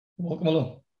Welcome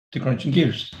along to Crunching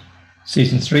Gears,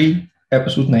 Season 3,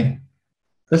 Episode 9.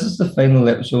 This is the final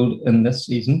episode in this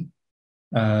season,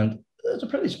 and it's a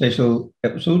pretty special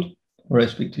episode where I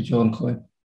speak to John Coyne.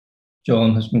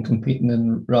 John has been competing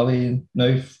in rallying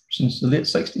now since the late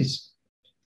 60s,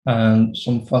 and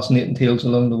some fascinating tales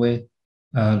along the way.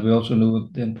 And we also know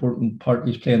the important part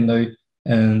he's playing now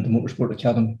in the Motorsport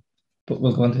Academy. But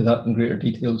we'll go into that in greater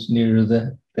details near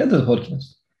the end of the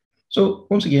podcast. So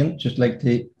once again, just like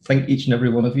to thank each and every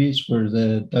one of you for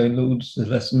the downloads, the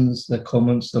listens, the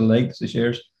comments, the likes, the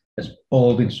shares. It's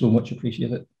all been so much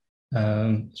appreciated.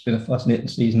 It's been a fascinating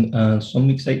season and some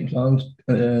exciting plans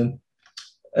in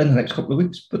the next couple of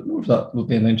weeks, but more of that will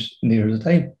be announced near the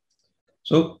time.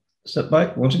 So sit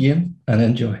back once again and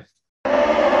enjoy.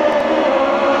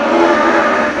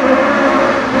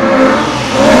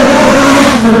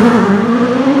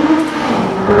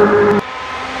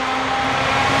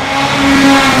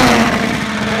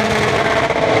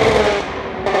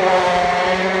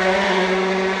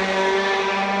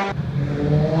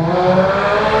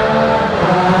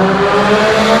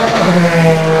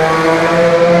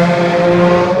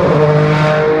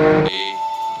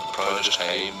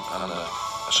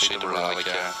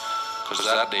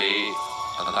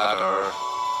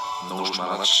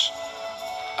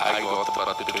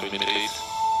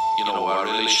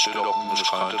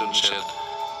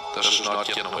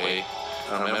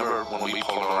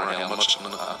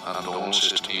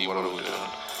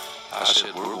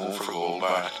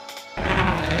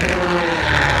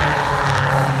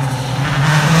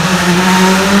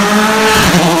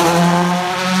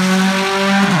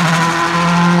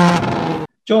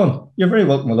 John, you're very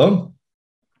welcome along.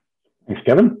 Thanks,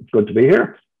 Kevin. Good to be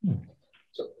here.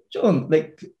 So, John,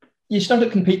 you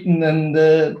started competing in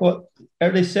the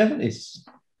early 70s.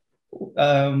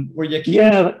 Were you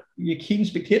keen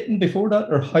spectating before that,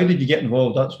 or how did you get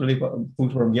involved? That's really what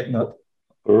I'm getting at.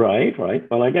 Right.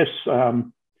 Well, I guess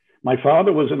my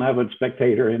father was an avid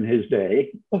spectator in his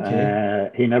day.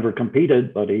 Okay. He never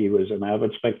competed, but he was an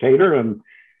avid spectator, and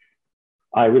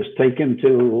I was taken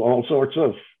to all sorts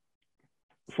of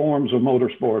forms of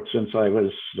motorsport since I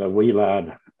was a wee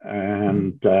lad,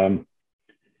 and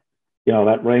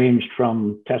that ranged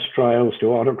from test trials to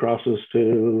autocrosses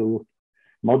to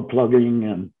mud plugging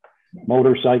and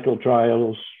motorcycle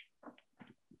trials,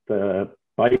 the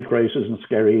bike races and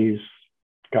skerries,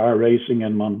 car racing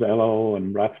in Mondello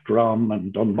and Rathdrum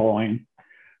and Dunboyne.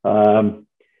 And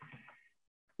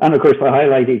of course, the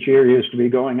highlight each year used to be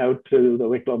going out to the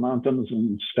Wicklow Mountains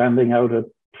and standing out at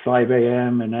 5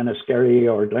 a.m. in Enniskerry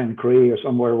or Glencree or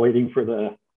somewhere waiting for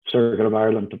the Circuit of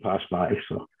Ireland to pass by.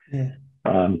 So,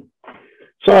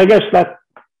 so I guess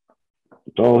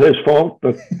it's all his fault,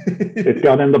 but it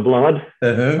got in the blood,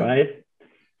 right?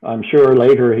 I'm sure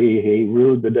later he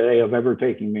rued the day of ever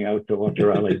taking me out to watch a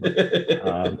rally.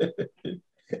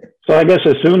 So I guess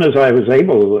as soon as I was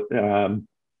able,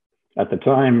 at the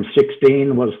time,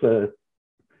 16 was the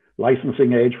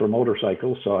licensing age for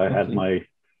motorcycles. So I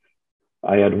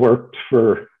had worked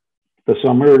for the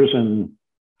summers and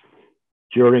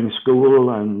during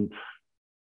school and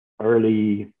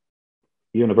early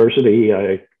university.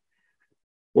 I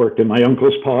worked in my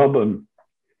uncle's pub and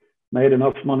made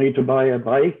enough money to buy a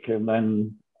bike. And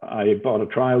then I bought a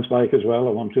trials bike as well,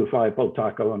 a 125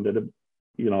 Bultaco, and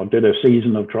did a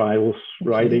season of trials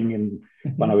riding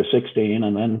when I was 16.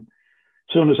 And then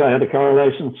as soon as I had a car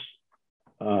license,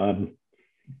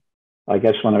 I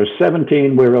guess when I was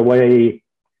 17, we were away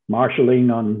marshalling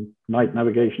on night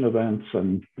navigation events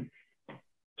and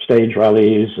stage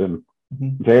rallies and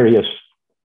various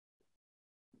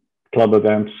club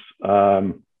events.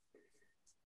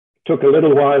 Took a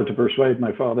little while to persuade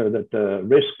my father that the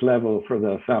risk level for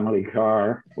the family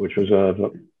car, which was a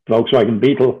Volkswagen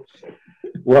Beetle,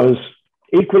 was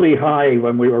equally high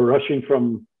when we were rushing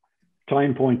from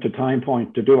time point to time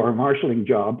point to do our marshalling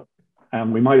job,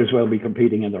 and we might as well be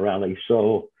competing in the rally.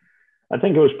 So I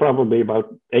think it was probably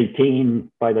about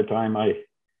 18 by the time I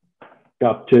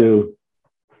got to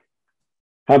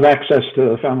have access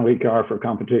to a family car for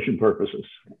competition purposes.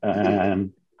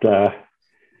 And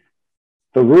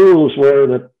the rules were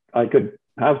that I could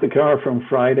have the car from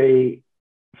Friday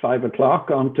 5 o'clock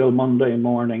until Monday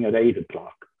morning at 8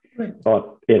 o'clock. Right.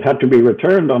 But it had to be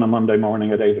returned on a Monday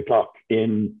morning at 8 o'clock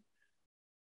in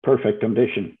perfect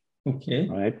condition. Okay.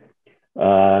 Right.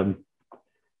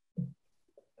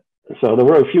 So there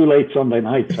were a few late Sunday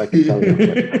nights, I can tell you,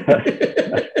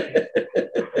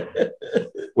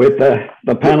 with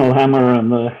the panel hammer and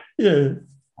the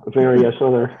various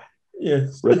other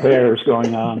repairs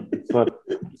going on. But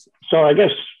so I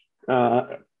guess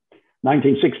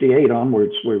 1968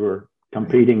 onwards, we were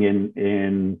competing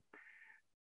in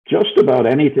just about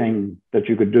anything that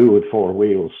you could do with four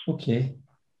wheels. Okay.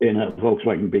 In a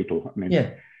Volkswagen Beetle. I mean,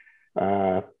 yeah.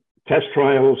 Test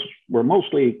trials were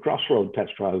mostly crossroad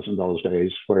test trials in those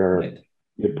days, where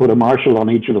you put a marshal on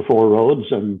each of the four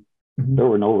roads, and there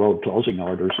were no road closing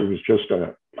orders. It was just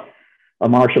a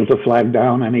marshal to flag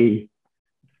down any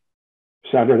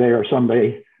Saturday or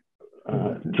Sunday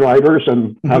drivers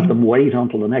and have them wait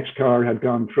until the next car had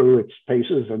gone through its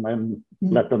paces, and then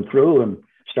let them through and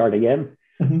start again.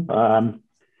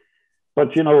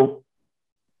 But, you know,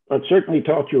 it certainly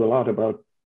taught you a lot about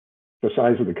the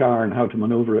size of the car and how to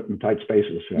maneuver it in tight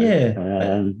spaces. Right? Yeah.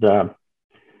 And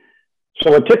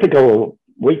so a typical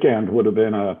weekend would have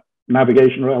been a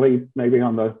navigation rally, maybe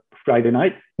on the Friday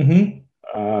night.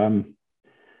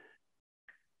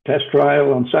 Test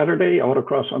trial on Saturday,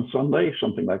 autocross on Sunday,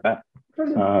 something like that.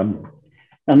 And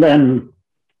then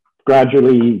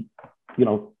gradually, you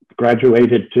know,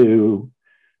 graduated to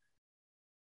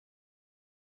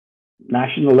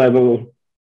national level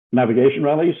navigation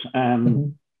rallies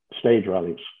and stage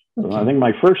rallies. So I think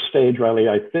my first stage rally,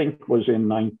 I think, was in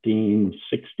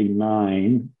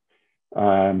 1969,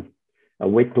 a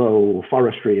Wicklow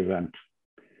forestry event,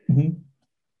 in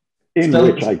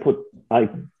which I put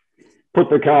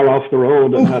the car off the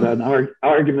road and had an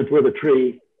argument with a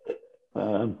tree.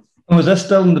 Was this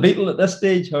still in the Beetle at this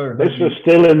stage? Or this was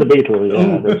still in the Beetle,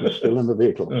 yeah. This was still in the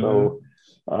Beetle. So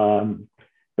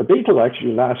the Beetle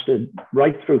actually lasted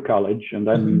right through college, and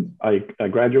then I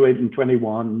graduated in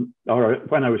 21, or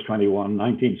when I was 21,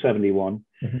 1971,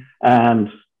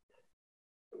 and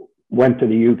went to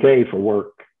the UK for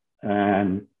work.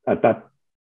 And at that,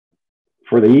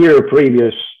 for the year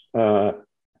previous,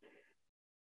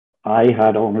 I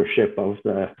had ownership of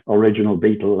the original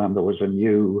Beetle, and there was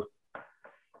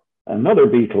another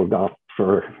Beetle got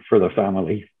for the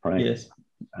family, right? Yes.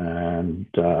 And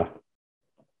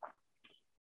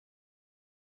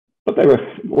but they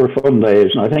were fun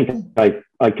days, and I think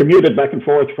I commuted back and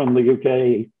forth from the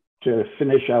UK to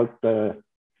finish out the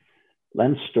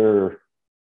Leinster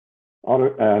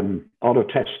Auto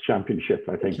Test Championship.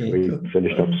 I think we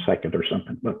finished up second or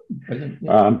something. But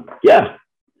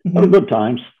what good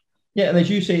times. Yeah, and as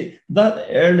you say, that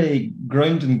early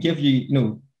grounding give you, you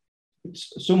know,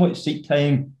 so much seat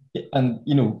time and,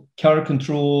 you know, car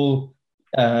control,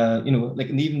 you know, like,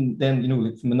 and even then, you know,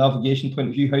 like from a navigation point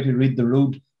of view, how to read the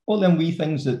road, all them wee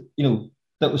things that, you know,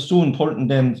 that was so important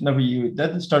then whenever you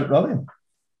did start rallying.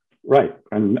 Right.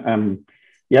 And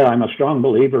yeah, I'm a strong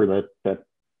believer that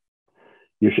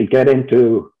you should get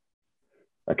into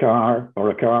a car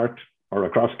or a kart or a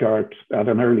cross kart at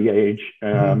an early age.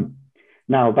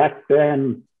 Now, back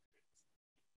then,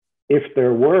 if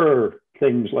there were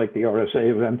things like the RSA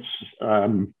events,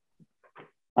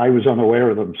 I was unaware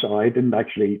of them. So I didn't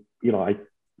actually, you know, I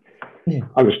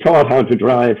was taught how to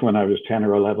drive when I was 10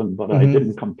 or 11, but I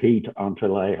didn't compete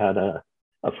until I had a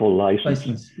full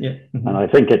license. Yeah. And I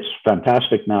think it's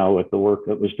fantastic now with the work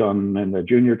that was done in the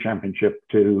junior championship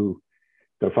to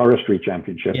the forestry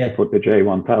championship to put the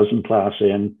J1000 class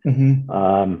in.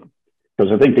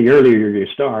 Because I think the earlier you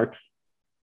start,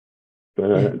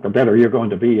 the better you're going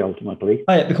to be ultimately.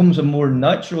 It becomes a more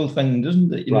natural thing,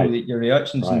 doesn't it? You know, that your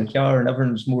reactions in the car and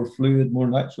everything's more fluid, more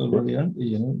natural, really, aren't they?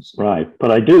 You know? So. Right.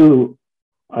 But I do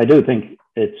think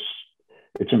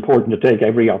it's important to take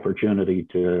every opportunity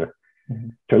to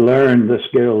learn the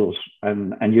skills,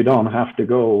 and you don't have to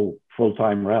go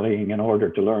full-time rallying in order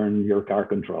to learn your car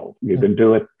control. You can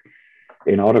do it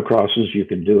in autocrosses, you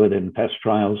can do it in test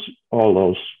trials, all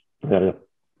those.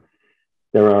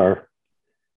 There are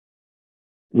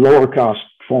lower cost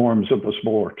forms of the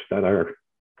sport that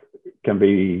can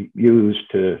be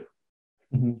used to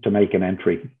make an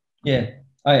entry. Yeah,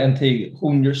 and to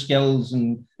hone your skills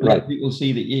and let people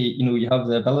see that you have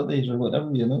the abilities or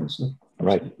whatever, you know. So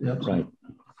right.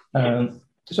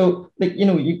 So like, you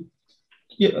know, you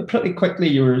pretty quickly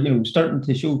you were, you know, starting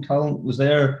to show talent was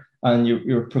there, and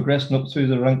you're progressing up through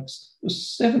the ranks. It was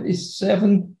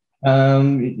 77.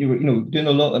 You were, you know, doing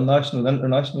a lot of national,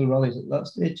 international rallies at that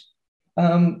stage.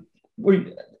 Were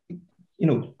you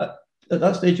know, at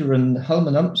that stage you were in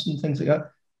Hillman Imps and things like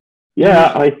that?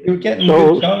 Yeah, you were getting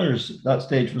good cars at that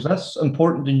stage. Was that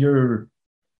important in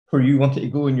where you wanted to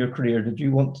go in your career? Did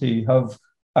you want to have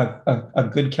a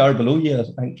good car below you? I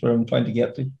think where I'm trying to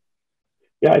get to.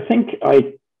 Yeah, I think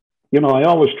I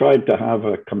always tried to have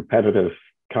a competitive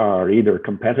car, either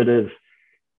competitive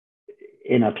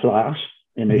in a class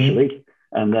initially,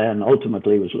 and then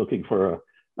ultimately was looking for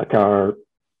a car,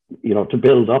 you know, to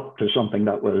build up to something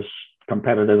that was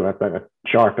competitive at the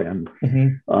sharp end.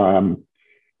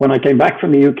 When I came back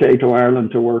from the UK to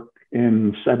Ireland to work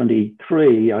in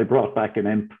 73, I brought back an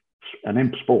Imp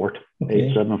Imp Sport, Okay.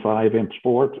 875 Imp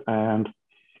Sport, and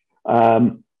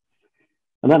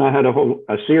then I had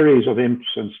a series of Imps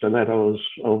and Stilettos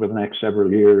over the next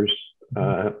several years,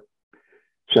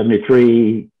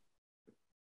 73,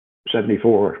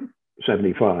 74,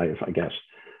 75, I guess.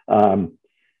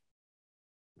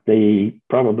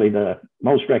 Probably the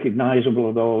most recognizable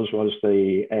of those was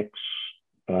the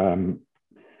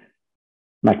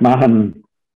McMahon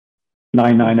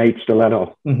 998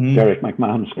 Stiletto, Derek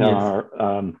McMahon's car,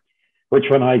 which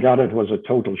when I got it was a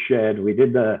total shed. We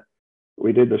did the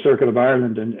Circuit of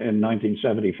Ireland in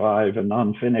 1975 and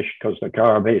non-finished because the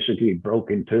car basically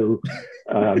broke in two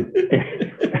on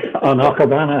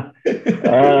Okabana.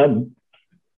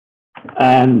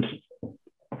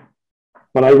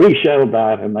 But I reshelled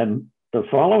that, and then the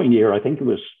following year, I think it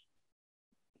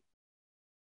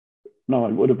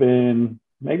would have been,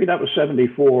 maybe that was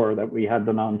 74 that we had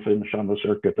the non-finish on the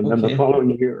circuit. And then the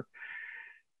following year,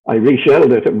 I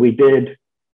reshelled it, and we did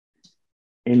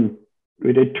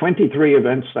 23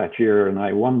 events that year, and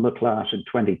I won the class in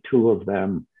 22 of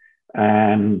them.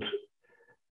 And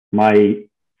my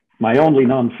only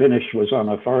non-finish was on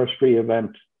a forestry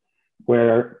event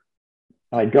where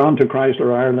I'd gone to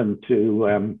Chrysler Ireland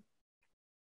to,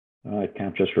 I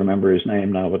can't just remember his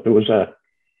name now, but there was a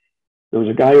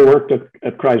guy who worked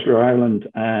at Chrysler Ireland,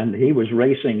 and he was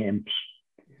racing Imps.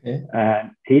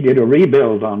 And he did a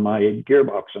rebuild on my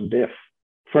gearbox and diff.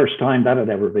 First time that had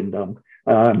ever been done.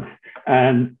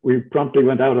 And we promptly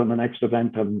went out on the next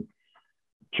event and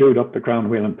chewed up the crown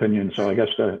wheel and pinion. So I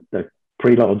guess the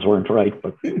preloads weren't right.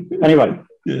 But anyway.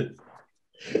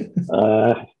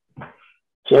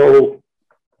 So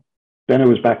then it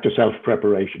was back to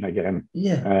self-preparation again.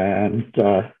 And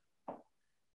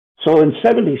so in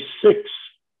 76,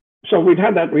 so we'd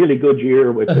had that really good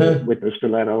year with the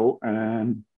Stiletto.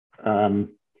 And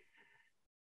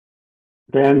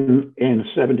then in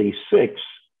 76,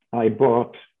 I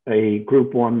bought a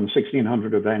Group 1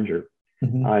 1600 Avenger.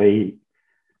 I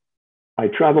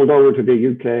traveled over to the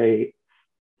UK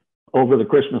over the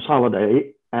Christmas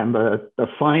holiday, and the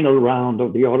final round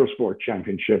of the Autosport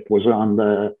Championship was on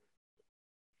the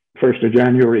 1st of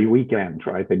January weekend,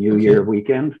 right? The New Year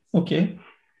weekend.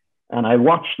 And I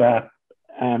watched that,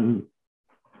 and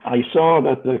I saw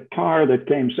that the car that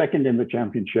came second in the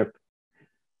championship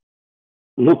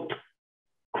looked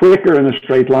quicker in a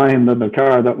straight line than the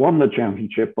car that won the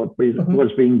championship, but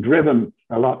was being driven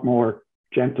a lot more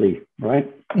gently,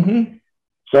 right?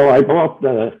 So I bought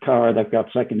the car that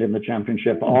got second in the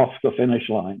championship off the finish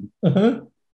line. And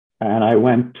I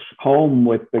went home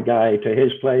with the guy to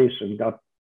his place and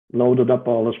loaded up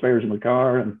all the spares in the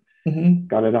car and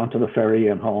got it onto the ferry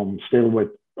and home, still with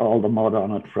all the mud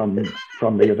on it from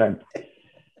the event.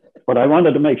 But I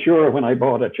wanted to make sure when I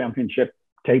bought a championship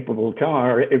capable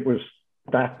car, it was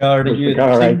the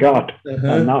car I got,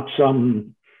 and not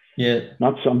some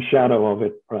shadow of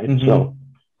it, right?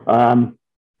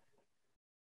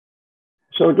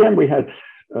 So again, we had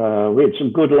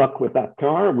some good luck with that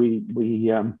car. We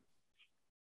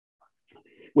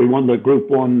won the Group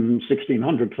 1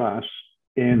 1600 class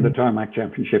in the Tarmac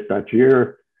Championship that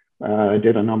year. I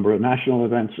did a number of national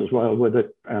events as well with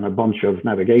it, and a bunch of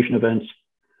navigation events.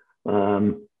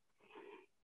 And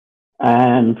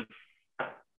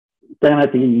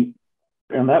then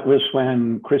and that was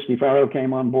when Christy Farrow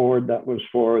came on board. That was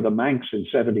for the Manx in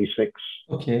 76.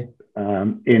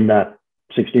 In that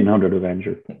 1600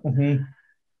 Avenger.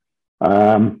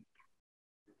 And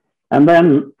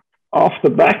then off the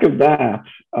back of that,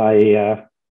 I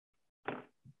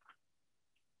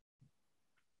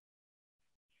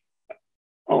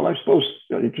suppose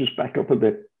just back up a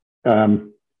bit. I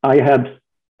had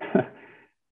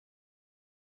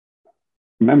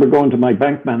remember going to my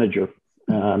bank manager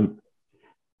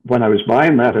when I was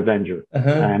buying that Avenger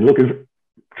and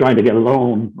trying to get a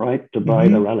loan, right, to buy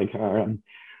the rally car. And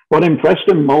what impressed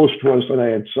him most was that I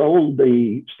had sold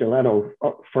the Stiletto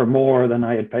for more than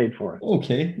I had paid for it. Of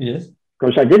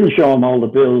course, I didn't show him all the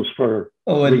bills for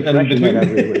refreshing it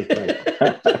every week.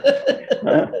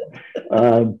 Right?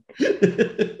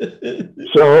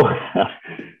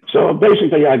 So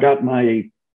basically, I got a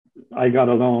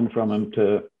loan from him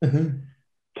to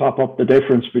top up the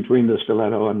difference between the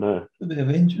Stiletto and the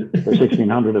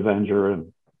 1600 Avenger,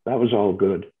 and that was all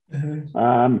good.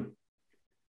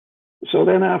 So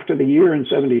then after the year in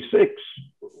 76,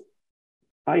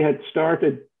 I had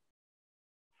started,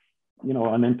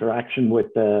 an interaction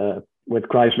with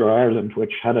Chrysler Ireland,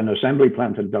 which had an assembly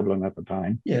plant in Dublin at the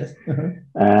time.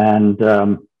 And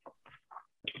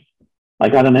I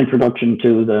got an introduction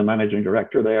to the managing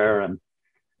director there. And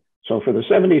so for the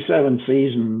 77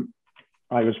 season,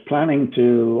 I was planning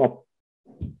to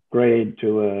grade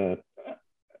to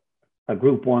a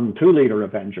Group 1 2-liter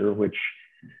Avenger, which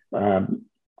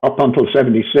up until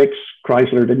 76,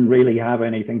 Chrysler didn't really have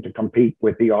anything to compete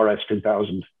with the RS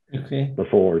 2000, the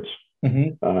Fords.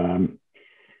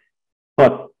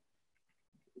 But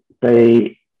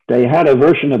they had a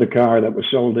version of the car that was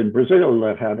sold in Brazil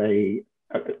that had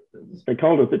they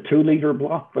called it the 2-liter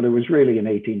block, but it was really an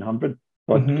 1800.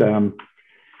 But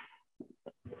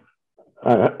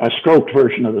a stroked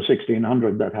version of the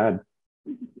 1600 that had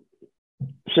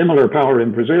similar power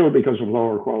in Brazil because of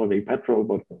lower quality petrol,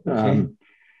 but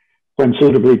when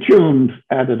suitably tuned,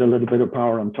 added a little bit of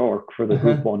power and torque for the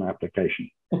Group 1 application.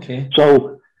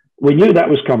 So we knew that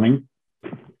was coming.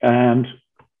 And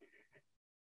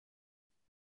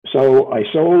so I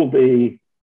sold the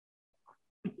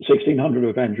 1600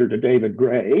 Avenger to David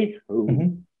Gray,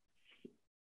 who,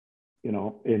 you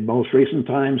know, in most recent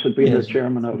times had been the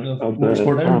chairman of the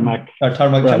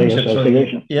Tarmac Rally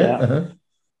Association.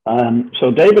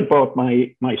 So David bought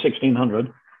my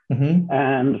 1600.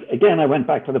 And again, I went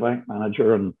back to the bank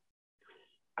manager and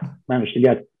managed to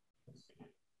get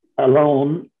a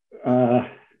loan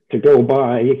to go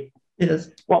buy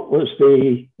what was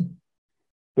the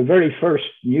very first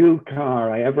new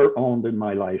car I ever owned in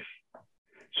my life.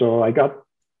 So I got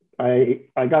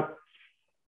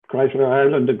Chrysler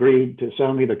Ireland agreed to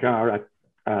sell me the car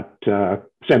at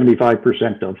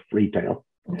 75% of retail.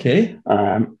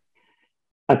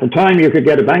 At the time, you could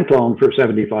get a bank loan for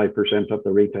 75% of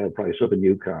the retail price of a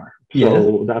new car.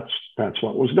 So that's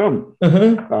what was done.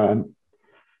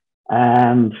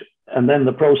 And then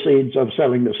the proceeds of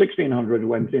selling the 1600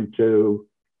 went into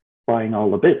buying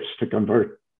all the bits to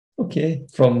convert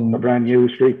from a brand new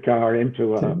street car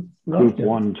into a Group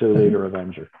 1 2-liter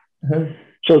Avenger.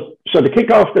 So to kick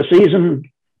off the season,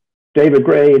 David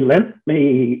Gray lent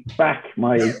me back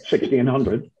my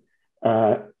 1600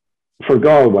 for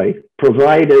Galway,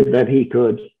 provided that he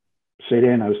could sit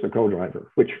in as the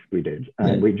co-driver, which we did.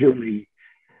 And we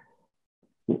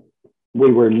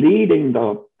were leading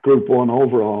the Group 1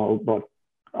 overall, but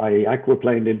I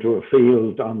aquaplaned into a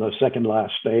field on the second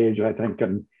last stage, I think,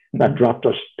 and that dropped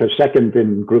us to second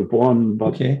in Group 1,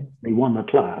 but we won the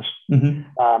class.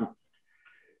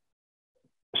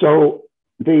 So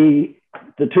the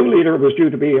 2-liter was due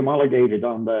to be homologated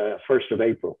on the 1st of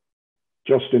April,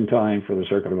 just in time for the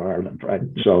Circuit of Ireland, right?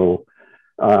 So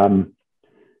a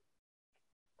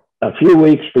few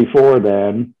weeks before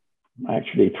then,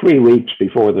 actually 3 weeks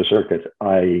before the circuit,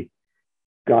 I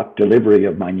got delivery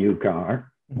of my new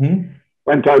car.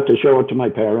 Went out to show it to my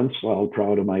parents, all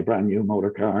proud of my brand new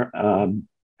motor car.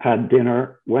 Had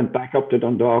dinner, went back up to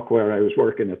Dundalk where I was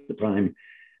working at the time.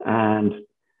 And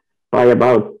by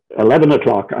about 11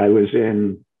 o'clock, I was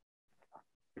in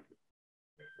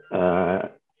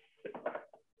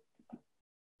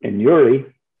Newry,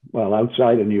 well,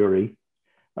 outside of Newry,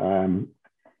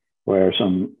 where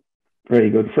some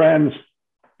very good friends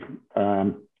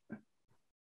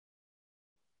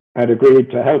had agreed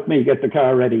to help me get the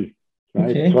car ready.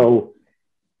 Right. So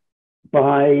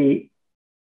by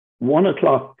 1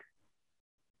 o'clock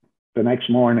the next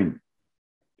morning,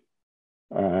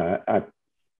 at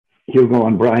Hugo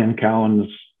and Brian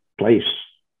Cowan's place,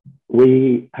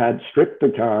 we had stripped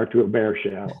the car to a bare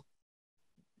shell.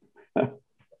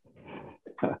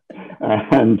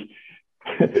 And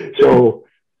so,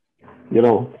 you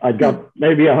know, I got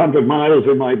maybe 100 miles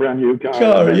in my brand new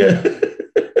car.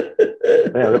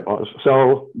 There it was.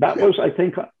 So that was, I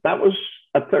think, that was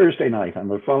a Thursday night. And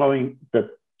the following, the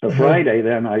Friday,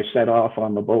 then I set off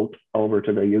on the boat over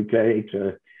to the UK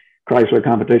to Chrysler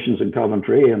Competitions in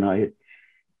Coventry, and I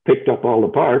picked up all the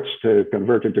parts to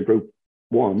convert it to Group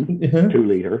 1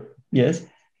 2-liter.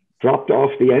 Dropped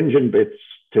off the engine bits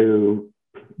to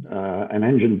an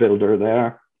engine builder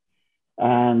there,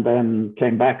 and then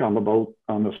came back on the boat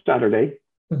on the Saturday.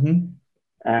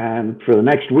 And for the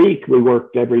next week, we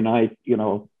worked every night, you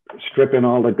know, stripping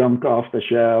all the gunk off the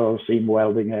shell, seam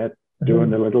welding it, doing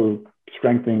the little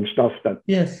strengthening stuff that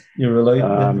you're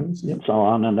relied so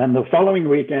on. And then the following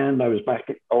weekend, I was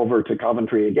back over to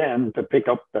Coventry again to pick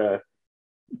up the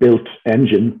built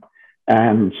engine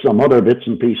and some other bits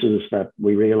and pieces that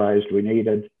we realized we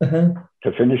needed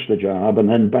to finish the job, and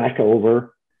then back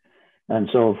over. And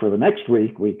so for the next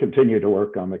week, we continued to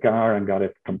work on the car and got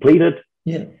it completed.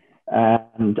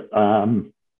 And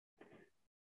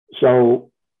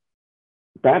so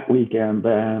that weekend,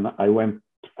 then I went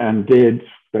and did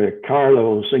the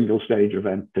Carlow single stage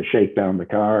event to shake down the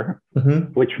car,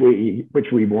 which we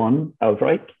won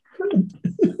outright.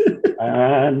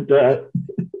 And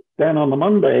then on the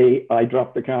Monday, I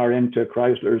dropped the car into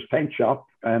Chrysler's paint shop,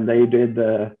 and they did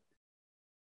the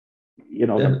you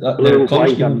know, the blue,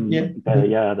 white, and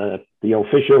the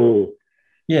official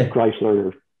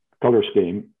Chrysler color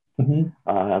scheme.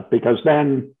 Because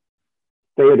then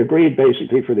they had agreed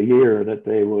basically for the year that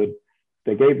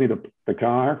they gave me the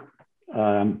car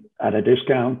at a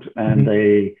discount, and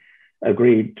they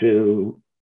agreed to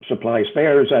supply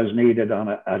spares as needed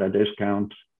at a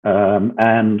discount.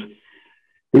 And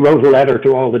he wrote a letter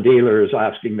to all the dealers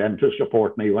asking them to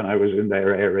support me when I was in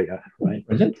their area, right?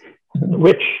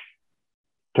 Which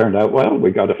turned out well.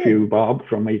 We got a few bob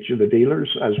from each of the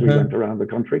dealers as we went around the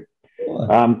country.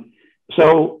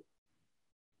 So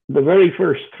the very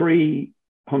first 3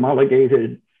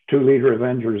 homologated 2-liter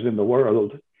Avengers in the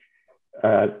world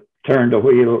turned a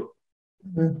wheel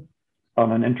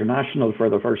on an international for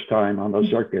the first time on the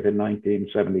circuit in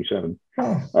 1977.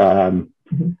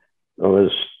 It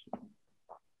was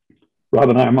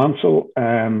Robin R. Munsell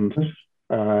and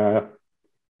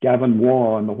Gavin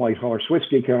Waugh in the White Horse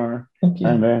Whiskey car,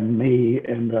 and then me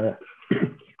in the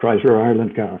Chrysler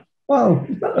Ireland car. Wow,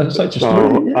 that's such a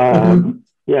story.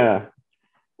 Yeah.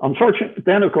 Unfortunately,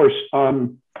 then of course,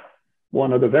 on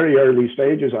one of the very early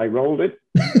stages, I rolled it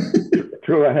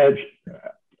through a hedge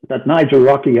that Nigel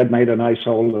Rocky had made a nice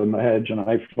hole in the hedge, and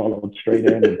I followed straight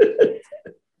in.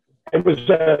 It was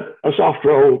a soft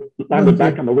roll, landed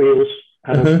back on the wheels,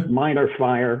 had a minor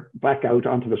fire, back out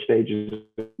onto the stages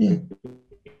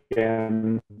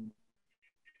again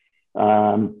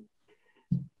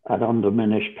at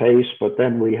undiminished pace. But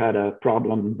then we had a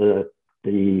problem. The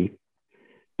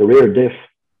rear diff,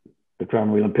 the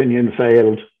crown wheel and pinion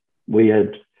failed. We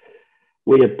had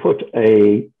put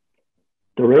the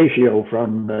ratio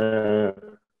from the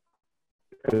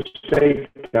estate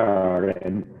car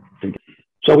in.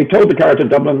 So we towed the car to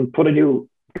Dublin,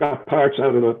 got parts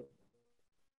out of the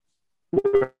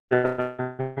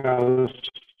warehouse,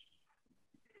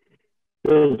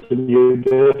 built a new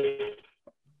diff,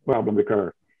 problem the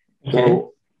car.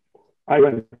 So I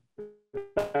went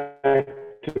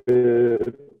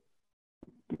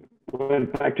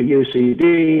back to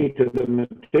UCD, to the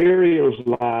materials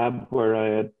lab, where I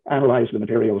had analyzed the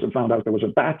materials and found out there was a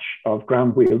batch of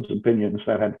crown wheels and pinions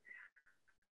that had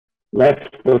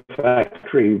left the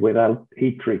factory without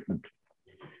heat treatment.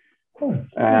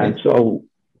 And so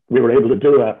we were able to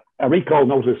do a recall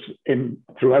notice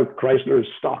throughout Chrysler's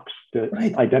stocks to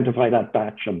identify that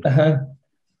batch and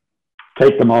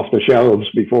take them off the shelves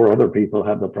before other people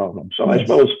had the problem. So I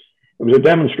suppose it was a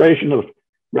demonstration of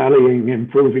rallying,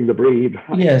 improving the breed.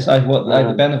 Yes,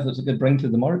 the benefits it could bring to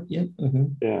the market.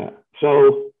 Yeah.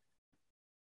 So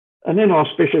an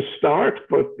inauspicious start,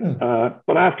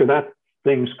 but after that,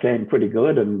 things came pretty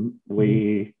good, and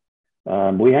we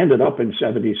ended up in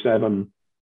 '77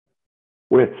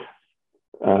 with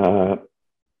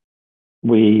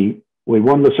we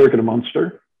won the Circuit of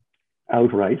Munster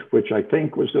outright, which I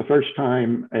think was the first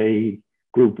time a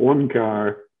Group 1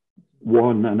 car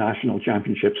won a national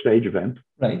championship stage event.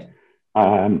 Right.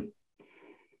 And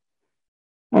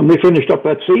we finished up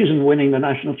that season winning the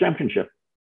national championship.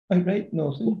 Right.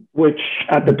 No. Which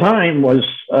at the time was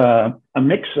a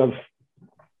mix of,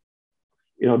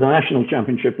 the national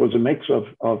championship was a mix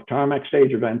of tarmac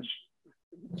stage events,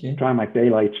 tarmac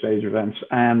daylight stage events,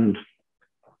 and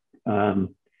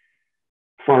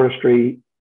forestry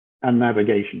and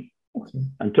navigation.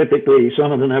 And typically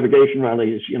some of the navigation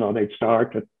rallies, they'd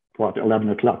start at 11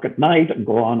 o'clock at night and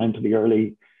go on into the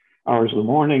early hours of the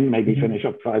morning, maybe finish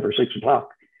up 5 or 6 o'clock.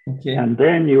 And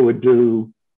then you would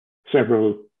do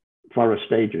several forest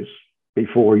stages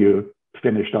before you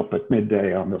finished up at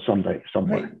midday on the Sunday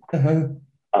somewhere.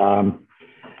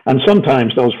 And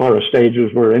sometimes those forest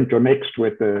stages were intermixed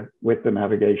with the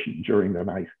navigation during the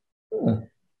night.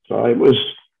 So it was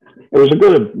a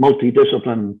good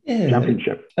multidiscipline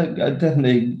championship. I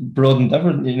definitely broadened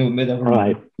everything, made everything.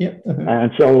 Right. Yeah.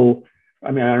 And so, I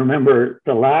remember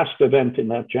the last event in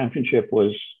that championship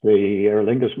was the Aer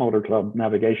Lingus Motor Club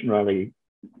Navigation Rally,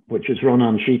 which is run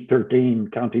on Sheet 13,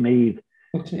 County Meath,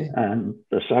 and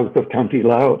the south of County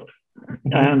Louth.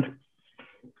 And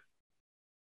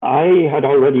I had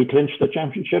already clinched the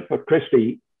championship, but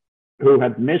Christy, who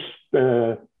had missed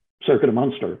the Circuit of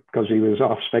Munster because he was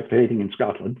off spectating in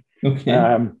Scotland,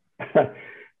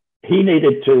 he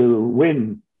needed to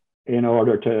win in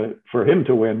order for him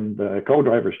to win the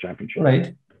co-drivers championship,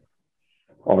 right,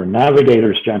 or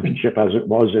navigators championship as it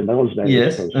was in those days.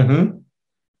 Yes.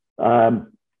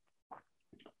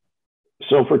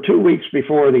 So for 2 weeks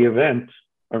before the event,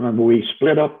 I remember we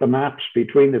split up the maps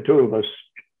between the two of us.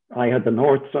 I had the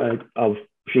north side of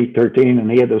Sheet 13 and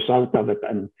he had the south of it,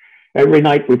 and every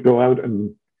night we'd go out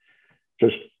and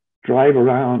just drive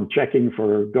around checking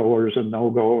for goers and no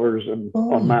goers and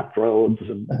unmapped roads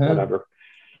and whatever.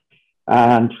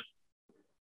 And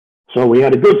so we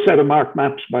had a good set of marked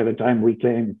maps by the time we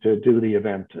came to do the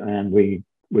event, and we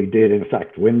did in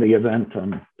fact win the event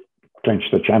and clinch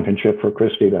the championship for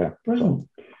Christy there. So,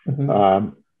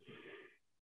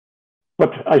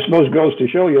 but I suppose it goes to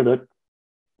show you that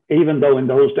even though in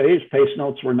those days pace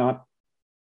notes were not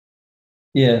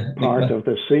part of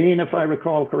the scene, if I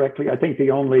recall correctly, I think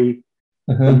the only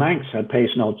the Manx had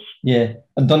pace notes. Yeah,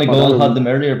 and Donegal had them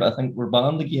earlier, but I think were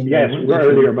banned again. Yes,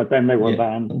 earlier, but then they were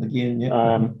banned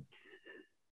again.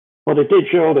 But it did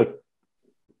show that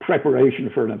preparation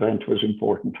for an event was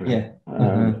important.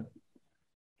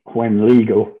 When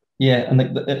legal. Yeah, and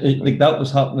like that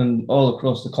was happening all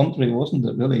across the country, wasn't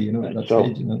it? Really, at that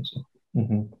stage,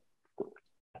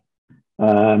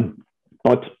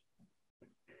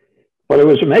 But it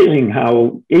was amazing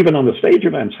how, even on the stage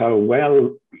events, how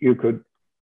well you could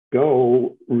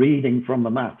go reading from the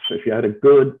maps. If you had a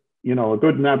good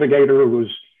navigator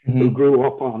who grew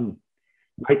up on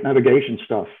night navigation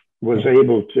stuff, was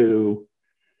able to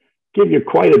give you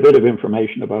quite a bit of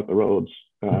information about the roads,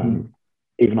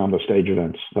 even on the stage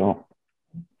events. So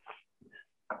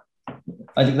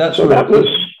I think that was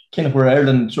kind of where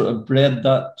Ireland sort of bred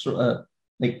that sort of,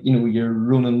 like, your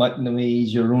Ronan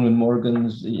McNamee's, your Ronan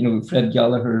Morgan's, Fred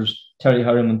Gallagher's, Terry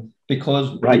Harriman,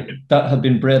 because that had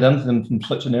been bred into them from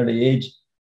such an early age.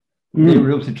 They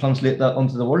were able to translate that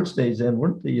onto the world stage then,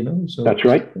 weren't they? So that's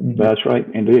right. That's right,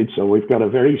 indeed. So we've got a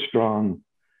very strong,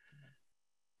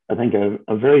 I think, a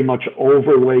very much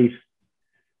overweight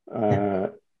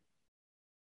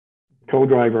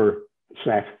co-driver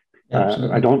set.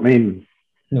 I don't mean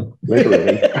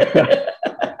literally.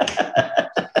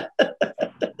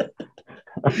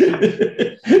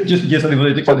 Just in case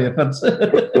anybody takes any offense.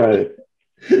 Right.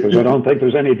 Because I don't think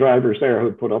there's any drivers there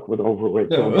who'd put up with overweight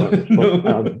co-drivers.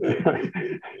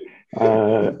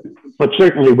 But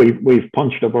certainly we've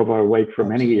punched above our weight for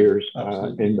many years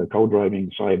in the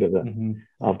co-driving side of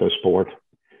the sport.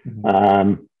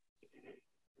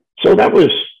 So that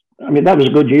was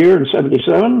a good year in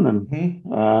 '77,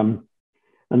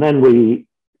 and then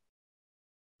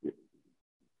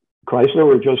Chrysler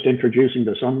were just introducing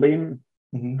the Sunbeam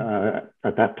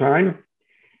at that time,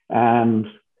 and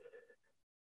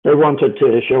they wanted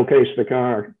to showcase the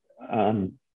car.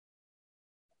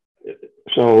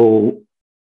 So,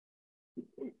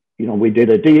 we did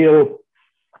a deal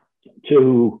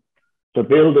to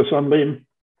build a Sunbeam,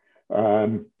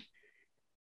 a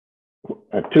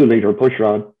 2-liter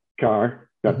pushrod car.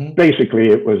 That basically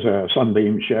it was a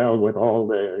Sunbeam shell with all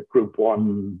the Group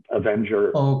 1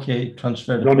 Avenger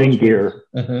transferred running gear,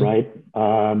 right?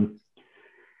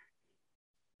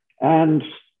 And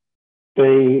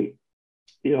the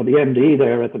MD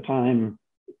there at the time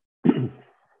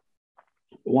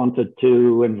wanted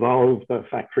to involve the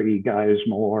factory guys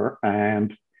more,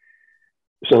 and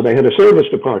so they had a service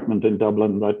department in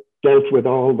Dublin that dealt with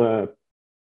all the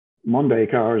Monday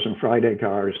cars and Friday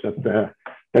cars that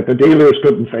the dealers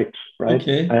couldn't fix, right?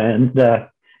 And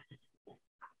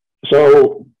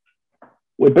so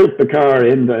we built the car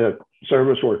in the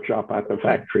service workshop at the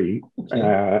factory,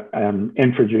 and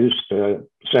introduced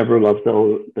several of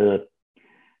the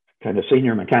kind of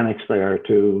senior mechanics there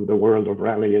to the world of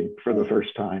rallying for the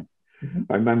first time.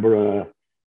 I remember a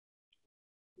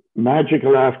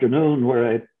magical afternoon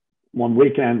where one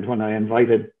weekend when I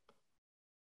invited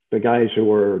the guys who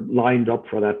were lined up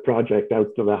for that project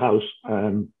out to the house,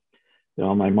 and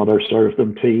my mother served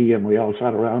them tea, and we all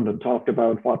sat around and talked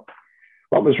about what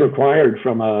was required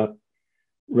from a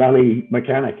rally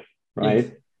mechanic,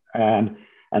 right? And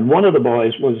one of the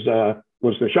boys was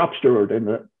the shop steward in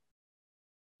the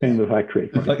factory,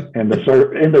 in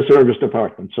the service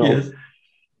department. So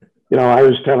I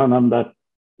was telling them that,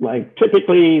 like,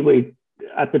 typically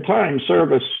at the time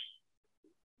service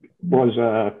was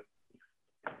a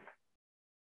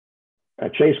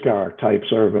chase car type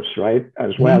service, right?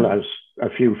 As well as a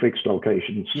few fixed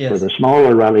locations. For the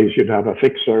smaller rallies, you'd have a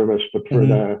fixed service, but for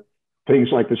the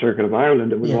things like the Circuit of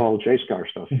Ireland, it was all chase car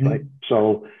stuff, right?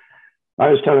 So I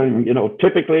was telling them,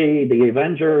 typically the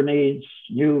Avenger needs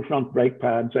new front brake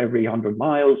pads every 100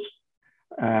 miles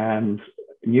and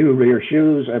new rear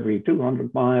shoes every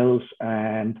 200 miles.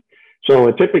 And so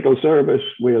a typical service,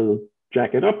 we'll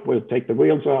jack it up, we'll take the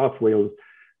wheels off, we'll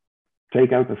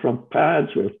take out the front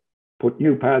pads, we'll put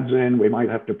new pads in, we might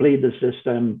have to bleed the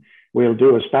system, we'll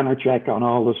do a spanner check on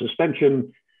all the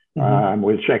suspension,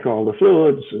 we'll check all the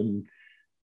fluids,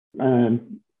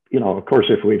 and of course,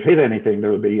 if we've hit anything,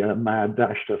 there will be a mad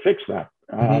dash to fix that.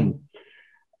 And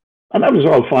that was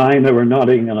all fine. They were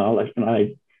nodding and all that. And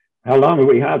how long do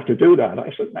we have to do that?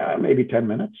 I said, maybe 10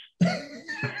 minutes.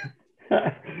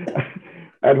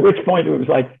 At which point it was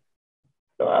like,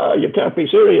 you can't be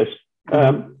serious.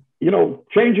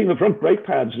 Changing the front brake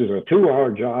pads is a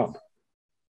 2-hour job,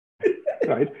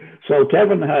 right? So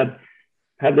Kevin had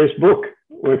this book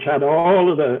which had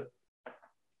all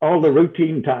the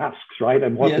routine tasks, right,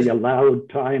 and what the allowed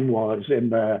time was in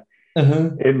the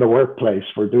workplace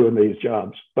for doing these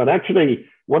jobs. But actually,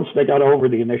 once they got over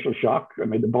the initial shock, I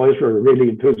mean, the boys were really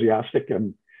enthusiastic,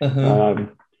 and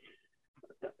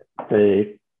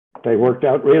they worked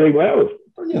out really well.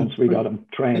 Once we got them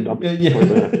trained up to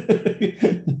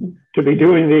be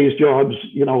doing these jobs,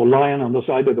 lying on the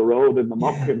side of the road in the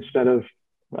muck instead of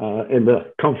in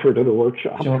the comfort of the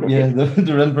workshop. Yeah,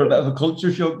 they're in for a bit of a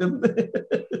culture shock, didn't they?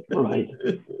 Right.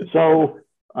 So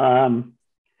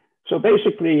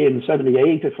basically in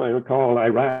 '78, if I recall, I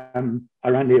ran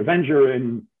the Avenger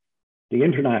in the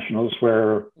internationals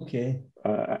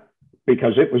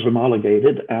because it was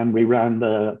homologated, and we ran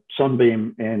the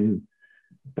Sunbeam in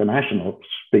the nationals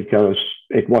because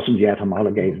it wasn't yet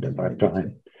homologated at that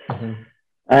time.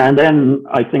 And then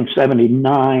I think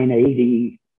 79,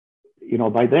 80,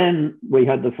 by then we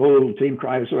had the full Team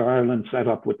Chrysler Ireland set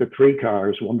up with the 3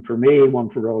 cars, one for me, one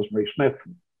for Rosemary Smith,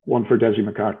 one for Desi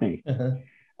McCartney.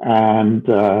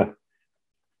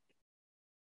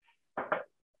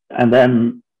 And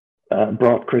then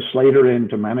brought Chris Slater in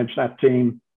to manage that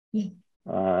team.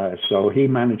 So he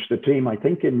managed the team, I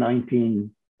think in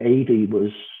 1980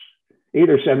 was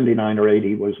either 79 or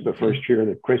 80 was the first year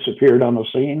that Chris appeared on the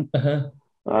scene.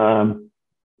 I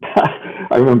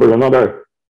remember another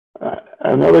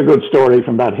good story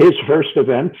from that. His first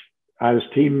event as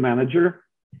team manager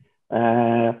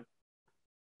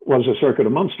was a Circuit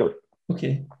of Munster.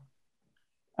 Okay.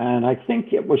 And I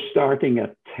think it was starting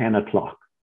at 10 o'clock,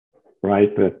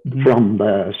 right? From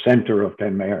the center of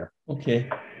Kenmare. Okay.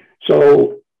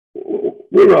 So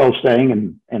we were all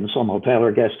staying in some hotel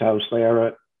or guest house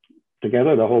there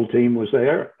together. The whole team was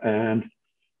there. And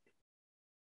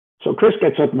so Chris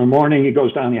gets up in the morning, he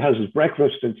goes down, he has his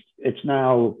breakfast. It's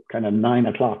now kind of 9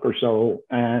 o'clock or so.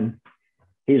 And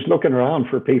he's looking around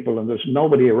for people and there's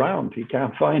nobody around. He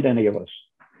can't find any of us.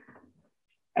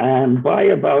 And by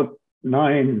about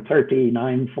 9:30,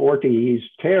 9:40, he's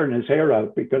tearing his hair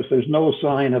out because there's no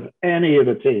sign of any of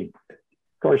the team.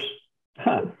 Of course,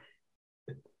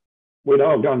 we'd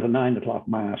all gone to 9 o'clock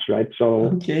mass, right? So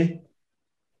we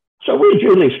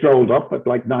duly strolled up at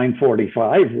like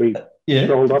 9:45. We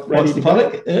strolled up ready to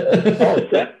go. All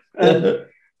set. And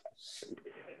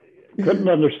couldn't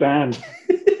understand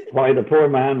why the poor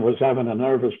man was having a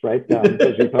nervous breakdown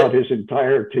because he thought his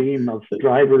entire team of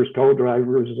drivers,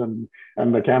 co-drivers, and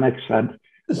mechanics had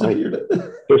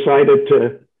decided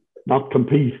to not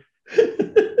compete.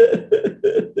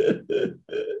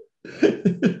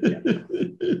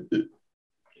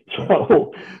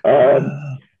 So,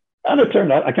 and it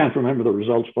turned out, I can't remember the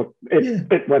results, but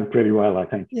it went pretty well, I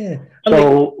think. Yeah.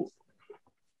 So,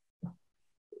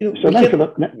 we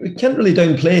can't really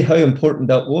downplay how important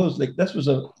that was. Like, this was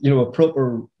a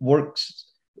proper works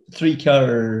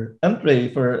 3-car entry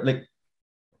for a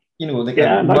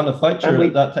manufacturer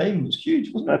at that time. It was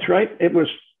huge, wasn't it? That's right. It was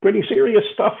pretty serious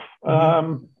stuff.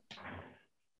 And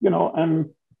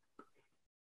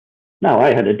now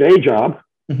I had a day job,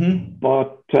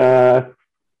 but I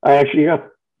actually got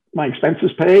my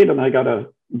expenses paid and I got a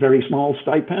very small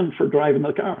stipend for driving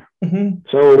the car.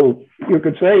 So you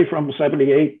could say from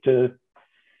 78 to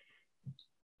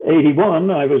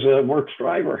 81, I was a works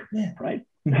driver, right?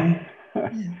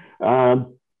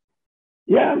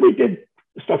 We did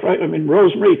stuff, right? I mean,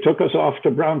 Rosemary took us off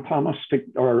to Brown Thomas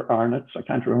or Arnott's, I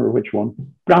can't remember which one.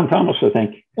 Brown Thomas, I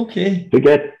think. Okay. To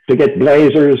get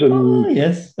blazers and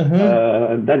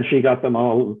and then she got them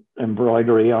all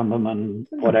embroidery on them and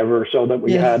whatever, so that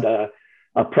we had a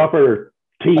proper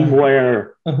team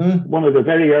wear. One of the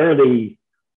very early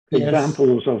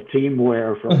examples of team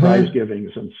wear for prize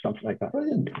givings and stuff like that.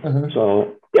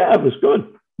 So it was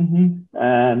good.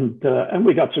 And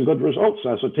we got some good results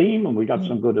as a team, and we got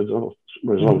some good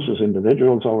results as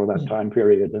individuals over that time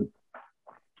period.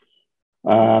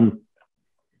 And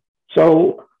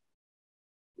so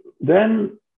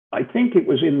then I think it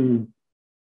was in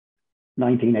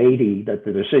 1980 that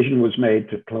the decision was made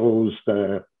to close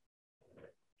the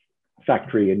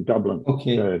factory in Dublin.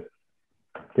 The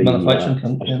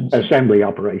manufacturing assembly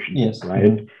operations,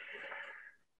 right?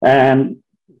 And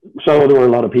so there were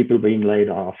a lot of people being laid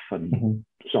off and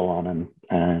so on,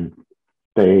 and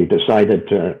they decided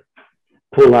to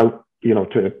pull out,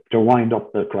 to wind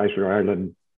up the Chrysler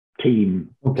Ireland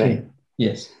team thing.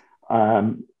 Yes.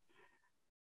 And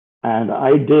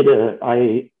I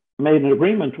made an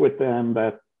agreement with them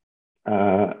that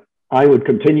I would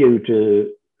continue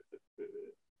to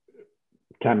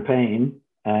campaign.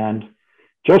 And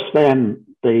just then,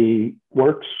 the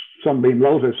works Sunbeam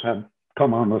Lotus had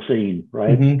come on the scene,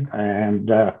 right? Mm-hmm. And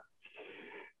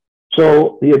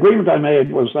so the agreement I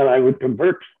made was that I would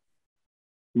convert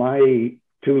my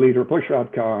 2-liter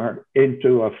pushrod car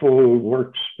into a full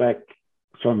work spec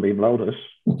Sunbeam Lotus.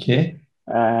 Okay.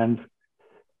 And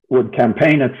would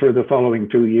campaign it for the following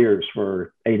 2 years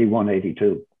for 81,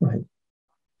 82. Right.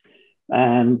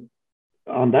 And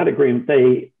on that agreement,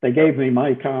 they gave me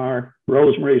my car,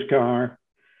 Rosemary's car,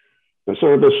 the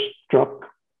service truck,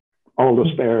 all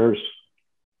the spares,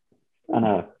 and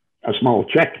a small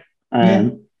check,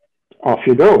 and off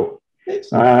you go.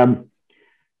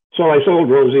 So I sold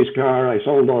Rosie's car. I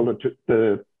sold all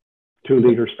the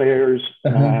 2-liter spares,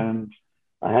 and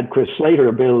I had Chris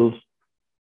Slater build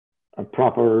a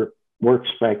proper work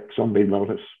spec Sunbeam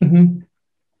Lotus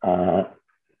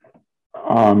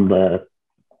on the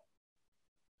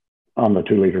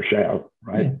 2-liter shell,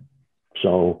 right? Yeah.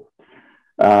 So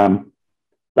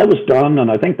that was done,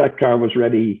 and I think that car was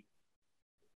ready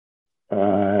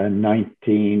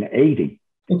 1980.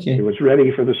 Okay. It was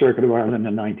ready for the Circuit of Ireland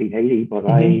in 1980, but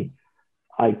I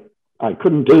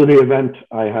couldn't do the event.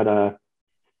 I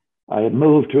had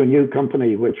moved to a new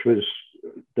company, which was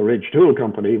the Ridge Tool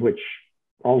Company, which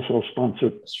also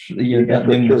sponsored the effort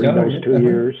during those 2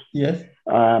 years. Yes.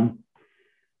 But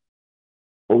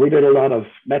we did a lot of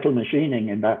metal machining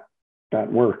in that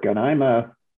work, and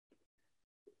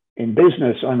in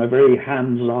business, I'm a very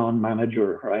hands-on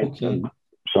manager, right? Okay.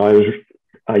 So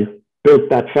I built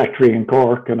that factory in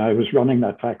Cork, and I was running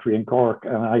that factory in Cork,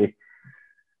 and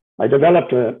I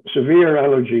developed a severe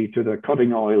allergy to the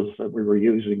cutting oils that we were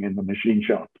using in the machine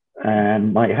shop.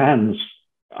 And my hands,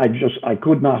 I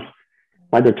could not,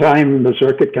 by the time the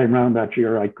circuit came around that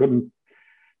year, I could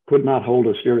not hold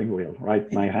a steering wheel,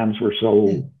 right? My hands were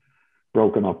so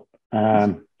broken up.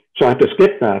 So I had to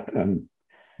skip that, and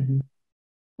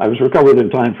I was recovered in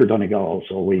time for Donegal.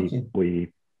 So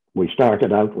we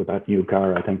started out with that new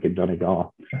car, I think, in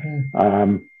Donegal.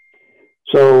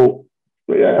 So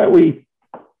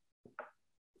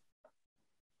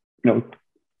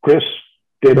Chris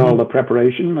did all the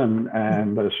preparation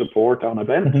and the support on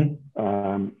event.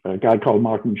 A guy called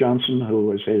Martin Johnson, who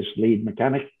was his lead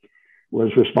mechanic,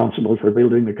 was responsible for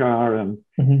building the car and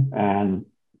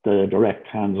the direct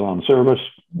hands-on service,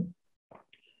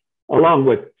 along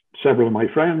with several of my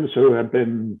friends who had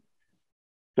been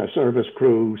the service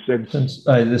crew since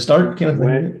the start, kind of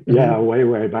thing.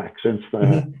 Way back, since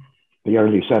the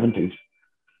early 70s.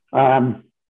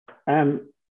 And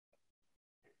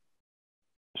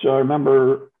so I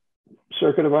remember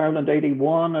Circuit of Ireland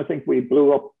 81, I think we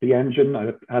blew up the engine.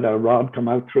 I had a rod come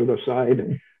out through the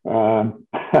side.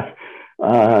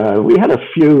 We had a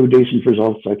few decent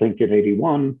results, I think, in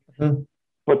 81.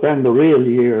 But then the real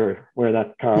year where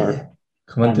that car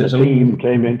and the team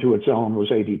came into its own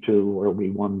was 82, where we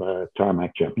won the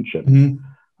Tarmac Championship.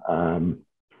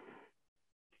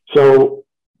 So,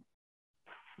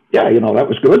 that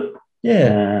was good.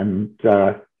 Yeah. And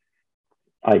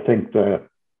I think that,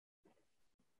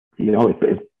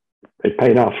 it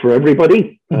paid off for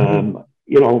everybody.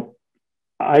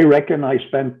 I reckon I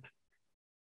spent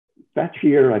that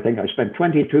year, I think I spent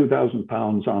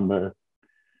 £22,000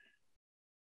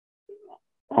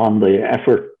 on the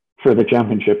effort for the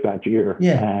championship that year.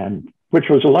 And which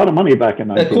was a lot of money back in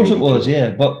 1982. Of course it was, yeah.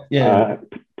 But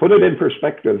put it in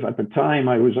perspective, at the time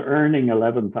I was earning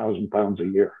 £11,000 a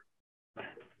year.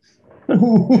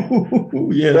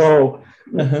 Yes. So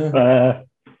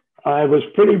I was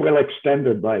pretty well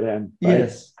extended by then. Right?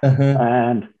 Yes.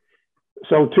 And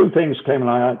so two things came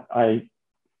along.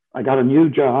 I got a new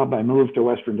job. I moved to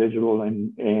Western Digital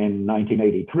in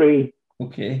 1983.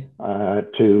 Okay.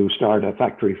 To start a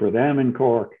factory for them in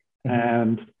Cork.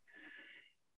 And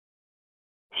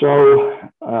so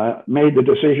made the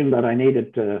decision that I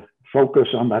needed to focus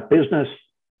on that business.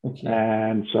 Okay.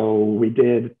 And so we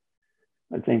did,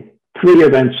 I think, 3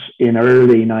 events in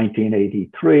early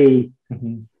 1983.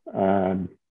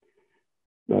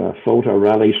 The Photo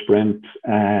Rally Sprint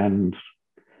and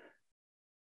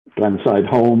Glenside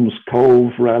Homes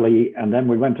Cove Rally. And then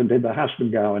we went and did the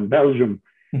Haspengouw in Belgium,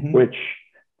 which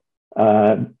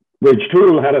Ridge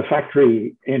Tool had a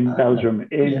factory in Belgium,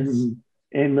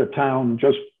 in the town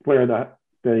just where the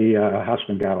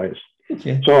Haspengouw is.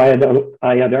 Okay. So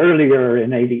I had earlier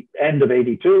in end of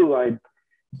 82, I'd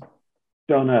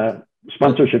done a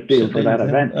sponsorship deal for that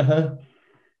event. Of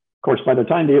course, by the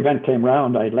time the event came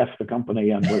round, I left the company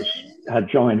and had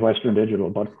joined Western Digital.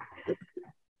 But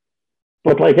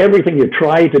But like everything you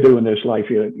try to do in this life,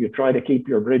 you try to keep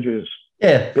your bridges.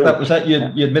 Yeah, built. That was that.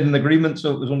 You'd made an agreement,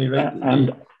 so it was only right.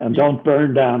 And don't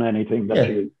burn down anything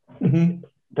that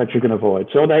that you can avoid.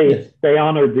 So they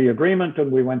honoured the agreement,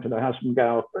 and we went to the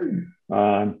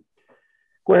Haspengouw,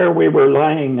 where we were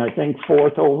lying, I think,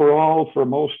 4th overall for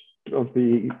most of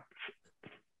the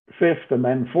 5th, and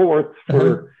then 4th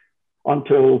for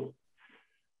until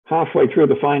halfway through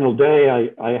the final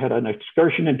day. I had an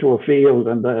excursion into a field,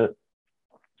 and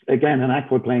again, an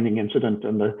aquaplaning incident,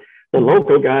 and the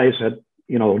local guys had,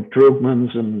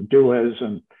 Droogmans and Dues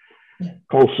and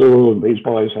Colsul, and these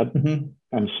boys had,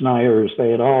 and Snyers,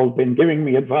 they had all been giving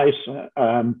me advice.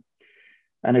 And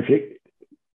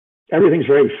everything's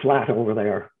very flat over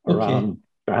there around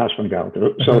the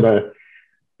Haspengouw. So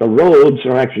the roads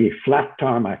are actually flat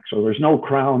tarmac, so there's no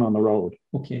crown on the road.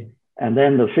 Okay. And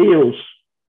then the fields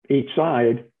each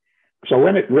side. So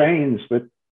when it rains,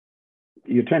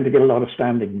 you tend to get a lot of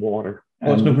standing water.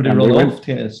 It's nobody rolled off.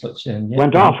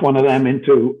 Went off one of them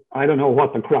into, I don't know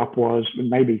what the crop was,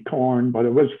 maybe corn, but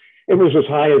it was as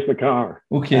high as the car.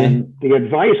 Okay. And the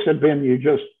advice had been, you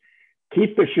just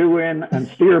keep the shoe in and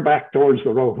steer back towards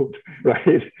the road,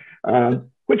 right?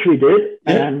 Which we did.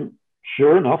 Yeah. And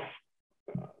sure enough,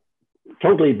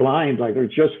 totally blind, like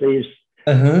there's just these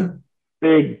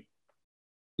big,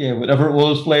 whatever it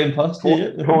was flying past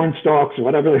corn stalks,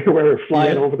 whatever they were,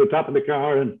 flying over the top of the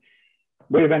car. And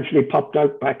we eventually popped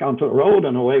out back onto the road,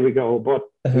 and away we go. But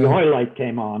the oil light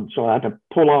came on, so I had to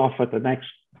pull off at the next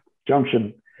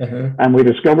junction. And we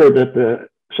discovered that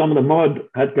some of the mud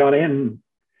had got in.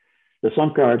 The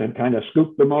sump guard had kind of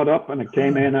scooped the mud up, and it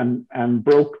came in and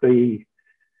broke the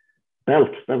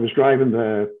belt that was driving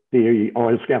the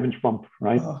oil scavenge pump,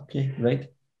 right? Okay, right.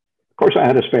 Of course, I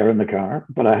had a spare in the car,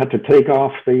 but I had to take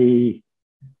off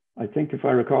I think if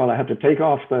I recall, I had to take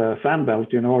off the fan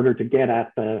belt in order to get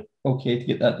at the... Okay, to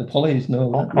get at the pulleys,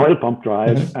 oil pump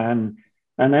drive. And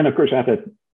then, of course, I had to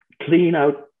clean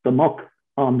out the muck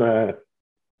on the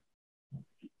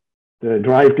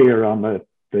drive gear on the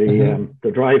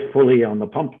drive pulley on the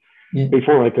pump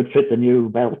before I could fit the new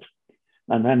belt,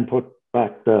 and then put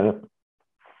back the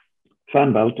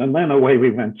fan belt, and then away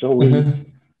we went. So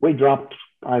we dropped,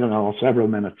 I don't know, several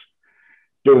minutes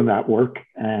doing that work,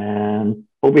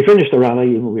 but we finished the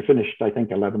rally. We finished, I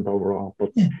think, 11th overall.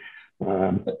 But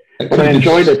I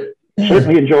enjoyed it.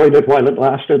 Certainly enjoyed it while it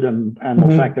lasted, and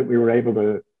the fact that we were able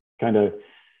to kind of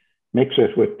mix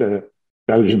it with the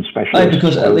Belgian specialists.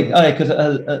 Because it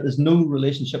has no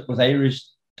relationship with Irish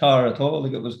tar at all.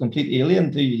 Like, it was completely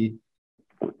alien to you.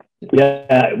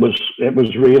 Yeah, it was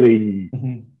really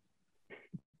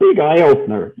big eye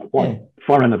opener what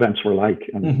foreign events were like.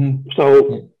 And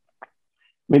so, I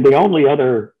mean, the only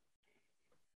other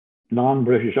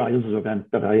non-British Isles event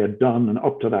that I had done, and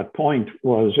up to that point,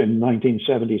 was in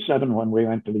 1977 when we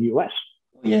went to the US.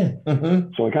 Yeah.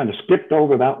 So I kind of skipped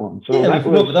over that one. So that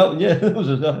was, yeah, that was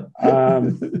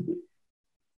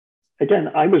again,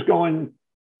 I was going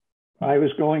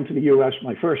to the US.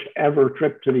 My first ever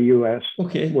trip to the US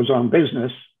was on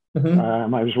business.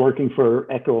 I was working for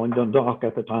Echo in Dundalk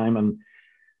at the time, and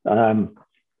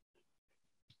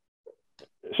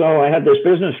so I had this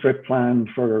business trip planned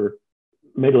for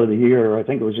middle of the year. I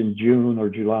think it was in June or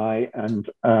July, and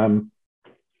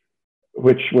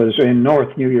which was in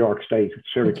North New York State,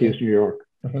 Syracuse, New York.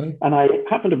 And I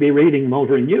happened to be reading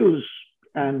Motoring News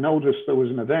and noticed there was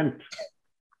an event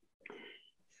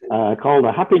called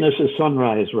the Happiness is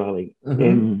Sunrise Rally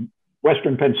in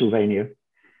Western Pennsylvania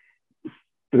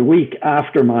the week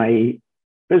after my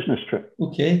business trip.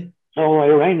 Okay. So I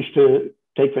arranged to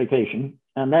take vacation.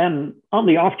 And then on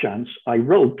the off chance, I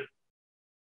wrote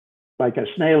like a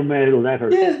snail mail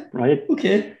letter, right?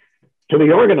 Okay. To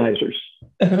the organizers,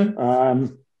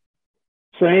 saying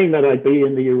that I'd be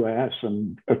in the US,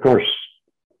 and of course,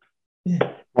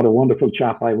 what a wonderful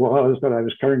chap I was, that I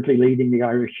was currently leading the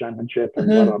Irish Championship, and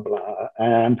blah, blah, blah.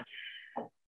 And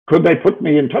could they put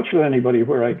me in touch with anybody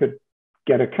where I could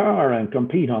get a car and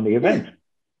compete on the event,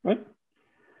 right?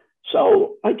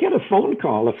 So I get a phone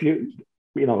call a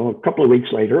couple of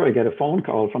weeks later. I get a phone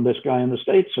call from this guy in the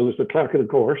States who was the clerk of the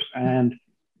course, and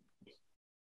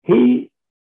he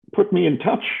put me in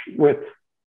touch with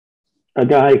a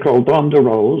guy called Don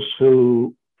DeRose,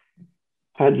 who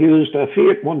had used a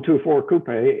Fiat 124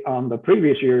 Coupe on the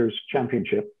previous year's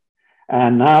championship,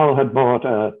 and now had bought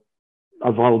a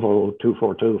Volvo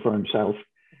 242 for himself.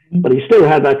 But he still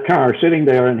had that car sitting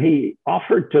there, and he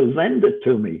offered to lend it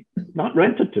to me, not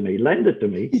rent it to me, lend it to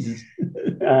me,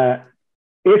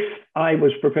 if I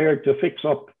was prepared to fix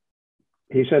up.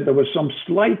 He said there was some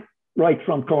slight right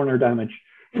front corner damage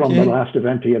from the last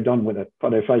event he had done with it.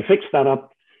 But if I fixed that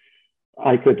up,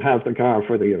 I could have the car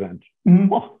for the event.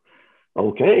 Mm-hmm. Oh,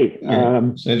 okay.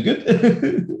 Sounds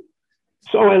good.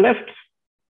 So I left.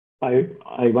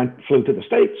 Flew to the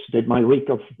States, did my week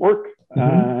of work,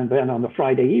 and then on the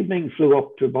Friday evening, flew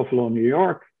up to Buffalo, New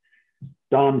York.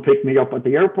 Don picked me up at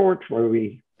the airport where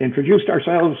we introduced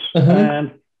ourselves,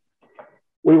 and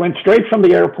we went straight from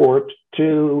the airport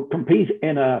to compete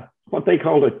in what they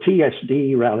called a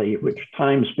TSD rally, which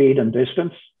time, speed, and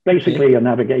distance, basically a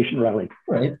navigation rally.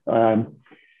 Right.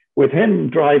 With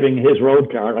him driving his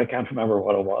road car, I can't remember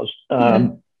what it was,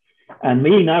 and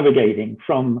me navigating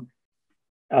from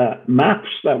maps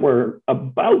that were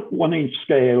about 1-inch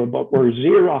scale, but were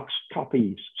Xerox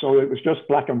copies. So it was just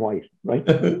black and white, right?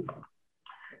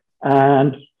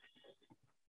 And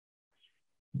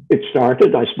it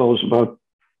started, I suppose,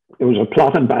 it was a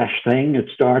plot and bash thing. It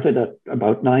started at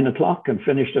about 9 o'clock and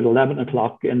finished at 11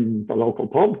 o'clock in the local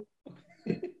pub.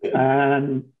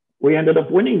 And we ended up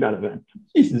winning that event.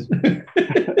 Jesus.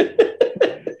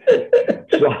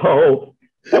 So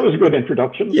that was a good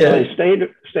introduction. Yeah. I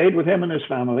stayed with him and his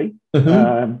family.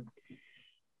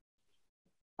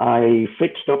 I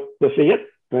fixed up the Fiat.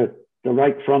 The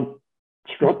right front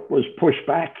strut was pushed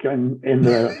back and in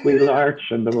the wheel arch,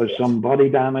 and there was some body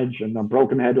damage and a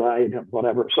broken headlight and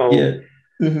whatever. So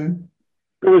there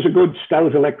was a good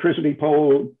stout electricity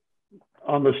pole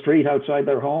on the street outside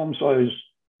their home, so I was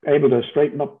able to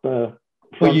straighten up the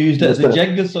front. You used it as a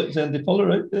jig, so you sent the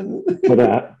puller out. But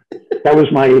that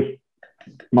was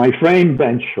my frame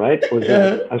bench, right? Was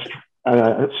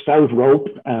a stout rope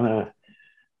and a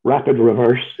rapid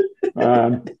reverse.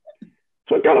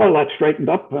 So I got all that straightened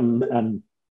up and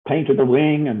painted the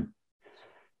wing and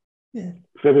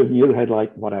fitted a new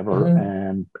headlight, whatever,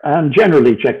 and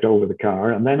generally checked over the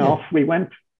car. And then off we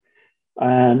went.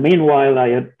 And meanwhile, I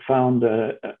had found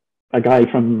a guy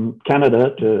from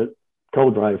Canada to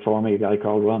co-drive for me, a guy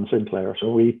called Ron Sinclair.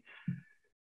 So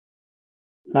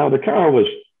now the car was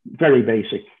very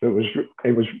basic. It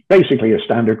was basically a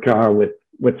standard car with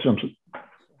some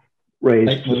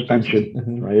raised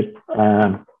suspension, right?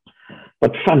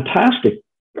 But fantastic.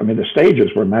 I mean, the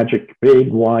stages were magic,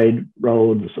 big, wide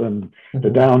roads, and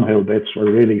the downhill bits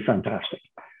were really fantastic.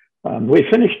 We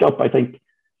finished up, I think,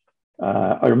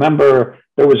 I remember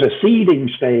there was a seeding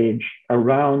stage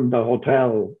around the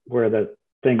hotel where the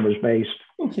thing was based.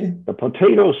 Okay. The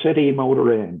Potato City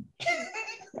Motor Inn.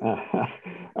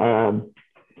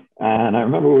 And I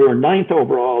remember we were 9th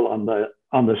overall on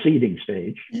the seeding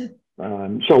stage.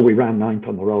 So we ran 9th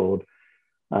on the road.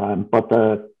 But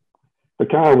the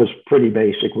car was pretty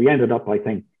basic. We ended up, I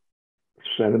think,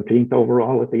 17th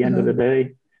overall at the end of the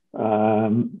day.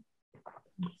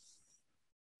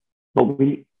 But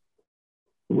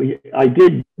I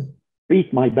did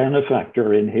beat my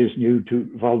benefactor in his new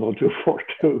Volvo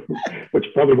 242, which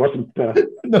probably wasn't no,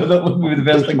 that wouldn't be the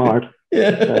best smart.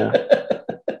 Yeah.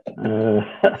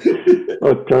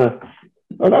 But that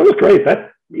was great.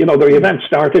 That the event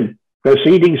started. The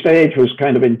seeding stage was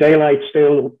kind of in daylight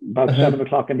still, about 7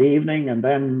 o'clock in the evening, and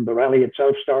then the rally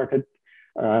itself started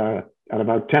at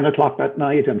about 10 o'clock that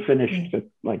night and finished at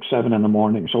like 7 in the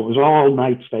morning. So it was all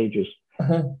night stages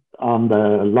on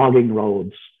the logging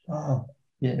roads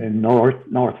in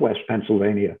northwest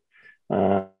Pennsylvania.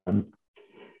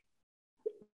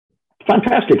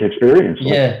 Fantastic experience.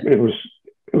 Yeah, it was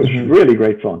really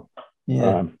great fun.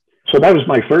 Yeah. So that was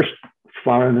my first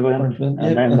foreign event, and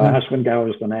then the Haskell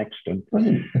was the next.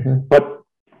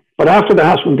 But after the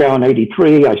Haskell in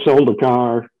 '83, I sold the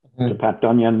car to Pat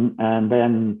Dunyan, and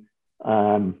then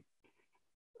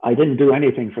I didn't do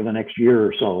anything for the next year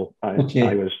or so. I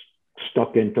was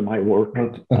stuck into my work,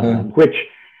 which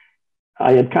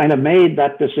I had kind of made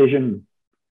that decision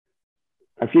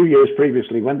a few years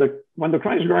previously when the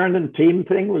Chrysler Ireland team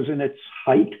thing was in its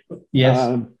height. Yes.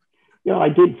 I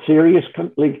did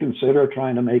seriously consider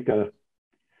trying to make a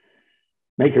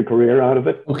career out of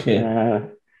it. Okay.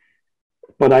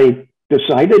 But I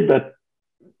decided that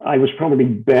I was probably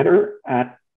better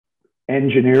at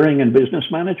engineering and business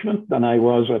management than I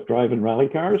was at driving rally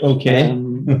cars. Okay.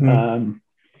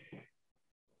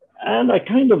 And I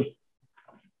kind of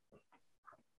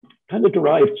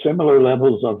derived similar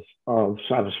levels of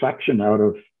satisfaction out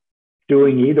of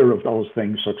doing either of those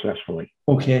things successfully.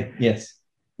 Okay. Yes.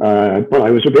 But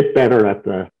I was a bit better at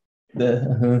the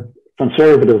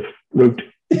conservative route.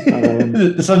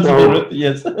 The sensible route,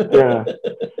 yes. Yeah.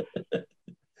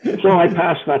 So I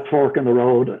passed that fork in the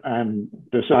road and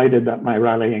decided that my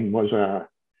rallying was a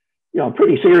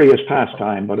pretty serious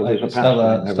pastime, but it was a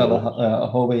pastime. Still a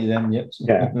hobby then, yep.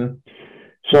 Yeah.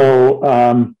 So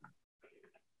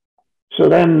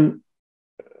then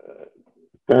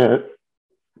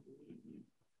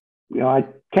I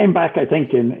came back, I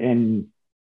think, in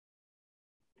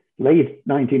late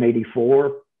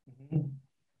 1984,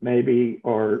 maybe,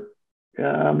 or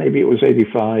maybe it was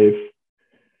 85.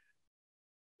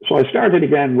 So I started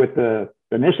again with the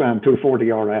Nissan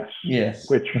 240 RS, yes,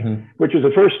 which was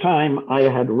the first time I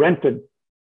had rented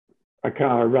a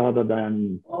car rather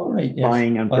than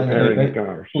buying and preparing a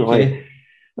car. So okay.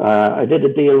 I did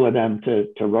a deal with them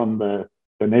to run the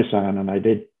Nissan, and I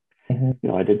did.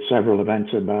 I did several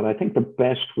events in that. I think the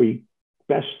best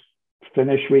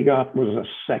finish we got was a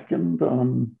second.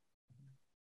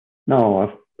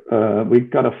 We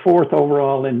got a fourth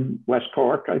overall in West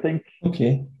Cork, I think.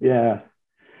 Okay. Yeah.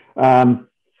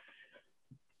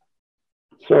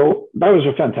 So that was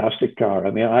a fantastic car.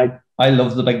 I mean, I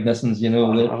love the big Nissans.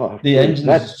 The engine.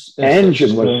 That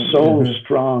engine was so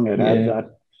strong. It had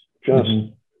that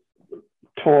just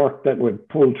torque that would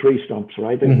pull tree stumps.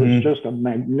 Right. It was just a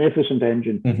magnificent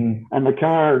engine, and the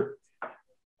car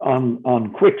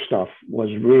on quick stuff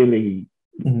was really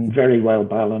very well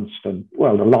balanced. And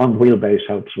well, the long wheelbase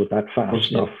helps with that fast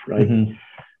stuff, right?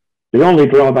 The only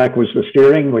drawback was the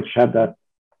steering, which had that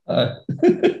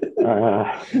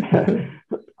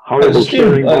horrible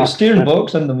steering box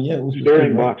in them.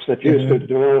 Steering box that used to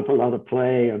develop a lot of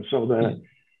play, and so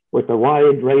with the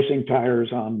wide racing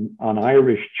tires on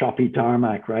Irish choppy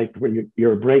tarmac, right, where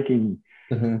your braking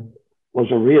was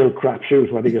a real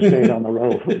crapshoot whether you stayed on the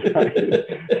road.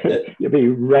 You'd be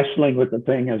wrestling with the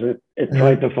thing as it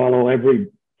tried to follow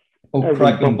every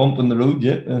crack and bump in the road.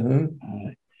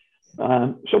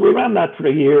 So we ran that for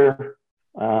a year,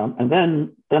 and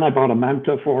then I bought a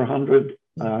Manta 400.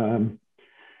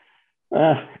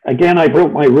 Again, I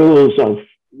broke my rules of,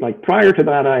 like, prior to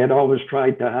that, I had always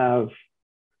tried to have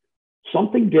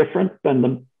something different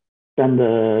than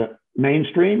the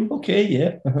mainstream. Okay,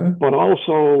 yeah. But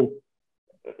also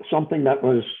something that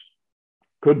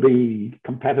could be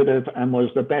competitive and was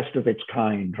the best of its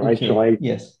kind, right? Okay. So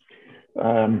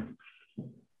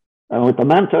with the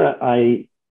Manta, I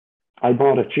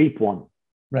bought a cheap one.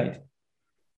 Right.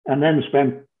 And then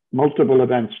spent multiple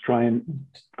events trying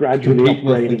gradually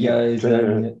upgrading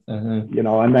it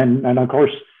and of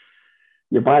course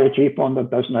you buy a cheap one that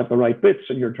doesn't have the right bits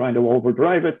and you're trying to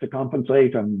overdrive it to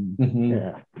compensate, and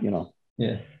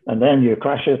and then you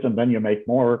crash it, and then you make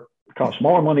cost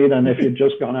more money than if you'd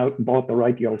just gone out and bought the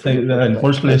right yoke in the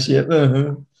first place.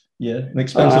 An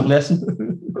expensive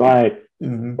lesson. Right.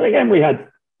 But again, we had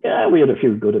a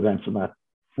few good events in that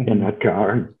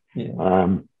car.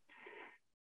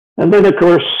 And then, of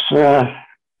course,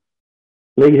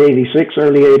 late 86,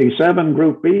 early 87,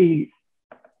 Group B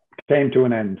came to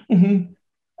an end.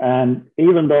 And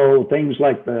even though things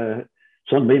like the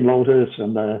Sunbeam Lotus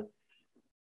and the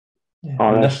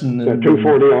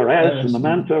 240 RS and the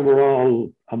Manta were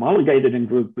all homologated in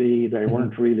Group B, they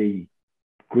weren't really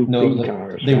Group B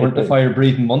cars. They weren't the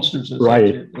fire-breathing monsters.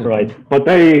 Right. But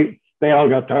they all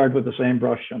got tarred with the same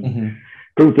brush, and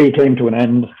Group B came to an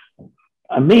end.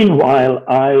 And meanwhile,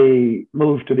 I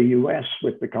moved to the US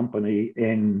with the company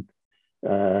in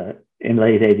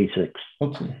late 86.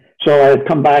 Okay. So I had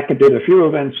come back and did a few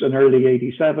events in early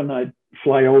 87. I'd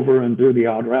fly over and do the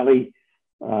odd rally.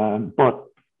 But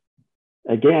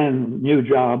again, new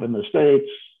job in the States,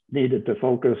 needed to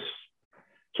focus.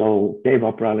 So gave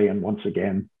up rallying once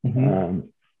again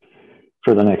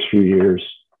for the next few years.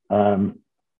 But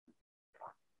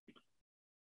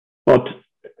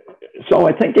so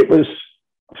I think it was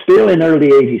still in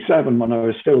early 87 when I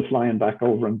was still flying back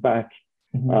over and back.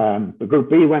 The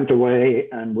Group B went away,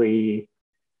 and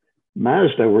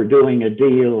Mazda were doing a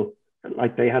deal,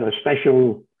 like they had a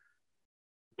special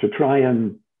to try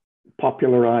and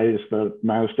popularize the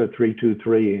Mazda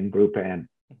 323 in Group N.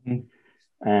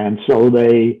 And so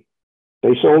they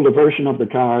sold a version of the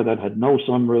car that had no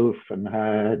sunroof and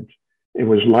it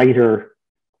was lighter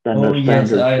than the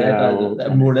standard shell.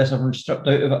 More or less everyone stripped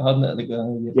out of it, hadn't it?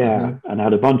 And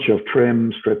had a bunch of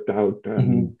trim stripped out.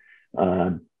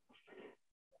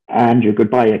 And you could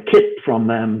buy a kit from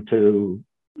them to,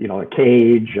 a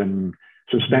cage and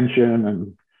suspension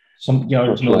and some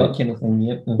yards and all that kind of thing.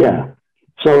 Yeah.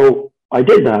 So I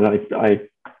did that.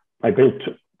 I built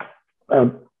a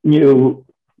new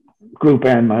Group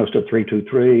N Mazda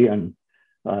 323, and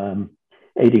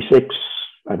 86,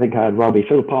 I think I had Robbie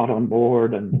Philpott on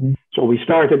board. And so we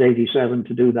started 87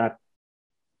 to do that,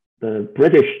 the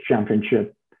British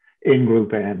Championship in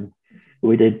Group N.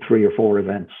 We did 3 or 4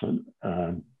 events. And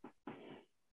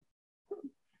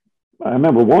I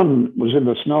remember one was in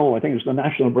the snow. I think it was the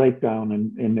National Breakdown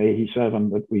in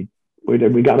 87 that we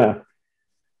did. We got a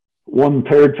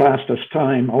 1/3 fastest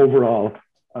time overall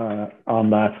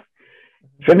on that,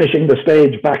 finishing the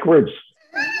stage backwards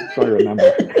if I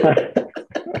remember,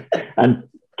 and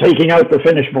taking out the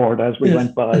finish board as we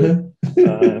went by.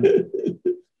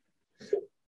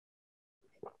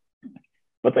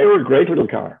 But they were a great little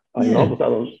car. I love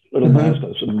those little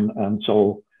Mazdas, and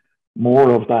so more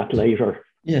of that later.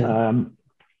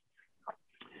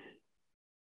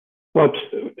 But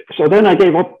so then I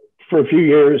gave up for a few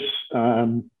years.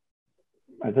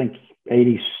 I think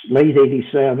late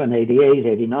 87, 88,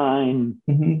 89,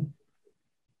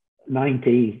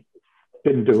 90,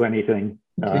 didn't do anything.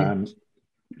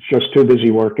 Just too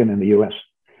busy working in the US.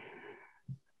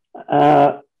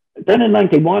 Then in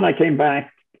 91, I came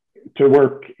back to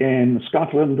work in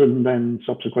Scotland and then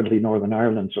subsequently Northern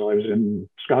Ireland. So I was in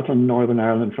Scotland, Northern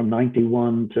Ireland from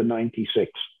 91 to 96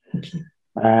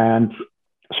 and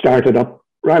started up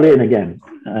rallying again.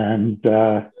 And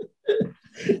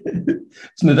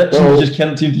it's an addiction you just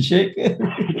can't seem to shake.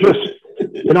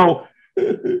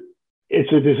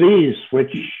 It's a disease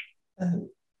which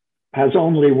has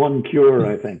only one cure,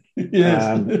 I think.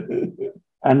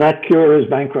 And that cure is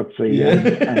bankruptcy.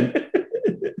 And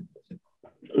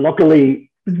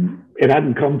luckily, it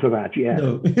hadn't come to that yet,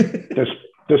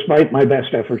 despite my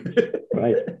best efforts.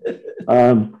 Right.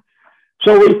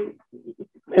 So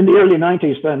in the early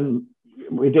 90s, then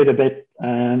we did a bit.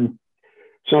 And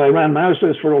so I ran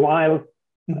Mazdas for a while.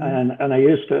 And I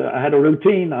had a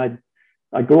routine. I'd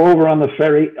go over on the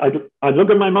ferry. I'd look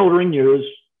at my motoring news.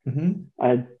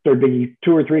 There'd be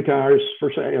 2 or 3 cars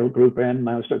for sale, Group N,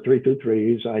 Mazda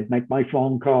 323s. I'd make my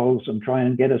phone calls and try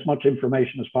and get as much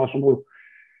information as possible.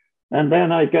 And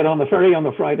then I'd get on the ferry on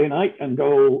the Friday night and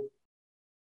go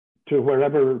to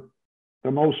wherever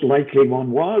the most likely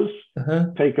one was,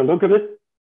 take a look at it,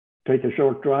 take a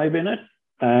short drive in it,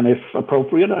 and if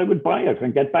appropriate, I would buy it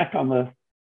and get back on the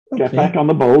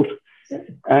boat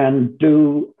and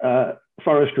do a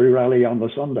forestry rally on the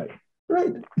Sunday.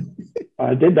 Right.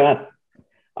 I did that.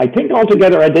 I think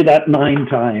altogether I did that 9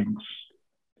 times.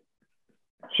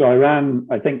 So I ran,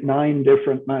 I think, 9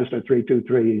 different Mazda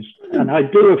 323s, and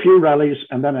I'd do a few rallies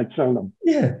and then I'd sell them.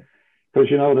 Because,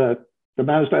 the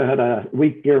Mazda had a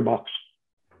weak gearbox.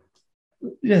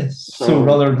 Yes. So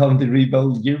rather than having to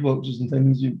rebuild gearboxes and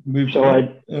things, you moved. So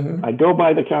I'd go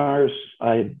buy the cars,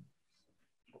 I'd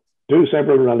do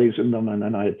several rallies in them, and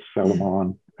then I'd sell them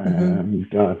on. And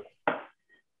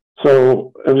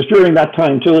so it was during that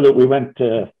time too that we went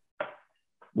to,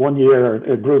 one year,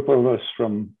 a group of us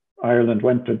from Ireland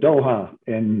went to Doha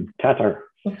in Qatar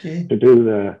to do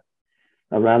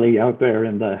a rally out there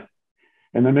in the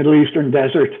Middle Eastern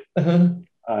desert.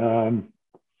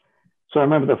 So I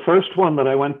remember the first one that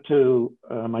I went to,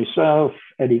 myself,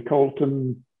 Eddie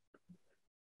Colton,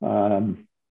 there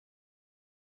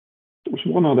was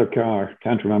one other car,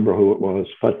 can't remember who it was,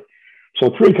 but so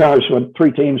 3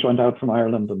 teams went out from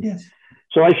Ireland. And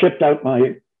so I shipped out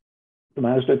the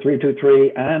Mazda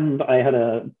 323, and I had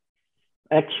a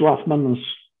ex-Rothmans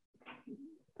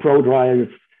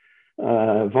ProDrive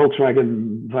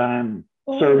Volkswagen van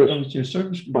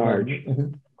service barge.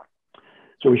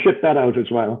 So we shipped that out as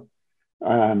well.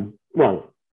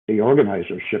 Well, the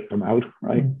organizers shipped them out,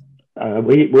 right?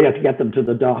 We had to get them to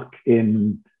the dock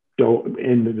in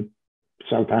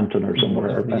Southampton or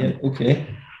somewhere.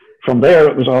 From there,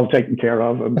 it was all taken care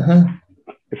of.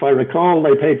 If I recall,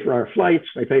 they paid for our flights,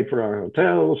 they paid for our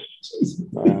hotels.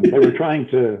 They were trying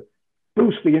to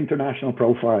boost the international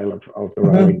profile of the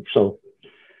rally. So,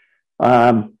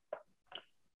 and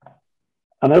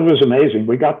it was amazing.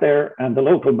 We got there, and the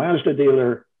local Mazda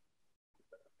dealer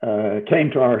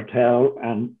came to our hotel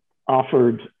and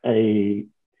offered they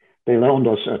loaned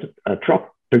us a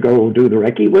truck to go do the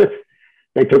recce with.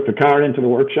 They took the car into the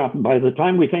workshop, and by the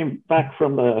time we came back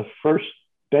from the first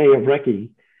day of recce,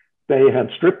 they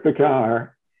had stripped the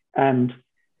car, and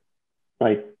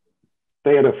they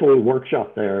had a full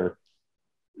workshop there,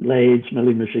 lathes,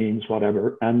 milling machines,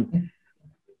 whatever. And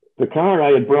the car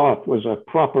I had brought was a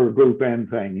proper Group N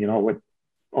thing, with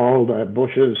all the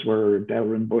bushes were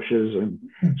Delrin bushes,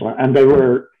 and they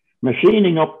were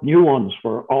machining up new ones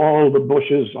for all the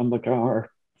bushes on the car.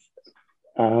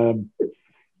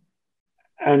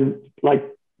 And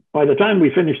by the time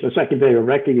we finished the second day of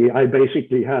recce, I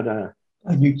basically had a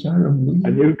new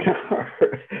car.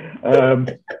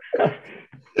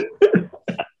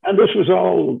 And this was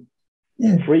all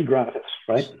free gratis,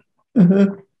 right?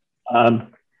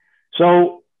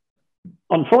 So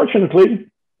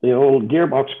unfortunately, the old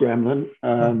gearbox gremlin,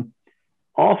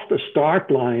 off the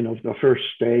start line of the first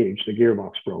stage, the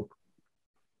gearbox broke.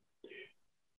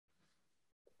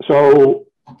 So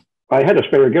I had a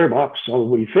spare gearbox, so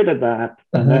we fitted that,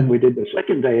 and then we did the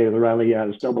second day of the rally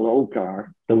as double O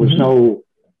car. There was no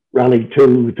Rally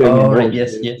 2 thing. Oh, right,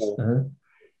 yes.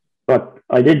 But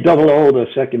I did double O the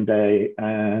second day,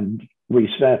 and we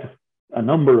set a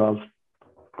number of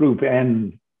Group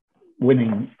N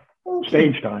winning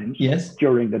stage times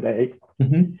during the day.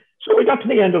 Mm-hmm. So we got to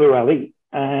the end of the rally,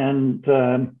 and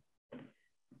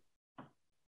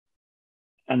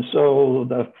so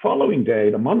the following day,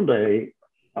 the Monday,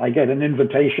 I get an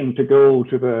invitation to go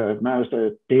to the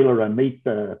Mazda dealer and meet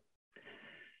the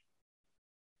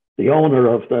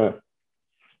owner of the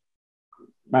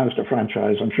Mazda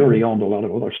franchise. I'm sure he owned a lot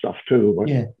of other stuff too. But,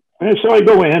 and so I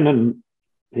go in, and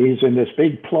he's in this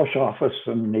big plush office,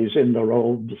 and he's in the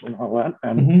robes and all that.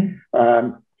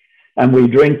 And we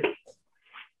drink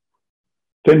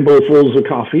thimblesfuls of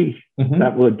coffee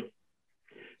that would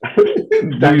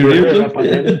stand your hair up on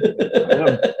end.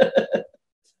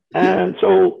 And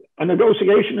so a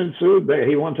negotiation ensued there.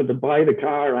 He wanted to buy the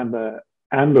car and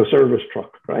the service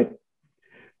truck, right?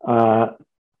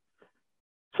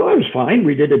 So I was fine.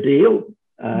 We did a deal,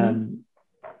 and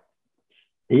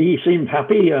he seemed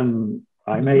happy, and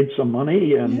I made some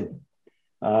money. And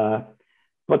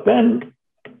but then,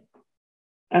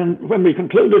 and when we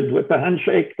concluded with the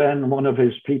handshake, then one of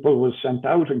his people was sent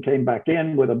out and came back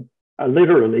in with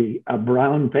literally a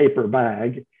brown paper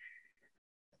bag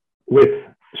with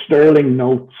sterling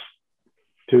notes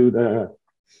to the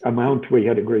amount we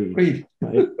had agreed.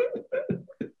 Right?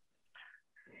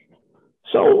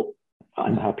 So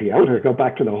I'm happy out. I go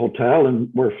back to the hotel, and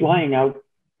we're flying out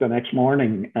the next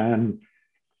morning, and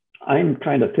I'm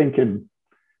kind of thinking,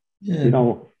 you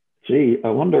know, gee, I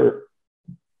wonder,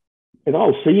 it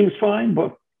all seems fine,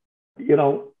 but, you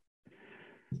know,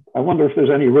 I wonder if there's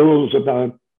any rules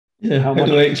about how much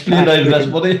do I explain that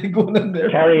money going in there?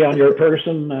 Carry on your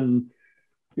person, and,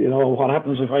 you know, what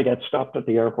happens if I get stopped at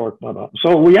the airport, blah, blah.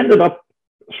 So we ended up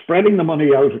spreading the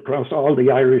money out across all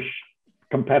the Irish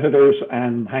competitors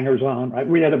and hangers-on. Right?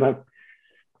 We had about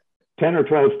 10 or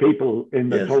 12 people in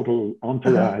the total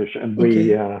entourage, and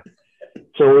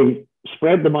so we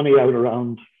spread the money out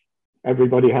around.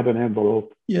 Everybody had an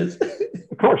envelope. Yes.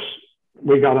 Of course,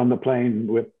 we got on the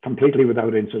plane completely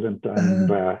without incident,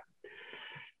 and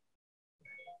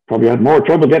probably had more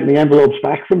trouble getting the envelopes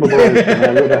back from the boys than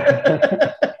I would have.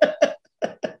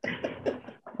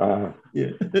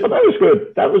 But that was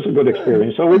good. That was a good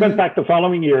experience. So we went back the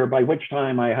following year, by which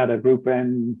time I had a Group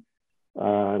N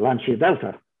Lancia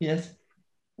Delta. Yes.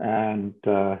 And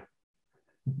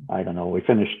I don't know, we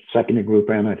finished second in Group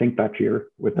N, I think, that year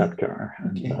with that car.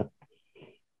 Okay. And,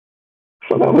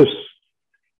 so that was,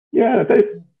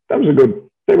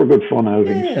 they were good fun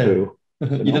outings too.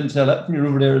 You didn't sell that from your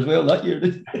over there as well that year,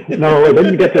 did you? No, I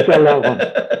didn't get to sell that one.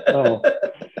 No.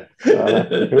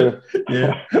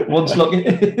 Once lucky.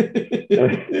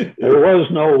 There was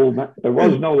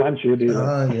no Lancia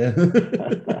dealer.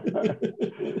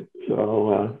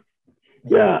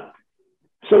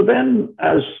 So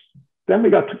then we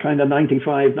got to kind of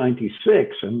 95,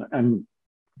 96, and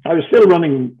I was still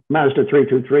running Mazda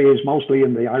 323s, mostly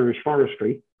in the Irish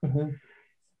forestry.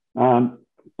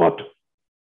 But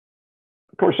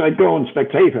of course, I'd go and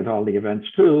spectate at all the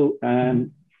events too.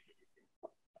 And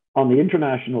on the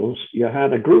internationals, you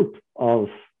had a group of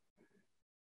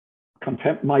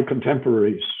my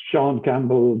contemporaries, Sean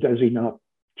Campbell, Desi Nutt,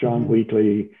 John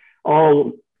Wheatley,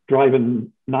 all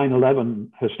driving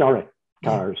 911 historic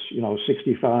cars,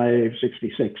 65,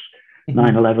 66,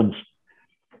 911s.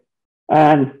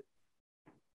 And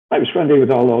I was friendly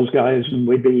with all those guys, and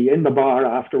we'd be in the bar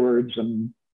afterwards,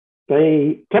 and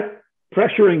they kept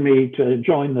pressuring me to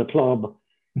join the club,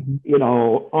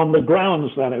 on the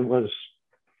grounds that it was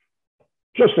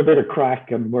just a bit of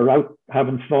crack and we're out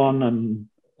having fun. And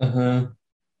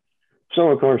so,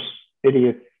 of course,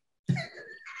 idiot,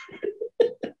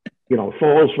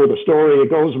 falls for the story. He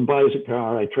goes and buys a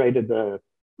car. I traded the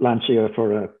Lancia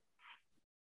for a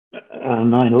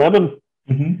 911.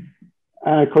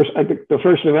 Of course, I think the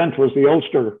first event was the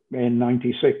Ulster in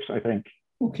 96, I think.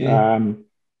 Okay.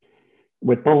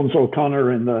 With Bones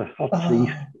O'Connor in the hot seat.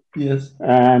 Yes.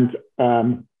 And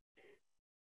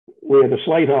we had a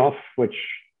slight off, which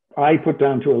I put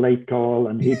down to a late call,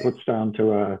 and he puts down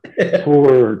to a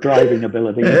poor driving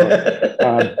ability.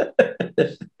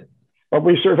 But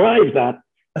we survived that.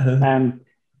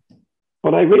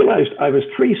 But I realized I was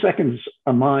 3 seconds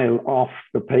a mile off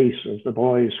the pace of the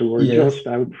boys who were just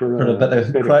out for a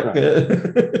bit of crack.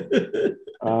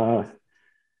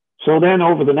 So then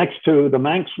over the next two, the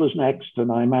Manx was next,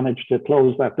 and I managed to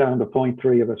close that down to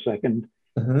 0.3 of a second.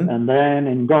 And then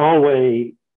in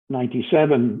Galway,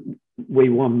 97, we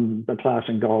won the class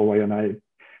in Galway, and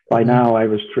by now I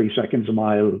was 3 seconds a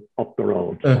mile up the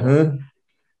road.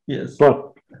 Yes.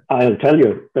 But I'll tell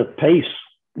you, the pace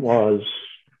was,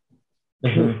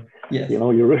 Yes. You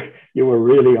know, you were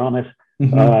really on it.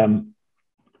 Mm-hmm.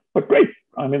 But great.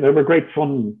 I mean, they were great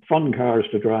fun cars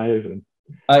to drive.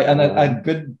 And a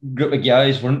good group of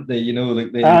guys, weren't they? You know,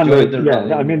 like they enjoyed their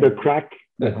rally. I mean, the crack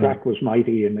was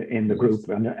mighty in the group,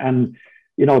 and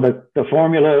you know the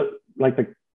formula, like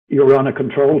you were on a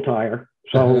control tire,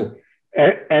 so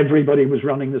everybody was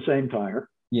running the same tire.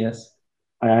 Yes,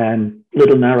 and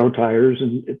little narrow tires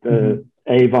and the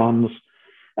Avons,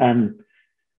 and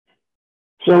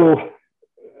so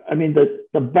I mean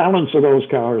the balance of those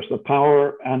cars, the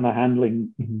power and the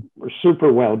handling were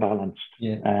super well balanced,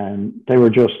 and they were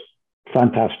just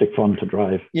fantastic fun to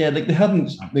drive. Yeah, like they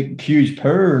hadn't like huge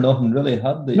power or nothing really,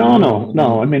 had they?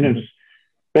 No. I mean, it's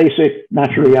basic,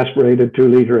 naturally aspirated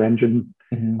 2-liter engine.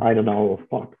 I don't know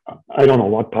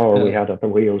what power we had at the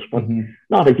wheels, but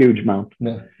not a huge amount.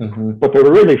 No. But they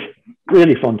were really,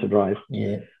 really fun to drive.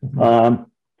 Yeah.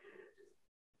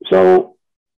 So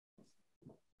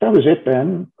that was it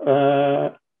then.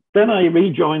 Then I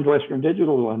rejoined Western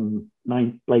Digital in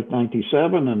late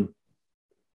 '97 and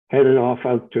headed off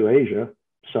out to Asia.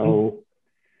 So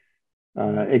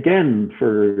again,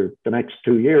 for the next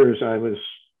 2 years, I was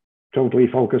totally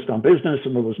focused on business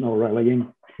and there was no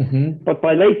rallying. But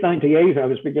by late '98, I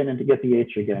was beginning to get the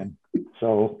itch again.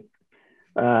 So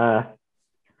there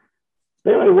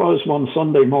I was one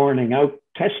Sunday morning out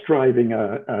test driving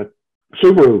a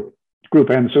Subaru, Group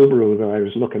M Subaru that I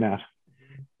was looking at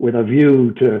with a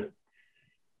view to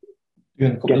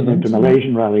getting into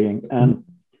Malaysian rallying.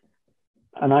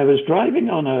 And I was driving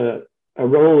on a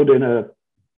road in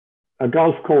a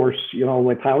golf course, you know,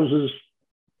 with houses.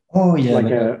 Oh, yeah.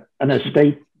 Like an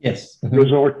estate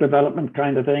resort development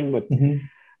kind of thing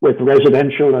with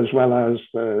residential as well as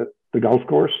the golf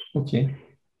course. Okay.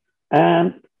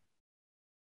 And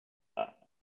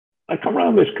I come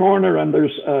around this corner and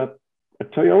there's a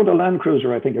Toyota Land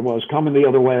Cruiser, I think it was, coming the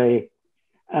other way.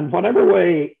 And whatever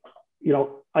way, you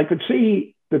know, I could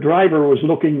see the driver was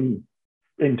looking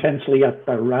intensely at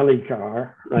the rally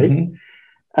car, right?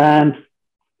 And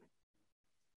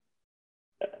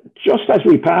just as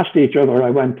we passed each other, I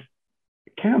went,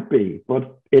 it can't be,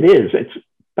 but it is.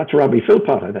 That's Robbie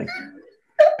Philpott, I think.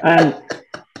 And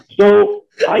so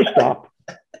I stop,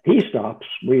 he stops,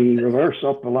 we reverse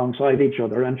up alongside each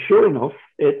other, and sure enough,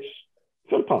 it's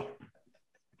Philpott.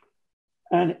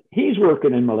 And he's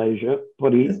working in Malaysia,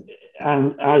 but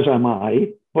and as am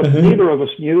I, but neither of us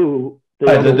knew the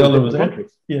other was in the country.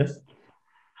 Yes.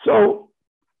 So,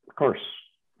 of course,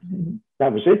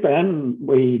 that was it then.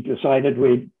 We decided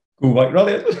we'd go white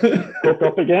rally hook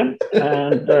up again.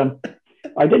 And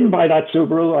I didn't buy that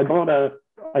Subaru. I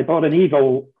bought an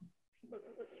Evo,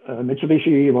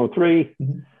 Mitsubishi Evo 3,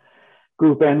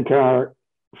 Group N car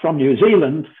from New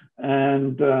Zealand.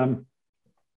 And it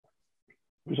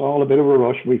was all a bit of a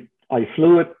rush. I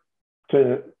flew it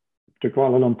to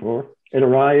Kuala Lumpur. It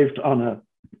arrived on a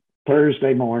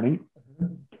Thursday morning.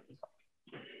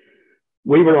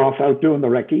 We were off out doing the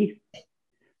recce.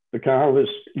 The car was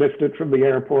lifted from the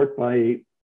airport by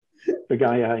the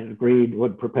guy I agreed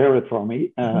would prepare it for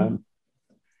me. And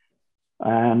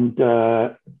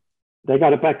they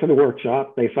got it back to the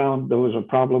workshop. They found there was a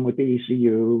problem with the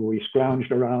ECU. We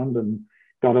scrounged around and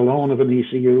got a loan of an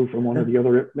ECU from one of the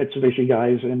other Mitsubishi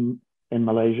guys in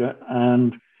Malaysia.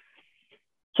 And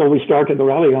so we started the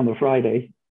rally on the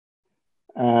Friday.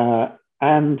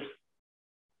 And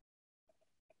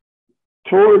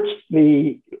for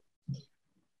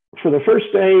the first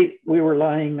day, we were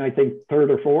lying, I think, third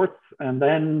or fourth. And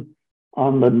then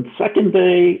on the second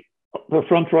day, the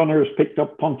front runners picked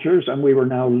up punctures and we were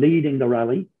now leading the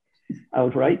rally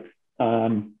outright.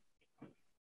 And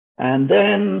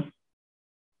then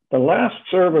the last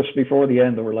service before the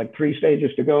end, there were like 3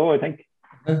 stages to go, I think.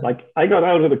 Like I got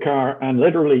out of the car and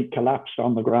literally collapsed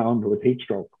on the ground with heat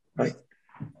stroke. Right?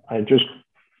 I just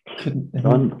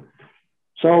done.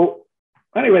 So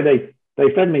anyway,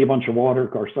 they fed me a bunch of water.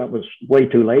 Of course, that was way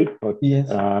too late. But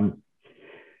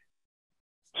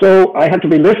so I had to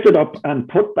be lifted up and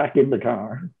put back in the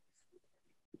car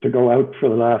to go out for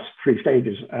the last 3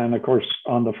 stages. And of course,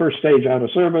 on the first stage out of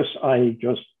service, I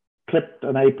just clipped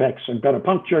an apex and got a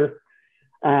puncture.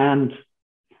 And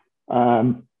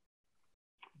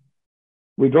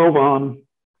we drove on,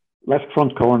 left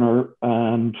front corner,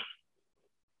 and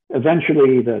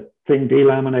eventually the thing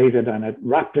delaminated and it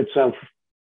wrapped itself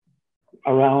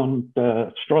around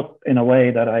the strut in a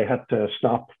way that I had to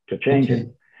stop to change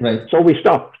it. Right. So we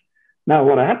stopped. Now,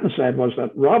 what I hadn't said was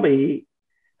that Robbie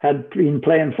had been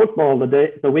playing football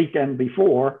the weekend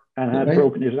before and had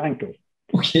broken his ankle.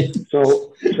 Okay.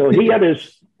 So he had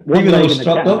his one leg in the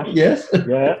cast. Up, yes.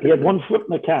 Yeah, he had one foot in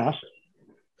the cast.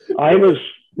 I was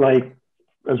like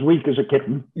as weak as a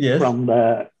kitten from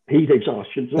the heat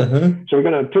exhaustion. So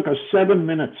it took us 7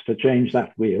 minutes to change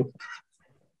that wheel.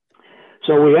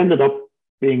 So we ended up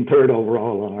being third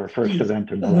overall on our first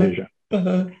event in Malaysia.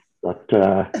 But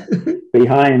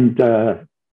behind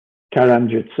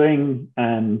Karanjit Singh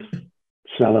and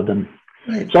Saladin.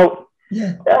 Right. So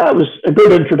it was a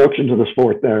good introduction to the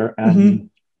sport there. And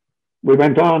we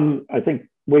went on, I think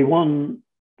we won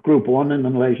Group 1 in the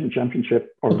Malaysian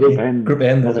Championship, or Group N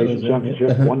Malaysian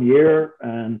Championship 1 year.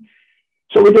 And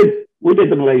so we did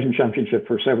the Malaysian Championship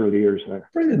for several years there.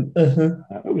 Brilliant.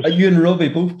 You and Robbie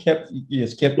both kept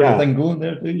the thing going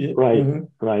there, too. Yeah.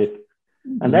 Right.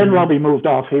 And then Robbie moved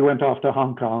off. He went off to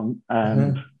Hong Kong,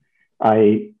 and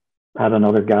I had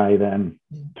another guy then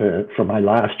for my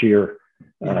last year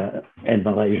in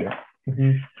Malaysia.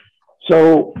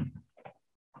 So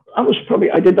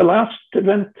I did the last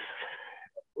event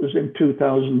was in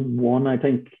 2001, I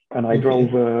think, and I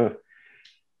drove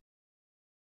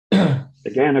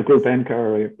again a Group N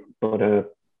car, but a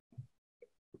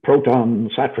Proton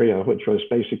Satria, which was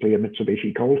basically a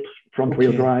Mitsubishi Colt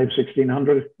front-wheel drive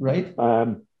 1600. Right.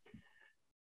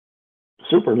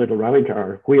 Super little rally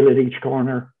car, wheel at each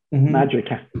corner, magic.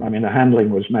 I mean, the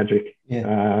handling was magic.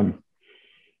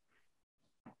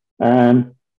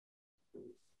 And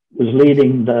was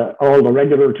leading all the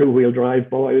regular two-wheel drive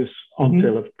boys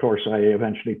until, of course, I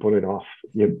eventually put it off.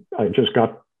 I just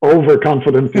got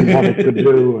overconfident in what it could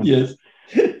do.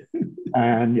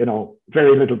 And,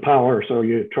 very little power. So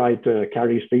you tried to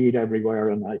carry speed everywhere,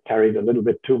 and I carried a little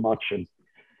bit too much and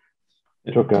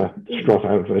took a strut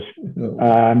out of it.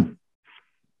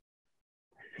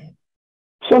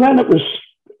 So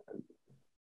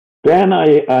then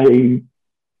I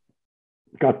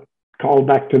got called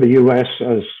back to the US,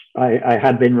 as I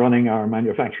had been running our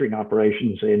manufacturing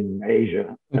operations in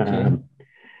Asia,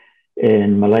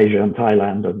 in Malaysia and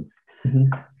Thailand.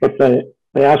 But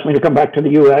they asked me to come back to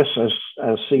the US as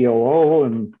COO,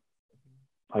 and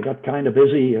I got kind of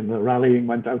busy, and the rallying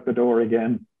went out the door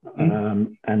again.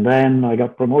 And then I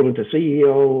got promoted to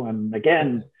CEO, and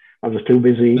again, I was too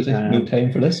busy. No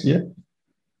time for this,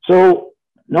 So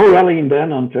no rallying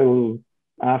then until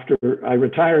after I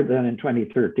retired then in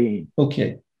 2013.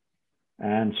 Okay.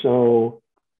 And so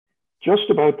just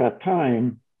about that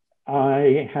time,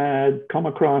 I had come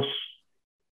across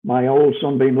my old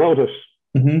Sunbeam Lotus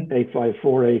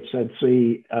 8548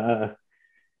 ZC.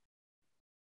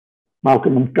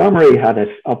 Malcolm Montgomery had it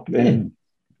up in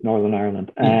Northern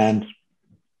Ireland. And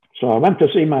so I went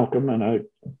to see Malcolm, and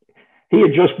he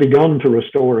had just begun to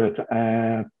restore it.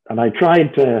 And I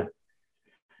tried to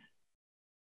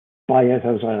buy it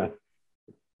as a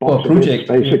project,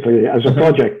 basically, as a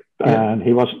project. And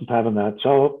he wasn't having that.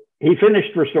 So he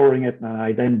finished restoring it, and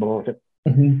I then bought it.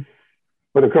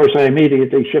 But of course, I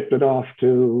immediately shipped it off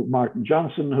to Martin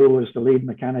Johnson, who was the lead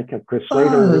mechanic at Chris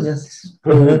Slater,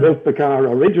 who built the car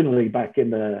originally back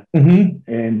in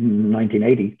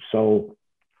 1980. So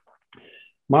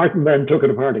Martin then took it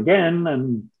apart again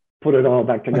and put it all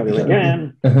back together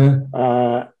again.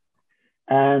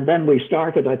 And then we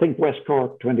started, I think West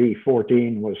Cork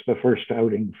 2014 was the first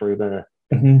outing for the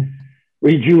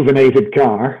rejuvenated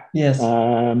car.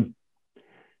 And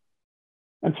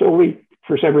so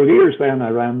for several years then, I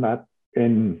ran that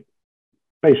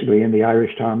basically in the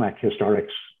Irish Tarmac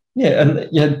Historics. Yeah, and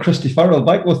you had Christy Farrell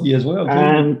back with you as well.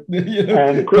 And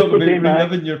Christy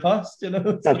reliving your past,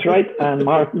 That's right. And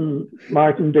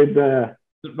Martin did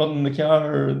running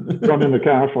the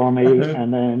car for me.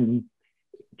 And then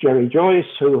Jerry Joyce,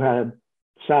 who had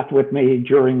sat with me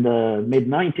during the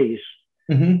mid-90s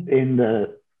in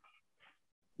the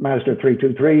Mazda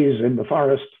 323s in the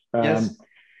forest.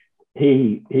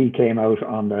 He came out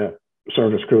on the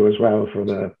service crew as well for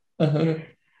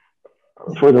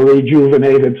the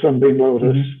rejuvenated Sunbeam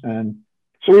Lotus. And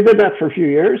so we did that for a few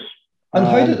years. And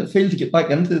how did it feel to get back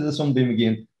into the Sunbeam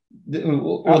again?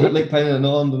 Was it like piling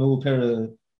on the old pair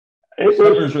of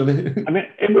slippers, really? I mean,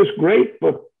 it was great,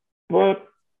 but I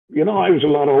was a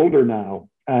lot older now.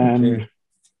 And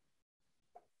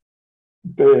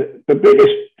the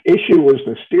biggest issue was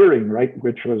the steering, right,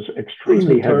 which was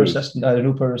extremely heavy.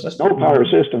 No power assistance. No power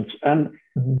assistance. And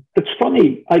it's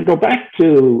funny, I go back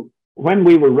to when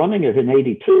we were running it in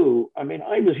 82. I mean,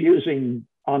 I was using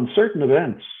on certain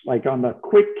events, like on the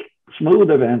quick,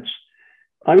 smooth events,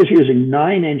 I was using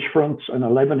 9-inch fronts and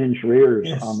 11-inch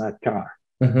rears on that car.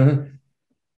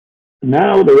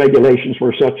 Now the regulations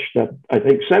were such that I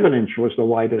think 7-inch was the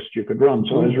widest you could run.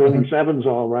 So I was running 7s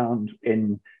all around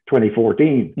in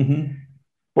 2014.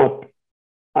 But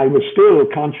I was still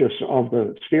conscious of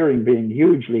the steering being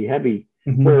hugely heavy.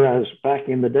 Whereas back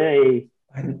in the day,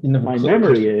 My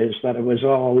memory is that it was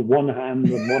all one hand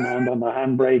and one hand on the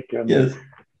handbrake and Yes.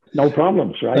 no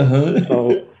problems, right?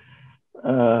 So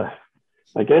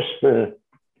I guess the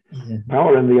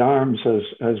power in the arms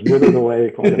has withered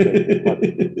away quite a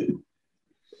bit.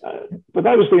 But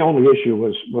that was the only issue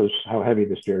was how heavy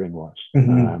the steering was.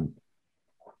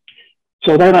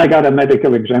 So then I got a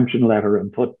medical exemption letter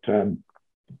and put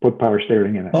power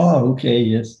steering in it. Oh, okay,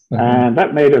 yes. And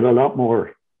that made it a lot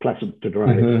more pleasant to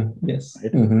drive. Yes.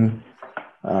 Right?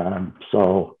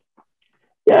 So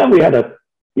yeah, we had a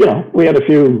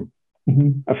few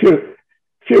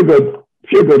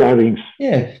good outings.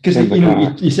 Yeah, because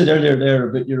you said earlier there,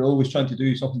 but you're always trying to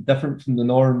do something different from the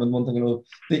norm and one thing.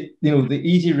 The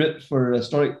easy route for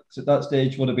historics at that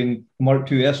stage would have been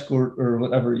Mark II Escort or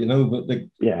whatever, but the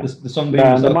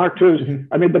Sunbeam. The Mark IIs.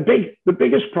 I mean, the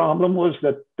biggest problem was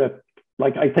that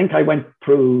like I think I went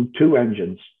through two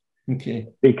engines. Okay.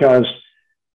 Because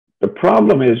the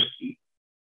problem is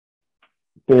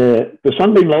the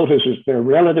Sunbeam Lotuses, they're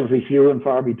relatively few and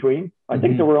far between. I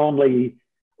think there were only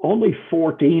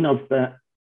 14 of the,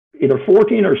 either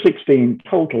 14 or 16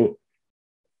 total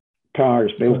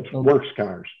cars built, works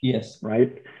cars. Yes.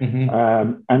 Right.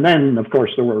 And then, of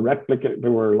course, there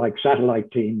were like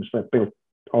satellite teams that built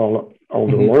all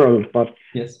over the world, but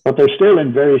they're still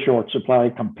in very short supply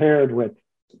compared with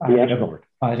the Escort.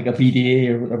 Like a VDA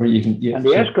or whatever you can get. And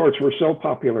the Escorts were so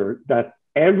popular that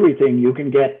everything you can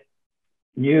get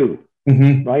new,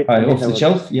 right? Off the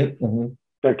shelf, yep.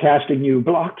 They're casting new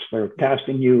blocks, they're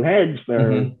casting new heads,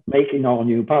 they're making all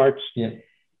new parts. Yeah.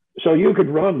 So you could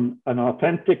run an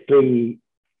authentically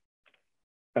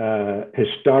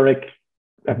historic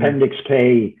Appendix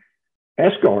K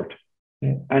Escort,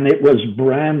 and it was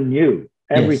brand new.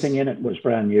 Everything in it was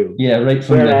brand new. Yeah, right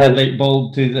from the headlight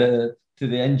bulb to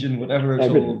the engine, whatever.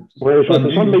 Whereas with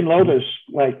the Sunbeam Lotus,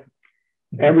 like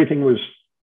everything was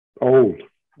old,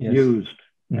 used.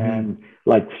 And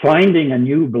like finding a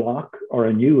new block or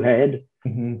a new head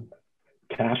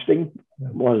casting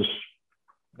was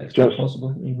just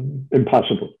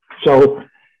impossible. So,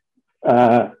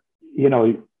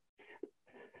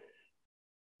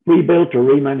 rebuilt or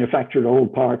remanufactured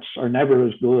old parts are never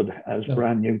as good as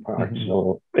brand new parts.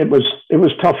 So it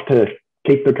was tough to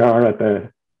keep the car at the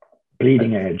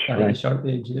bleeding edge, right? Sharp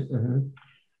edge,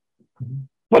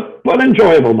 but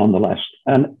enjoyable nonetheless.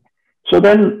 And so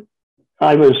then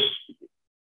I was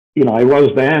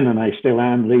then, and I still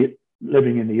am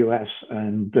living in the US,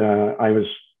 and I was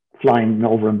flying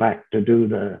over and back to do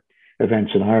the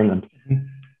events in Ireland.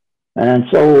 And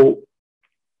so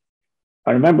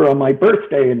I remember on my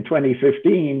birthday in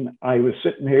 2015, I was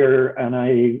sitting here and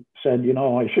I said,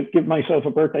 I should give myself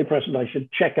a birthday present. I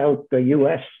should check out the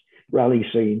US rally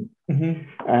scene.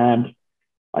 And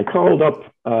I called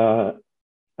up a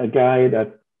guy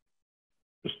that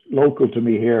was local to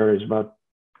me here, is about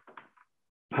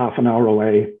half an hour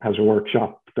away, has a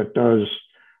workshop that does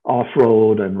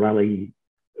off-road and rally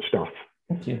stuff.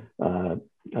 Okay.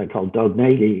 I called Doug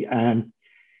Nagy, and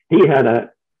he had a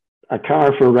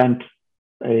car for rent,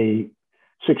 a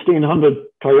 1600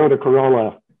 Toyota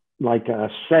Corolla, like a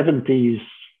 70s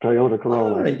Toyota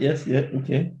Corolla. Oh, right, yes, yeah,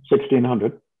 okay.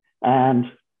 1600.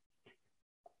 And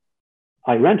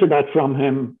I rented that from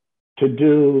him to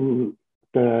do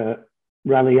the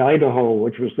Rally Idaho,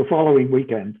 which was the following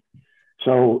weekend.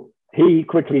 So he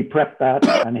quickly prepped that,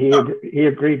 and he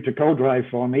agreed to co-drive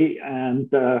for me,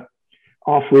 and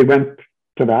off we went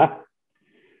to that.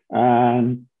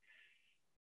 And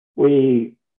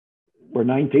we were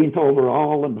 19th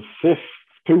overall and the 5th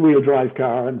two-wheel drive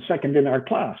car and second in our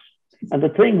class. And the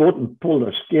thing wouldn't pull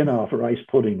the skin off rice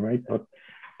pudding, right?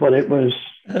 But it was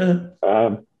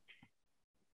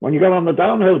when you got on the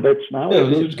downhill bits now,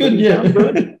 it was good, yeah.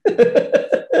 Good.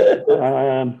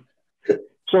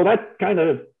 So that kind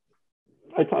of,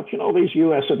 I thought, these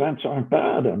US events aren't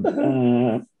bad.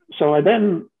 And so I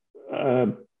then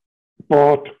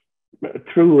bought,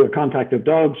 through a contact of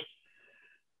Doug's,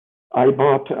 I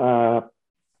bought a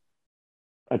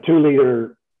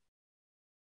 2-liter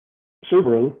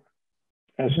Subaru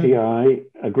STI,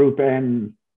 a Group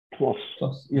N Plus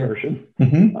version,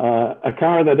 a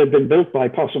car that had been built by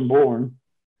Possum Bourne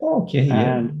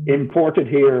and imported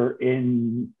here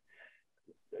in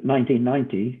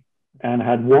 1990, and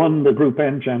had won the Group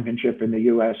N championship in the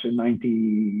US in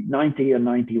 1990 and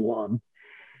 91.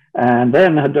 And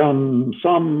then had done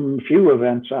some few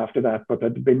events after that, but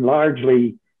had been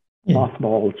largely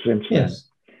mothballed since then.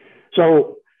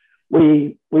 So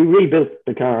we rebuilt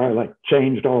the car, like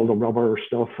changed all the rubber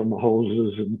stuff from the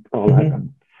hoses and all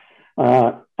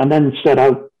that, and then set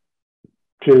out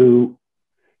to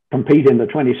compete in the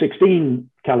 2016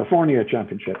 California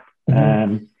Championship.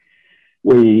 And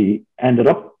we ended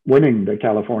up winning the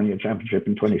California Championship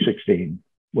in 2016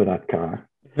 with that car.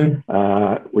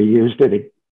 We used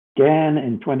it again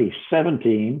in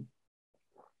 2017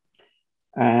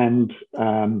 and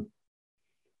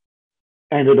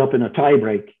ended up in a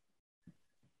tiebreak,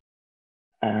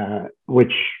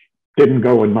 which didn't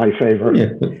go in my favor.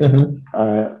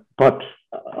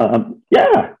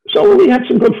 So we had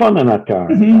some good fun in that car.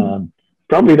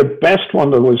 Probably the best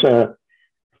one, there was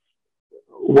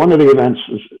one of the events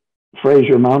was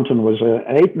Fraser Mountain, was a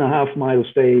 8.5 mile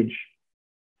stage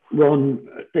run.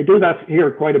 They do that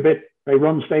here quite a bit. They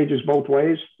run stages both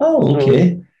ways. Oh,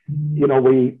 okay. So, you know,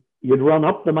 you'd run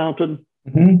up the mountain,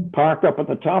 park up at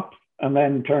the top, and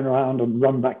then turn around and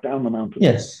run back down the mountain.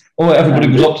 Yes. Oh, everybody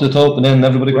goes up to the top and then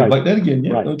everybody goes back down again.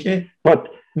 Yeah. Right. Okay. But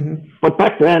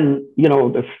back then, you know,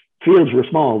 the fields were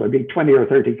small. There'd be 20 or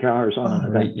 30 cars on an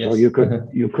event. Yes. So you could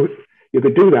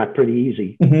do that pretty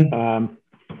easy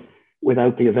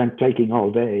without the event taking all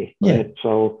day. Yeah. Right?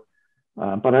 So,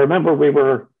 but I remember we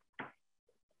were,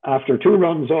 after 2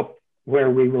 runs up, where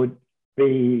we would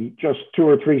be just 2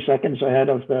 or 3 seconds ahead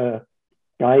of the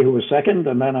guy who was second.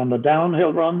 And then on the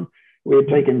downhill run, we had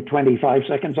taken 25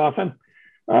 seconds off him.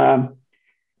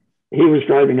 He was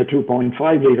driving a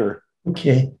 2.5 liter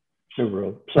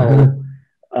Subaru. So,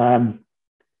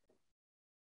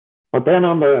 but then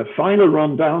on the final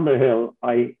run down the hill,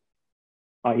 I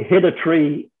hit a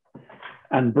tree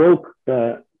and broke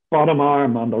the bottom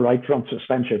arm on the right front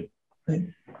suspension.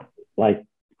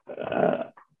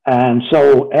 And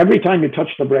so every time you touch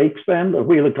the brakes, then the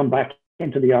wheel would come back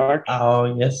into the arch. Oh,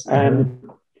 yes. And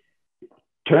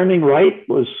turning right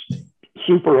was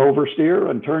super oversteer,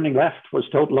 and turning left was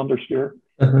total understeer.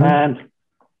 And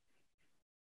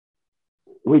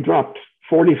we dropped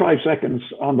 45 seconds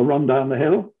on the run down the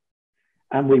hill,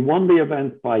 and we won the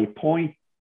event by 0.6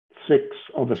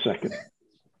 of a second.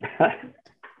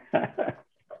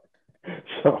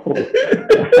 So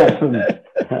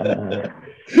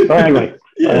anyway,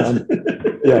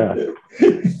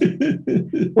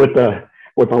 with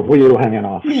the wheel hanging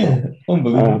off. Yeah,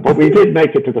 unbelievable. But we did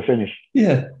make it to the finish.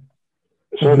 Yeah.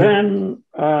 So then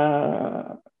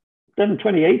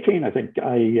 2018, I think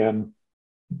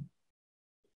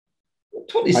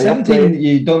 2017,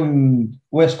 you done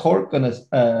West Cork on a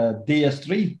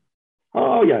DS3.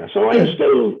 Oh yeah, so I'm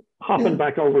still hopping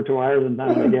back over to Ireland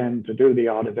now and again to do the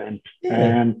odd event,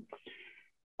 and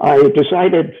I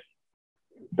decided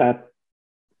that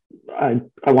I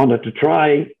wanted to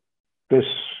try this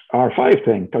R5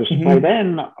 thing, because by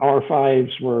then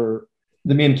R5s were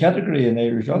the main category in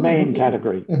Irish. Main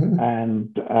category,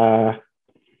 and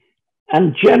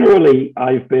generally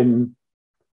I've been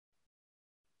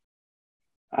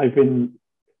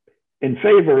in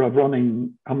favor of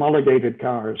running homologated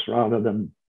cars rather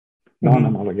than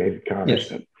non-homologated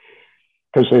cars,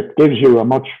 because it gives you a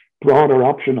much broader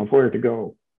option of where to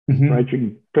go. Right, you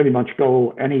can pretty much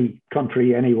go any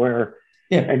country, anywhere,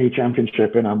 any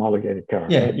championship in a homologated car.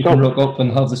 Yeah, you can rock up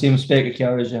and have the same spec of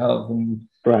car as you have in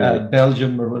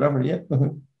Belgium or whatever. Yeah.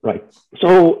 Right.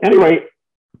 So anyway,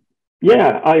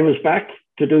 I was back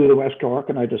to do the West Cork,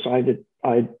 and I decided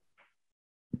I'd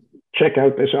check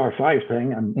out this R5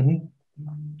 thing, and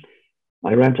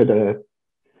I rented a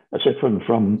Citroen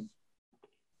from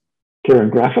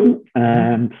Kieran Graffin,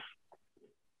 and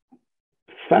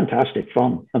fantastic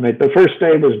fun. I mean, the first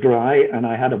day was dry, and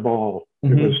I had a ball.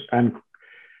 It was, and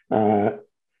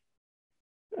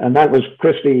that was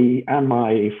Christy and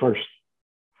my first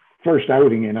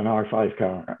outing in an R5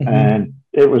 car, and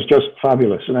it was just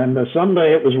fabulous. And then the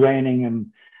Sunday it was raining,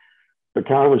 and the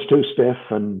car was too stiff,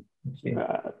 and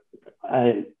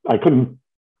I couldn't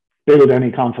build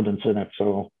any confidence in it.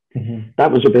 So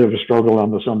that was a bit of a struggle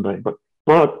on the Sunday,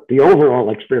 but the overall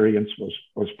experience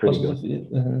was pretty good.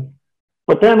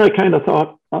 But then I kind of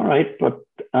thought, all right, but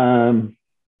so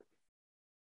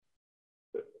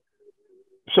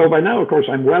by now, of course,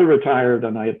 I'm well retired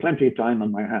and I had plenty of time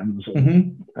on my hands.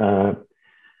 And,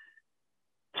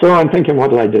 so I'm thinking,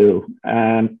 what do I do?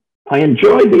 And I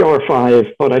enjoyed the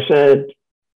R5, but I said,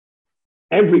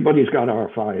 everybody's got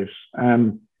R5s.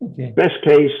 And best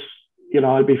case, you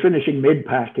know, I'll be finishing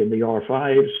mid-pack in the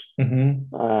R5s.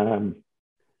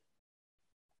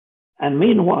 And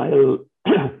meanwhile,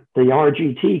 the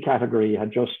RGT category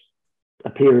had just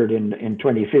appeared in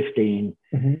 2015,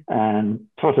 and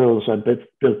Tuttles had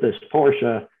built this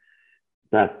Porsche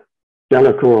that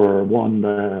Delacour won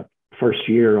the first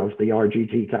year of the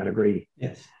RGT category.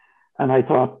 Yes. And I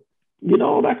thought, you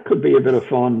know, that could be a bit of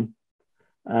fun.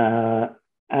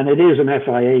 And it is an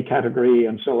FIA category,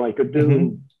 and so I could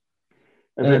do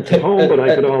events at home, but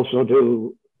I could also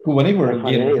do go anywhere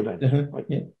FIA events.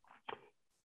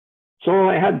 So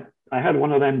I had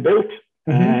one of them built,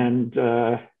 and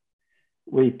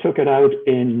we took it out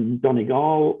in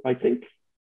Donegal, I think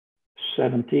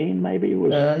 17 maybe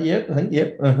was. Yep, I think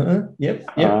yep, yep.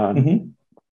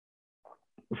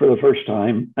 For the first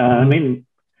time. I mean,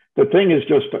 the thing is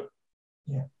just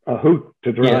a hoot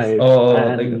to drive. Yes. Oh,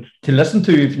 and to listen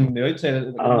to from the outside,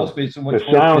 it must be so much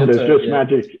fun. The sound is just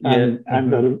magic. And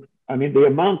the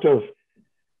amount of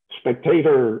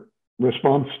spectator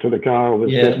response to the car was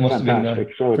just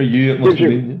fantastic. So for you, it must have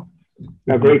been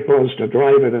a great buzz to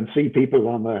drive it and see people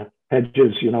on the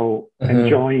hedges,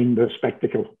 enjoying the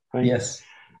spectacle. Right? Yes.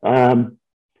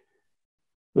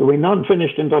 We not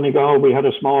finished in Donegal. We had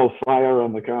a small fire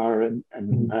on the car, and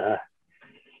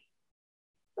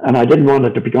I didn't want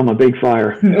it to become a big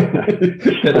fire.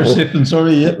 Better safe than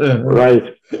sorry. Yeah.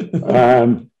 Right.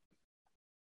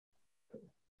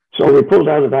 So we pulled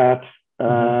out of that.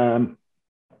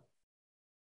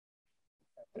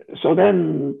 So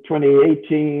then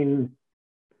 2018,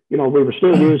 we were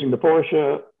still using the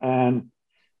Porsche, and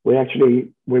we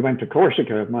went to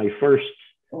Corsica, my first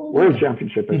World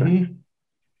Championship event.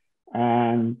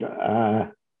 And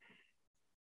but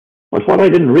what I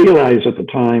didn't realize at the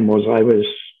time was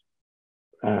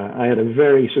I had a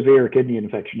very severe kidney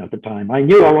infection at the time. I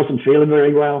knew I wasn't feeling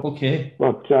very well. Okay.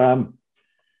 But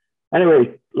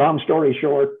anyway, long story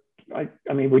short, I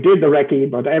mean, we did the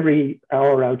recce, but every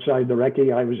hour outside the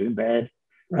recce, I was in bed.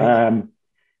 Right.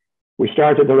 We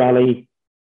started the rally.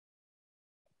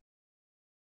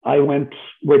 I went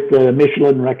with the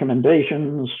Michelin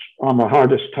recommendations on the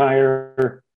hardest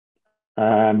tire.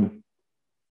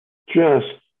 Just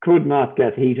could not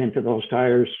get heat into those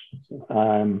tires.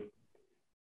 I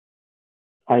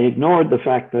ignored the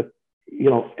fact that,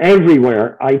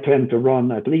 everywhere I tend to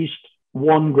run at least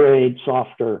one grade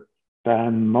softer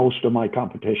than most of my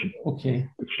competition. Okay.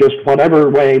 It's just whatever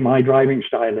way my driving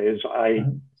style is, I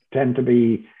tend to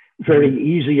be very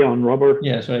easy on rubber.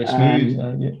 Yeah, so it's smooth.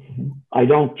 I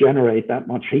don't generate that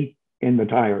much heat in the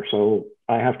tire, so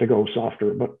I have to go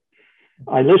softer. But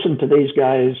I listened to these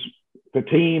guys, the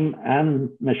team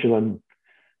and Michelin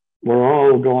were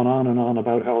all going on and on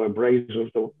about how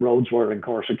abrasive the roads were in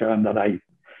Corsica and that I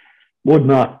would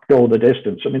not go the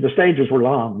distance. I mean, the stages were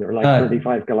long. They were like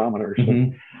 35 kilometers.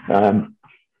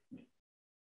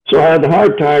 So I had the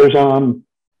hard tires on,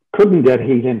 couldn't get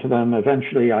heat into them.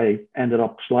 Eventually, I ended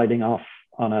up sliding off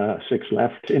on a 6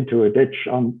 left into a ditch,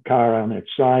 car on its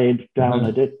side, down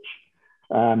a ditch,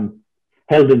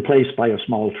 held in place by a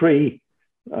small tree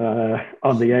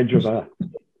on the edge of a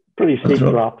pretty steep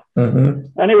drop.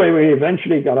 Anyway, we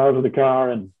eventually got out of the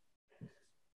car, and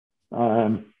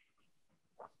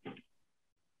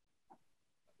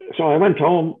so I went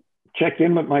home, checked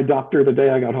in with my doctor the day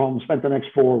I got home, spent the next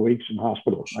 4 weeks in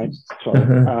hospital, right? So,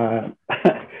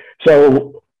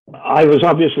 so I was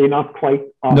obviously not quite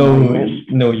on my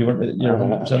list. No, you weren't.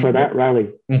 For that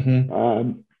rally.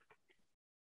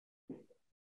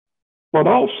 But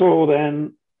also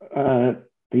then,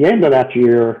 the end of that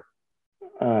year,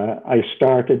 I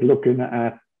started looking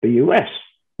at the US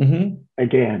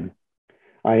again.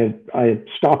 I had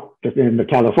stopped in the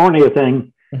California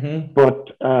thing,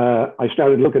 but I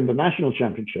started looking at the national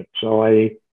championship. So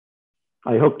I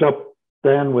hooked up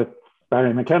then with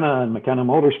Barry McKenna and McKenna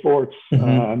Motorsports,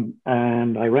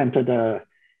 and I rented an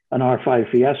R5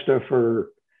 Fiesta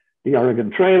for the Oregon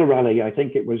Trail Rally. I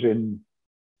think it was in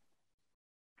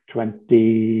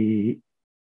 2019.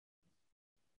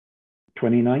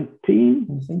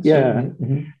 Yeah,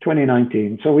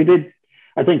 2019. So we did,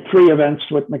 I think, 3 events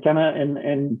with McKenna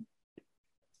in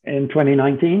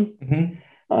 2019.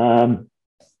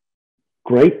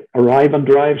 Great arrive and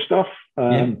drive stuff,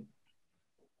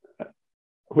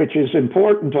 which is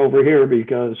important over here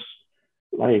because,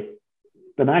 like,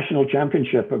 the national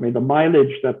championship, I mean, the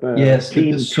mileage that the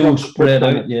team so spread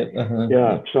out.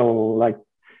 So like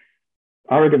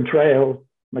Oregon Trail,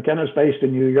 McKenna's based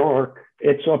in New York.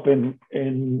 It's up in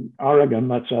Oregon.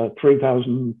 That's a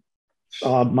 3,000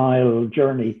 odd mile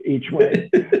journey each way.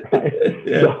 Right?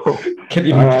 So, can't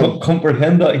even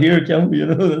comprehend that here, can we?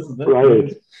 This is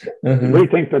right. We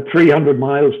think that 300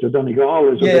 miles to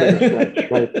Donegal is a bit of a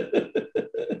stretch, right?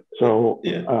 So,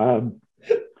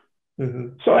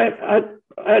 so I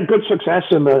had good success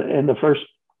in the first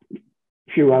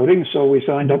few outings. So we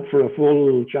signed up for a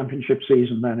full championship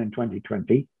season then in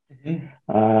 2020,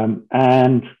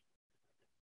 and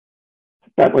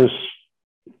that was,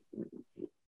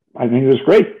 I mean, it was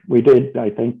great. We did, I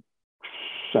think,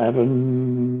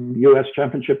 7 US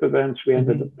championship events. We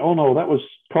ended. Oh no, that was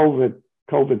COVID.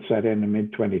 COVID set in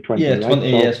mid 2020. Yeah, 20. Right? So,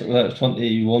 yes, that was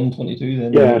 21, 22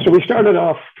 then. Yeah, so we started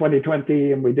off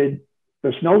 2020, and we did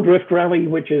the Snowdrift Rally,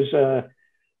 which is, in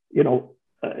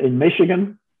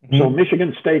Michigan. Mm-hmm. So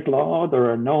Michigan state law,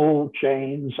 there are no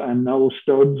chains and no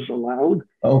studs allowed.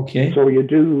 Okay. So you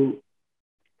do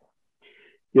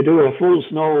a full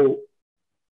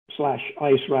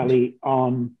snow/ice rally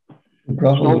on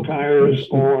snow tires,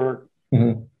 or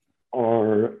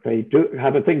they do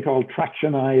have a thing called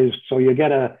tractionized. So you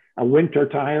get a winter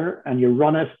tire and you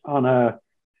run it on a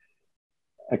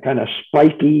kind of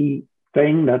spiky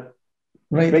thing that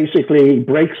basically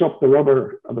breaks up the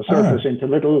rubber of the surface into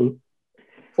little,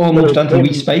 almost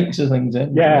anti-wee spikes or things.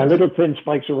 Yeah, little thin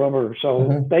spikes of rubber.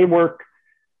 So they work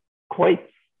quite,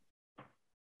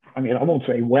 I won't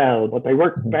say well, but they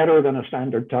work better than a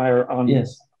standard tire on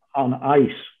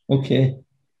ice. Okay.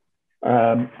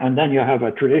 And then you have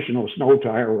a traditional snow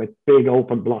tire with big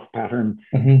open block pattern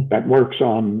that works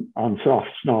on soft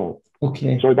snow.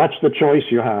 Okay. So that's the choice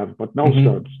you have, but no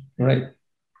studs. Right.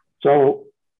 So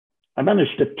I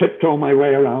managed to tiptoe my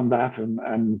way around that,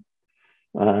 and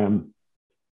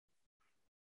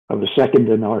I was second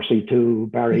in RC2.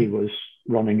 Barry was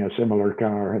running a similar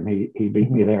car, and he beat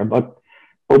me there. But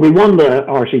we won the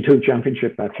RC2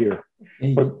 championship that year.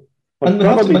 But and we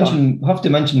have to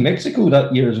mention Mexico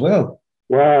that year as well.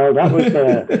 Well, that was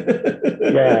the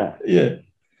yeah.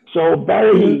 So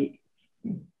Barry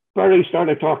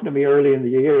started talking to me early in the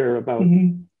year about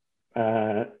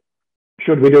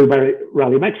should we do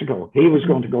Rally Mexico? He was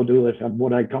going to go do it, and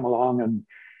would I come along? And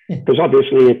because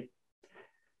obviously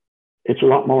it's a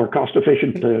lot more cost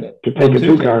efficient to take a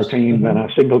 2-car team than a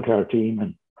single car team,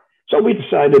 and so we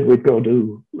decided we'd go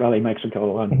do Rally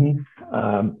Mexico, and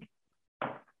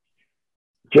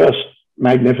just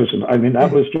magnificent.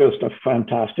 That was just a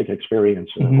fantastic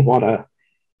experience. What a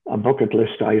bucket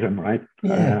list item, right?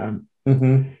 Yeah.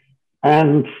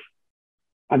 And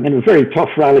a very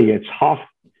tough rally. It's hot.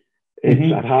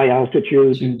 It's at high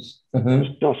altitude. It's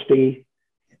dusty.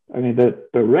 The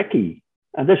recce,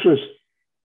 and this was,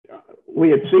 we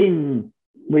had seen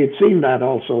that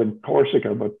also in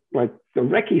Corsica, but like the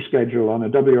recce schedule on a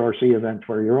WRC event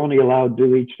where you're only allowed to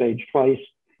do each stage twice.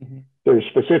 There's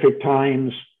specific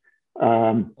times.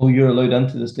 You're allowed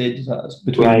into the stages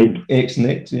between X and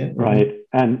X, yeah. Right.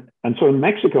 And so in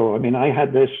Mexico, I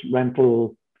had this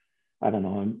rental, I don't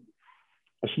know,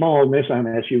 a small Nissan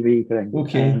SUV thing.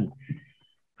 Okay. And,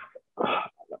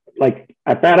 like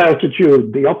at that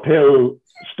altitude, the uphill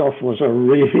stuff was a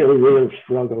real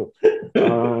struggle.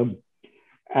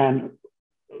 And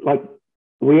like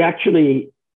we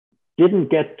actually didn't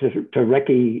get to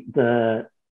recce the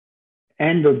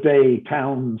end of day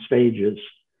town stages.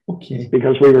 Okay.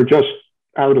 Because we were just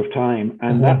out of time,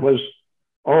 and that was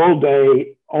all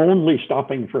day, only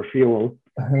stopping for fuel.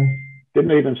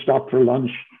 Didn't even stop for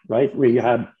lunch, right? We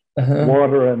had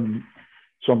water and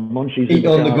some munchies. Eat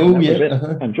on the go,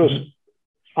 and just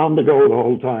on the go the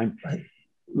whole time. Right.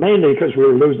 Mainly because we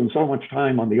were losing so much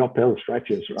time on the uphill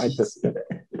stretches, right?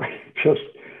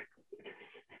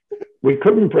 We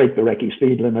couldn't break the recce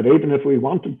speed limit, even if we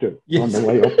wanted to, on the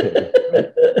way up there.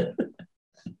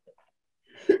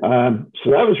 Right?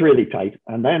 So that was really tight.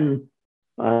 And then,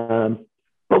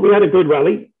 but we had a good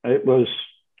rally. It was,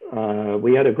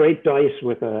 we had a great dice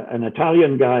with an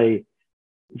Italian guy,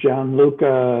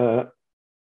 Gianluca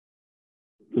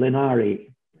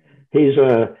Linari.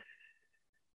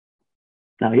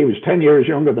 Now he was 10 years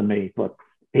younger than me, but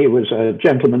he was a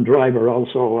gentleman driver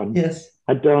also, and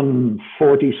had done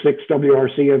 46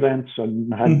 WRC events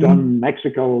and had done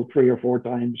Mexico 3 or 4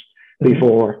 times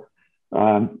before.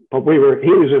 But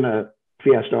he was in a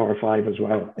Fiesta R5 as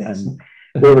well, and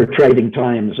we were trading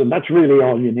times, and that's really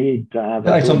all you need to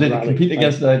have. Somebody to compete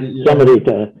against that. Somebody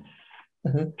to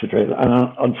trade.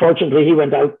 And unfortunately, he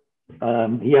went out.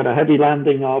 He had a heavy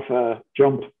landing off a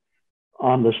jump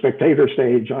on the spectator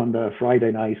stage on the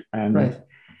Friday night, and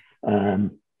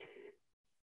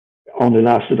only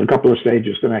lasted a couple of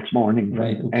stages the next morning.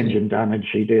 Engine damage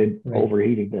he did,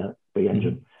 overheating the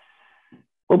engine.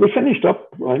 But we finished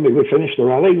up. We finished the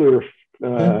rally. We were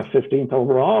 15th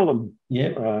overall, and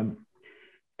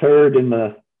third in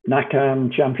the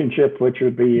NACAM Championship, which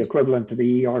would be equivalent to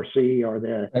the ERC or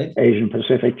the Asian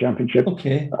Pacific Championship.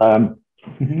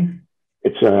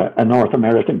 It's a North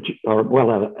American,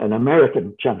 an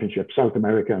American championship, South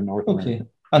America and North America.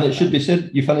 And it should be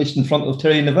said, you finished in front of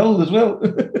Terry Neville as well.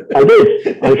 I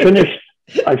did.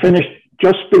 I finished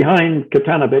just behind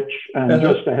Katanavich and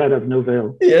just ahead of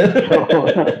Neuville.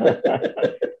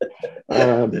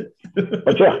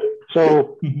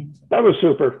 So that was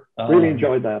super. Really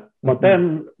enjoyed that. But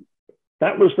then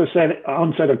that was the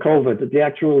onset of COVID. The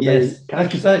actual they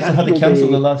had to cancel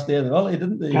the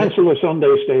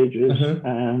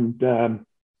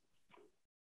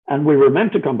And we were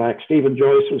meant to come back. Stephen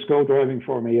Joyce was co-driving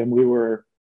for me, and we were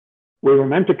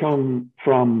meant to come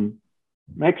from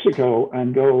Mexico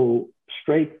and go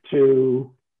straight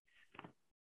to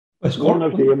one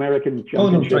of the American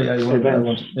Championship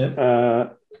events.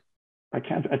 I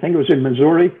think it was in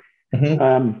Missouri.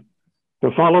 The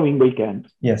following weekend.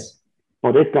 Yes.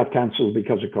 But it got cancelled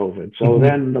because of COVID. So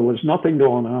then there was nothing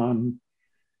going on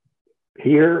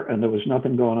here, and there was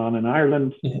nothing going on in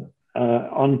Ireland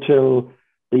until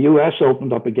the US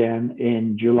opened up again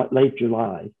in late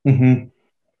July.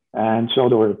 And so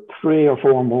there were 3 or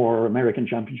 4 more American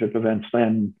Championship events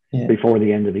then before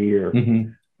the end of the year.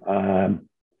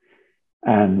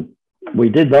 And we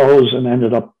did those and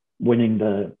ended up winning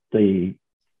the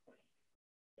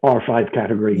R5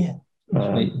 category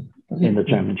in the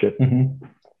championship.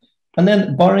 And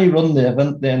then Barry run the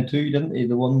event then too, didn't he?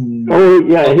 The one. Oh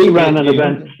yeah, he ran an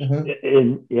event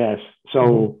in yes.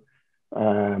 So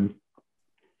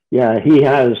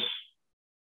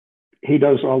he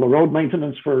does all the road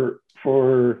maintenance for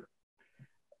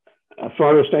a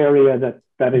forest area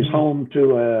that is home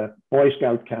to a Boy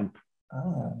Scout camp.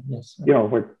 Yes. You know,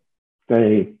 where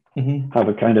they have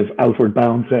a kind of outward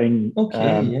bound thing.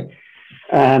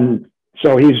 And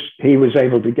so he was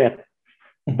able to get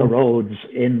the roads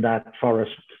in that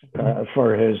forest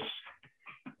for his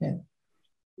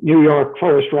New York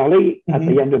Forest Rally at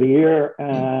the end of the year.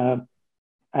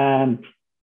 And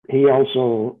he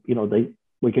also, you know,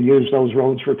 we can use those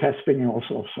roads for testing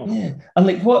also. So. Yeah, and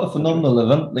like what a phenomenal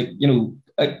event! Like, you know,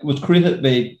 it was created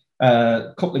by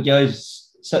a couple of guys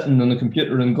sitting on a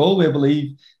computer in Galway, I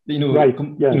believe. You know,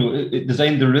 you know, it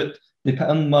designed the route. They put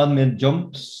in man-made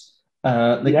jumps.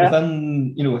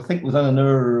 Within, you know, I think within an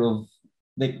hour of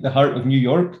like the heart of New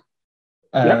York.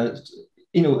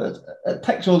 You know, it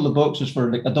ticks all the boxes for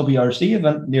like a WRC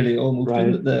event, nearly almost.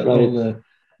 All the,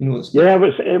 you know, it was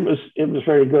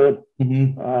very good.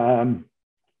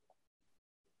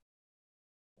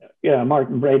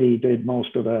 Martin Brady did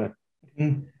most of the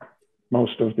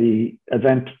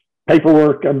event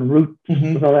paperwork and route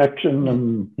selection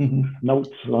and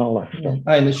notes and all that stuff.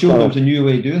 And it showed there was a new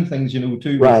way of doing things, you know,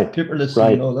 too, with paperless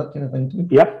and all that kind of thing too.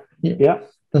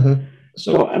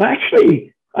 So, and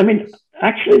actually, I mean,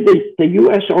 the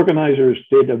US organizers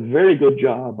did a very good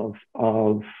job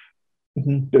of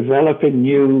developing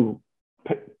new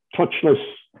touchless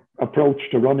approach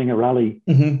to running a rally.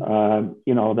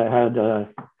 You know, they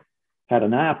had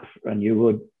an app, and you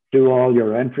would do all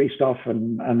your entry stuff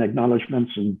and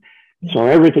acknowledgements, and so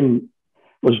everything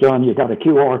was done. You got a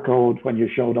QR code when you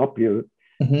showed up. You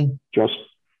just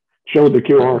showed the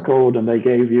QR code, and they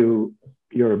gave you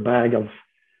your bag of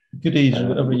goodies,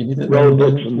 whatever you needed, road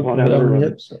books and whatever,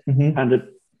 and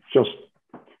it just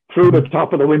through the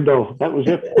top of the window. That was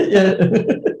it.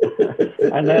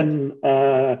 And then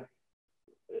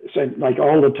like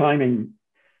all the timing.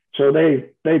 So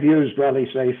they've used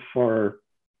RallySafe for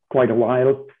quite a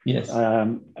while. Yes.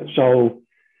 So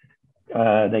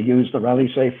they used the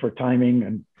RallySafe for timing,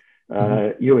 and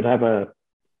you would have the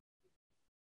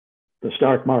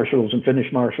start marshals and finish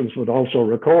marshals would also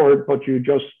record, but you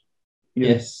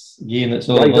it's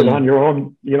all write it on your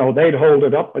own. You know, they'd hold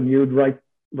it up, and you'd write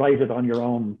it on your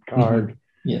own card.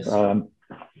 Yes. So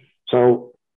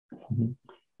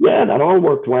that all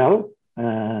worked well,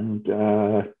 and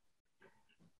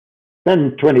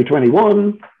then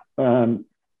 2021,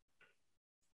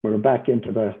 we're back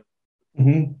into the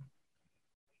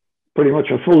pretty much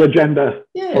a full agenda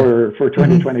for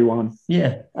 2021.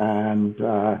 And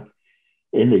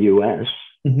in the US.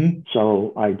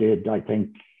 So I did, I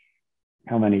think,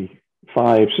 how many?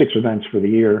 5, 6 events for the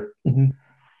year. I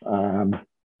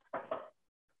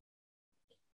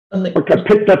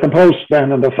picked up the post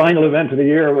then, and the final event of the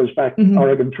year was back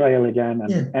Oregon Trail again,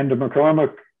 and Enda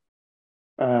McCormick.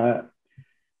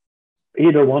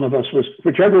 Either one of us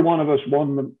whichever one of us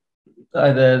won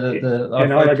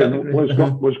in Oregon was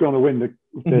going to win the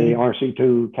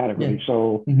RC2 category.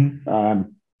 So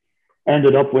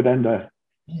ended up with Enda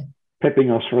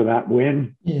pipping us for that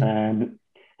win, and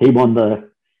he won the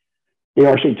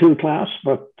RC2 class,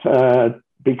 but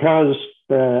because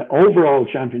the overall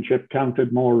championship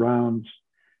counted more rounds,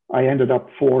 I ended up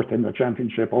 4th in the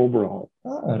championship overall,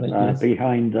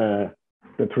 behind the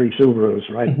 3 Subarus,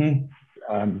 right?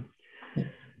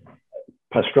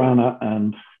 Pastrana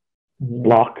and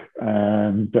Block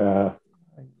and I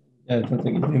don't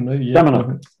think his name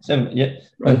now.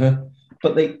 Semina.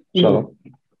 But like you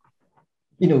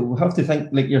know, have to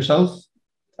think like yourself,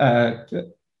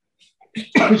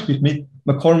 excuse me,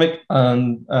 McCormick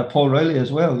and Paul Riley as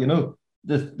well. You know,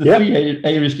 the 3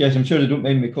 Irish guys. I'm sure they don't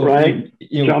mind me calling. Right.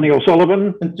 You know, Johnny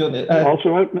O'Sullivan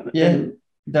also out.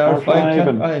 The R5 R5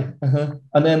 camp, aye.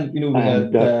 And then, we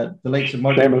had the likes of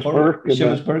Martin Seamus Burke,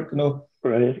 Seamus Burke,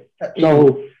 right.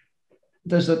 So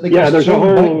there's a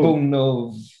strong backbone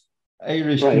of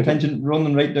Irish contingent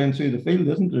running right down through the field,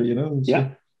 isn't there?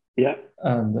 So, yeah.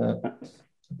 And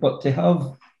but to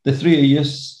have the three of you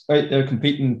out there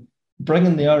competing,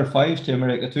 bringing the R5s to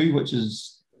America too, which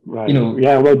is right.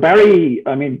 Well, Barry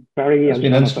has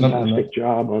done a fantastic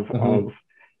job of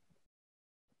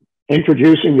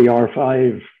introducing the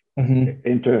R5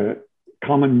 into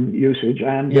common usage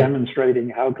and demonstrating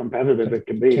how competitive it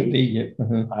can be.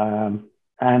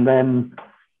 And then,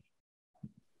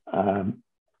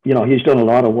 he's done a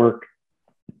lot of work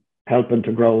helping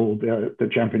to grow the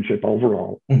championship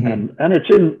overall, and it's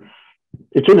in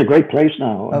a great place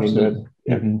now. Absolutely.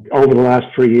 Over the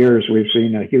last 3 years, we've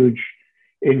seen a huge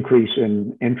increase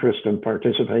in interest and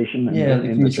participation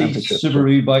in the championship.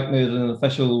 Subaru back now as an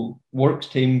official works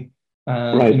team.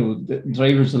 The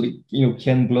drivers like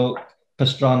Ken Block,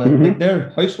 Pastrana, they're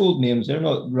household names. They're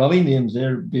not rally names.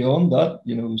 They're beyond that.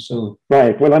 So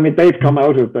right. Well, they've come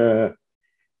out of the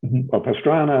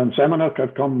Pastrana and Semenuk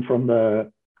have come from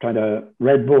the kind of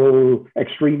Red Bull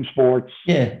extreme sports.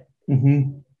 Yeah.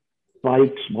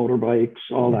 Bikes, motorbikes,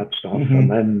 all that stuff, and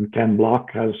then Ken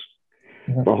Block has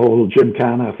the whole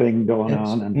Gymkhana thing going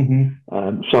on, and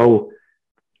so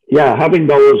having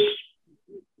those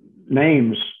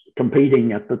names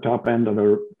competing at the top end of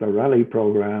the rally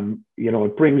program,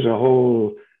 it brings a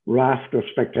whole raft of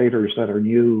spectators that are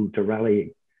new to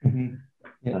rallying and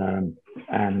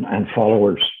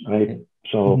followers, right?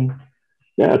 So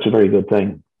it's a very good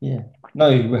thing. Yeah. Now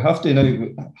we have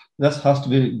to. This has to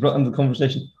be brought into the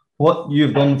conversation. What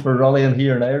you've done for rallying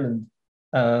here in Ireland,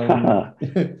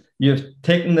 you've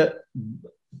taken it,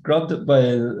 grabbed it by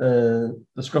the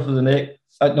scruff of the neck.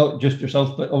 Not just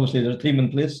yourself, but obviously there's a team in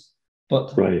place.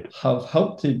 But have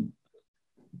helped to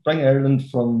bring Ireland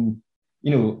from,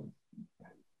 how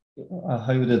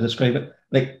would I describe it?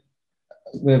 Like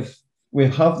we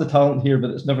have the talent here,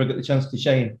 but it's never got the chance to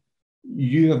shine.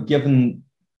 You have given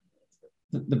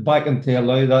the backing to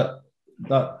allow that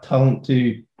talent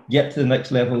to get to the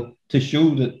next level, to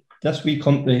show that this wee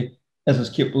country is as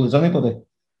capable as anybody.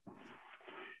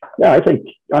 Yeah,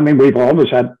 we've always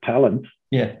had talent.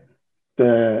 Yeah.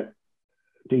 The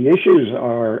issues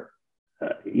are,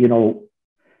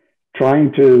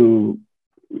 trying to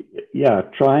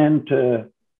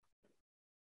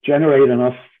generate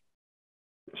enough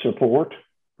support.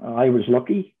 I was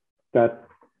lucky that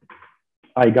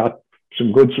I got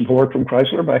some good support from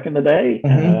Chrysler back in the day.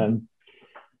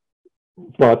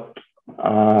 But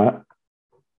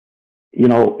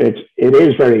it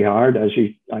is very hard as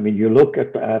you look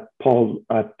at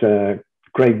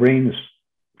Craig Breen's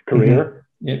career.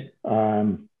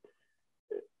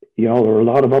 There were a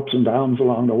lot of ups and downs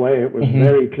along the way. It was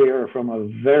very clear from a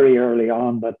very early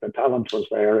on that the talent was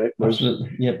there. It was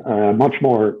much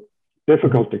more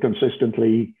difficult to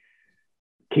consistently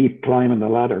keep climbing the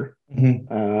ladder.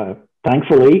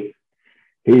 Thankfully,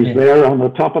 he's there on the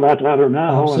top of that ladder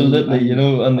now. Absolutely,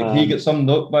 and he got some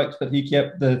knockbacks, but he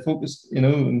kept the focus,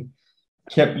 and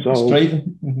kept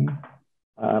striving.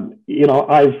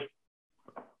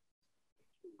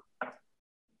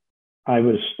 I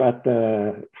was at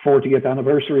the 40th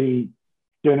anniversary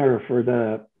dinner for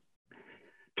the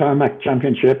Tarmac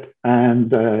Championship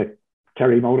and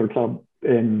Kerry Motor Club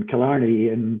in Killarney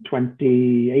in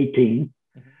 2018,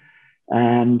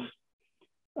 and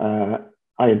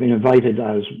I had been invited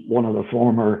as one of the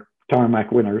former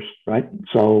Tarmac winners, right?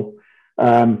 So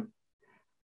I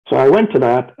went to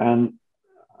that, and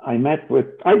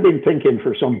I'd been thinking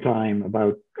for some time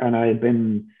about, and I had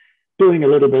been doing a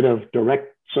little bit of direct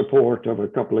support of a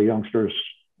couple of youngsters.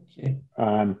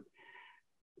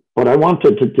 But I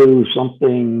wanted to do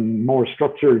something more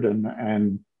structured,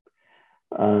 and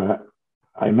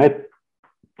I met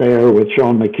there with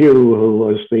Sean McHugh, who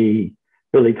was the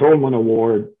Billy Coleman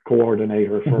Award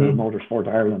coordinator for Motorsport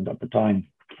Ireland at the time.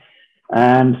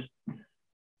 And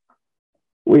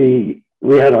we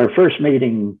had our first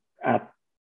meeting at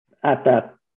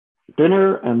that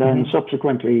dinner, and then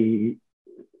subsequently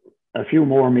a few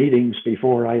more meetings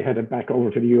before I headed back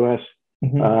over to the US.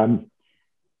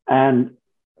 And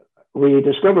we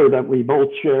discovered that we both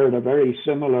shared a very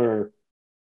similar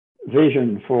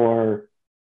vision for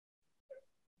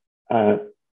a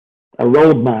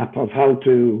roadmap of how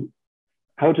to,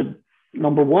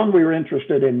 number one, we were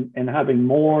interested in having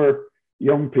more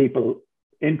young people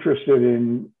interested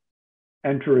in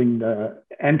entering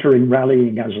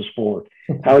rallying as a sport.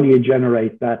 How do you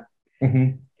generate that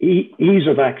ease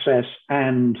of access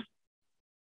and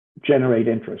generate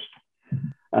interest?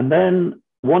 And then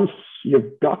once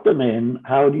you've got them in,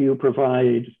 how do you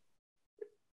provide,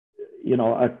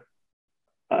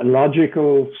 a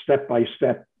logical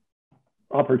step-by-step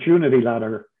opportunity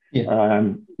ladder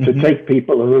to take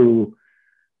people who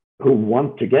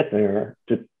want to get there,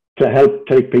 to help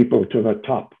take people to the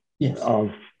top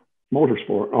of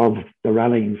motorsport, of the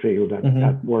rallying field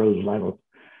at world level.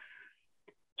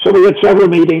 So we had several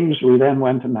meetings. We then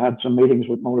went and had some meetings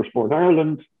with Motorsport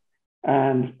Ireland,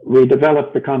 and we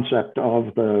developed the concept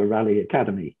of the Rally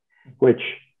Academy, which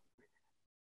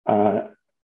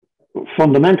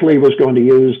fundamentally was going to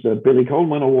use the Billy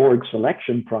Coleman Award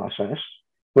selection process,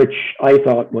 which I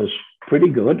thought was pretty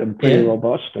good and pretty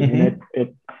robust. I mean,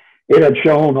 it had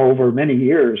shown over many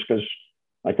years, because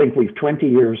I think we've 20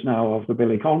 years now of the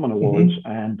Billy Coleman Awards,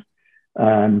 and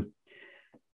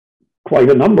quite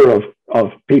a number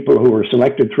of people who were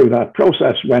selected through that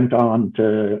process went on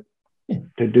to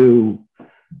do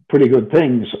pretty good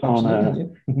things on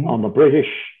the British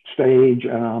stage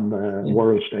and on the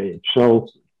world stage. So,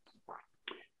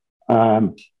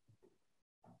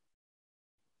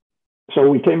 so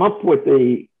we came up with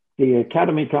the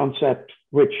Academy concept,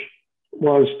 which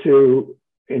was to,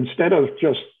 instead of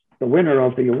just the winner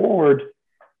of the award,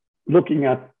 looking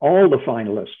at all the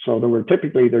finalists. So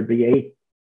there'd be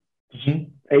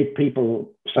eight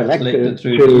people selected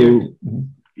through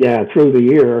the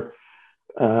year,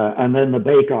 and then the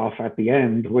bake-off at the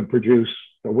end would produce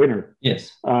the winner.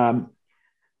 Yes.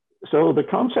 So the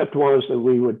concept was that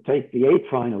we would take the 8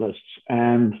 finalists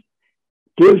and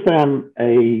give them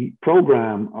a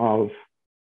program of,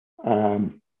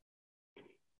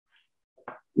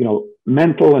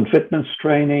 mental and fitness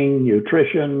training,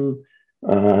 nutrition,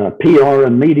 PR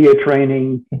and media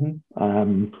training,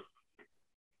 time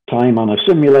on a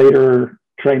simulator,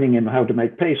 training in how to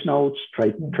make pace notes,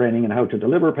 training in how to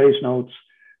deliver pace notes,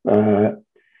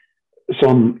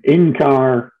 some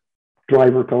in-car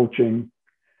driver coaching.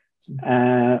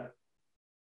 And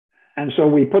so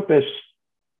we put this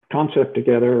concept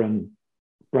together and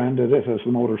branded it as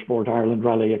the Motorsport Ireland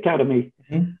Rally Academy,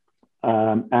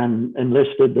 and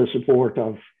enlisted the support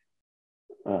of,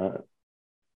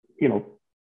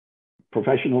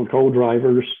 professional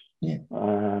co-drivers,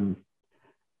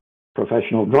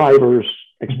 professional drivers,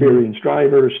 experienced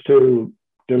drivers, to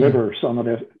deliver some of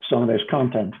this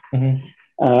content,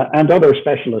 and other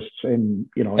specialists in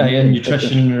in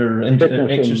nutrition or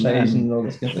exercise and all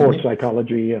this kind of sports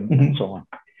psychology and so on.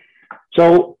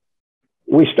 So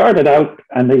we started out,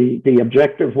 and the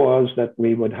objective was that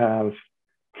we would have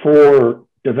 4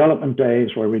 development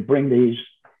days where we'd bring these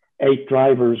 8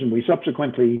 drivers, and we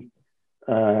subsequently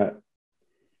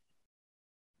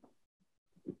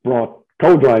brought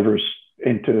co-drivers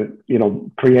into,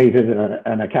 created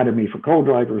an academy for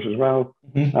co-drivers as well.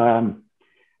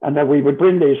 And that we would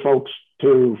bring these folks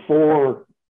to 4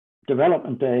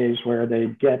 development days where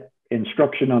they'd get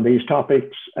instruction on these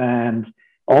topics, and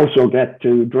also get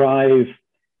to drive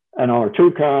an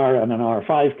R2 car and an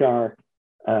R5 car,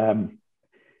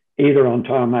 either on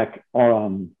tarmac or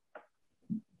on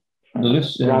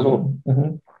gravel,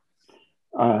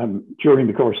 during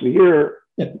the course of the year.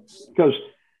 Because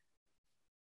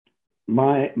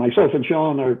myself and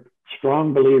Sean are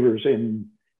strong believers in,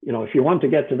 if you want to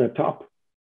get to the top,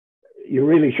 you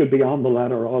really should be on the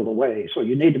ladder all the way. So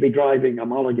you need to be driving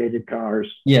homologated cars.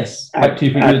 Yes,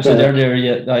 according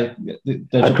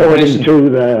to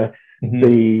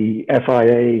the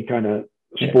FIA kind of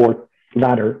sport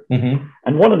ladder.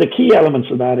 And one of the key elements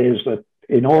of that is that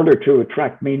in order to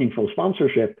attract meaningful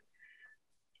sponsorship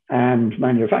and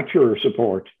manufacturer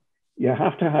support, you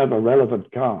have to have a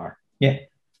relevant car.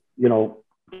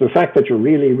 The fact that you're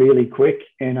really, really quick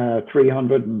in a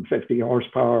 350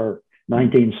 horsepower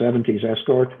 1970s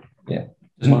Escort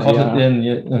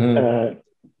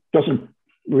doesn't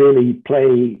really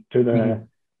play to the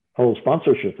whole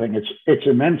sponsorship thing. It's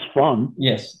immense fun.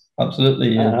 Yes,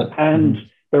 absolutely. And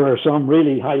there are some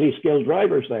really highly skilled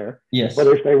drivers there. Yes. But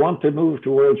if they want to move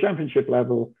to world championship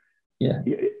level,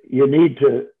 you need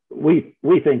to, we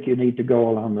think you need to go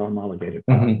along the homologated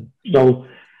path.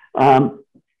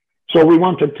 So we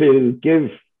wanted to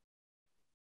give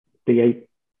the 8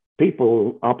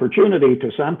 people opportunity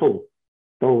to sample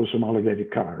those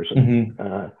homologated cars. It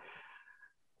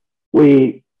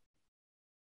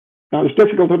was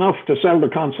difficult enough to sell the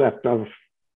concept of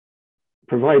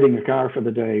providing a car for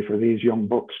the day for these young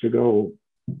bucks to go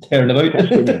tearing about.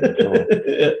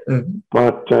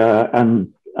 But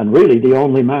and really the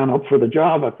only man up for the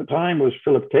job at the time was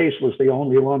Philip Case. Was the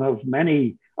only one of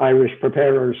many Irish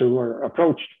preparers who were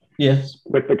approached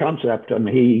with the concept, and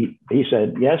he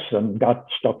said yes and got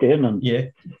stuck in and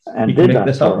did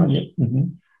that for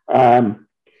us.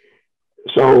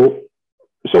 so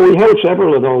we held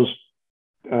several of those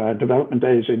development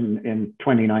days in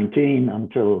 2019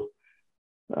 until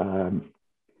the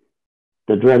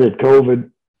dreaded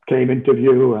COVID came into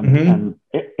view and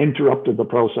interrupted the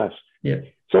process. Yeah.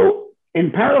 So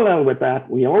in parallel with that,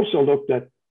 we also looked at,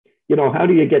 how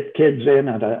do you get kids in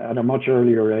at a much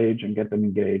earlier age and get them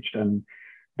engaged? And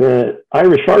the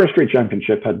Irish Forestry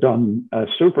Championship had done a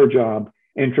super job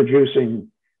introducing,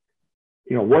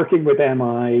 working with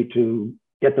MI to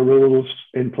get the rules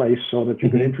in place so that you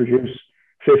could introduce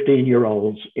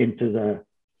 15-year-olds into the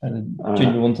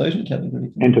Junior 1000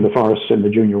 category. Into the forests in the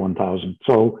Junior 1000.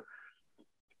 So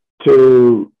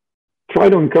to try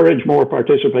to encourage more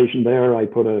participation there, I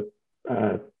put a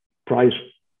prize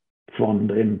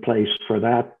fund in place for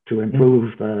that to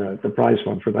improve the prize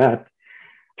fund for that.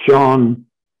 Sean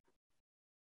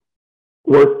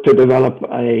worked to develop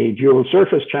a dual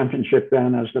surface championship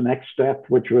then as the next step,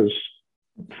 which was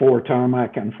 4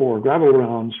 tarmac and 4 gravel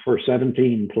rounds for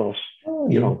 17 plus.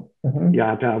 You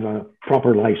had to have a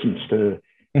proper license to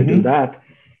do that.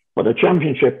 But a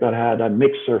championship that had a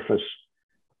mixed surface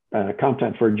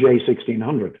content for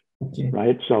J1600,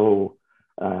 right? So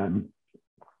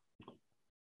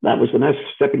that was the next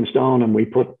stepping stone, and we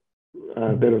put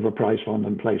a bit of a prize fund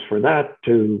in place for that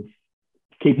to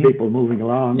keep people moving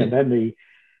along. And then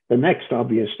the next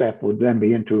obvious step would then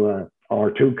be into a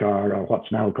R2 car, or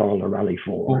what's now called a Rally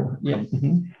 4.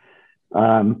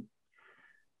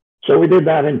 So we did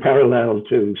that in parallel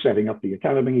to setting up the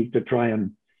academy to try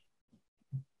and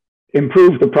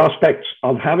improve the prospects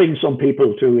of having some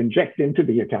people to inject into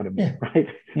the academy, right?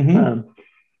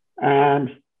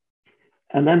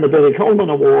 And then the Billy Coleman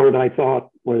Award, I thought,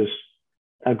 was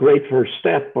a great first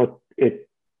step, but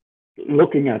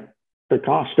looking at the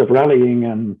cost of rallying,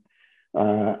 and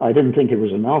I didn't think it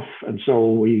was enough. And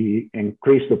so we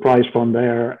increased the prize fund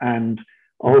there and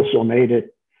also made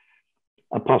it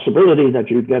a possibility that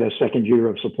you'd get a second year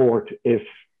of support if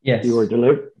you were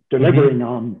delivering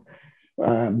on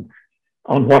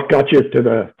what got you to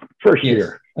the first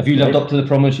year. If you lived up to the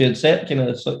promise you had set,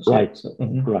 right.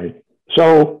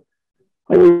 So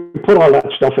we put all that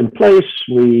stuff in place.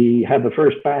 We had the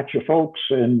first batch of folks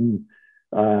in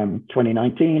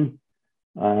 2019.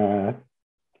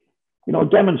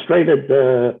 Demonstrated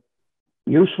the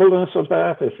usefulness of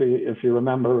that. If you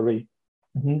remember, we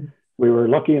were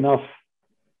lucky enough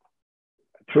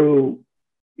through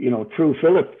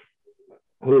Philip,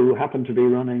 who happened to be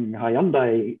running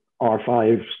Hyundai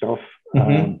R5 stuff.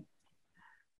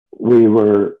 We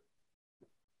were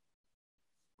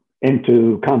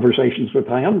into conversations with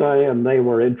Hyundai, and they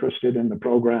were interested in the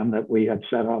program that we had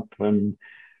set up. And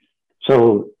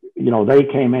so, they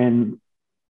came in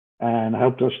and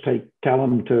helped us take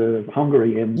Callum to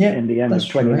Hungary in the end of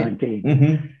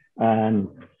 2019. And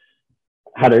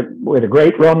we had a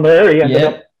great run there. He ended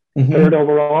up third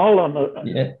overall on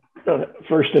the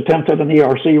first attempt at an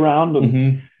ERC round.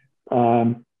 And,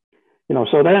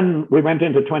 so then we went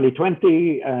into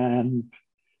 2020, and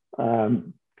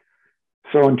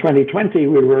so in 2020,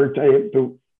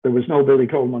 there was no Billy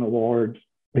Coleman Award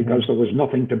because there was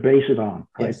nothing to base it on,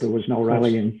 right? There was no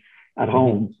rallying at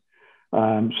home.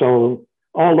 So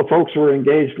all the folks who were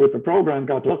engaged with the program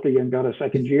got lucky and got a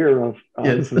second year of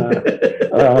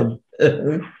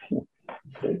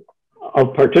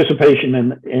participation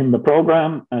in the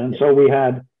program. And so we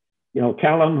had,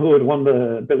 Callum, who had won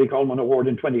the Billy Coleman Award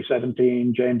in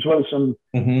 2017, James Wilson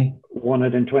won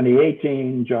it in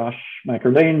 2018, Josh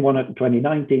McErlane won it in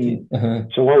 2019.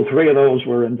 So all 3 of those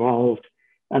were involved.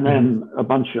 And then a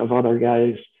bunch of other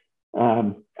guys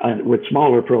with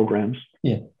smaller programs.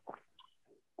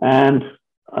 And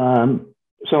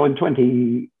so in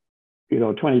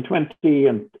 2020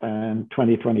 and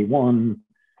 2021,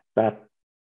 that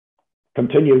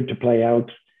continued to play out.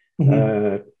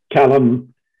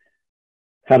 Callum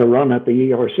had a run at the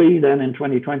ERC then in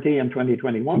 2020 and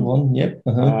 2021.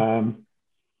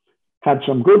 Had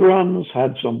some good runs,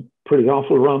 had some pretty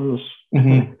awful runs.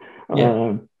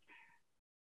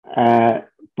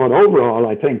 But overall,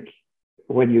 I think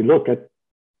when you look at,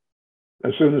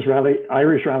 as soon as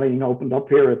Irish rallying opened up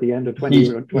here at the end of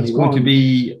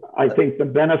 2021, I think the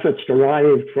benefits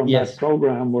derived from that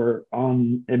program were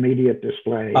on immediate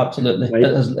display. Absolutely, right?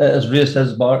 It has raised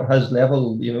his level,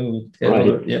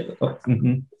 Right.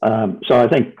 So I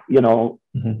think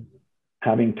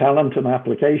having talent and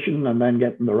application, and then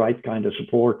getting the right kind of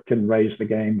support can raise the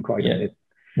game quite a bit.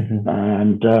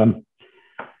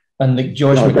 And like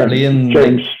George McErlane,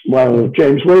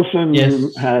 James Wilson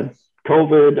had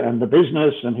COVID and the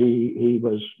business, and he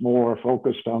was more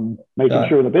focused on making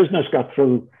sure the business got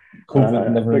through the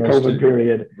COVID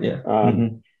period.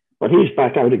 but he's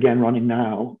back out again running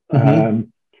now. Mm-hmm.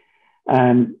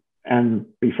 And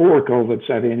before COVID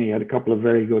set in, he had a couple of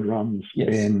very good runs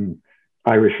Yes. in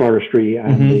Irish Forestry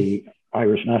and Mm-hmm. the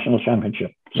Irish National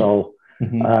Championship. So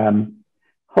Mm-hmm.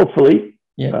 hopefully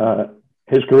Yeah.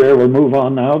 his career will move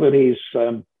on now that he's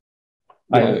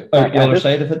Out the other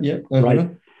side of it, yeah. Mm-hmm. Right.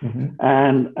 Mm-hmm.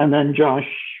 And then Josh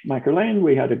McErlane,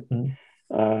 we had a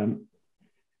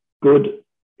good,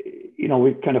 we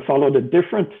kind of followed a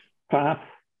different path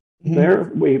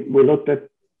there. We looked at,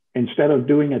 instead of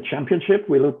doing a championship,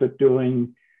 we looked at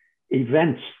doing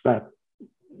events that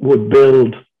would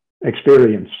build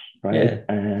experience, right? Yeah.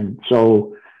 And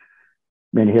so,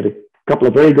 he had a couple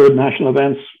of very good national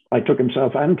events. I took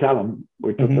himself and Callum.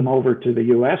 We took them over to the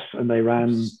US, and they ran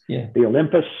the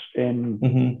Olympus in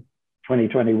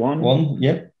 2021.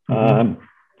 Yeah.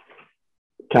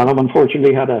 Callum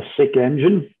unfortunately had a sick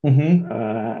engine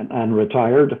and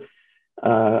retired.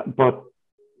 But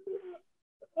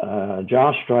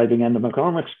Josh, driving into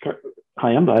McCormick's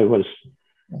Hyundai, was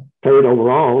third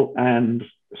overall and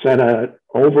set a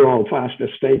overall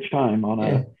fastest stage time on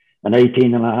an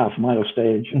 18.5-mile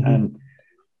stage. And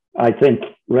I think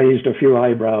raised a few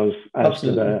eyebrows as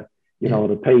to the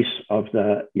the pace of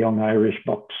the young Irish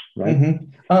bucks, right?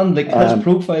 And his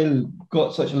profile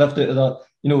got such a lift out of that,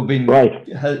 being getting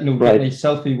a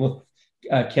selfie with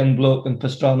Ken Block and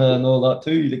Pastrana and all that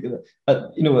too.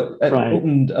 It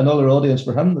opened another audience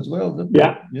for him as well, didn't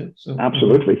it? Yeah, so,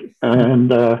 absolutely.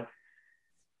 And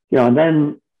and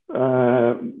then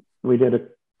we did a,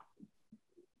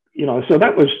 so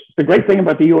that was the great thing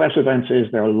about the US events is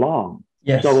they're long.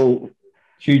 Yes. So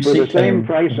huge for the same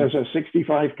price as a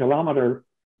 65-kilometer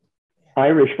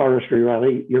Irish Forestry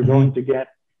rally, you're going to get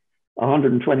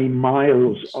 120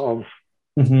 miles of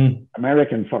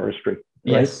American forestry.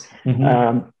 Right? Yes.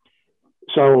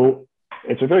 So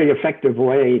it's a very effective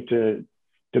way to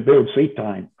build seat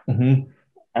time.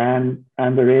 And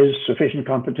there is sufficient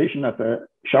competition at the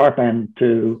sharp end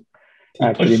to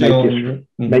actually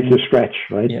make you stretch,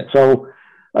 right? Yeah. So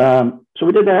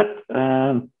we did that.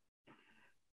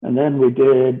 And then we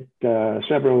did 4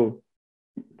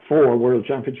 World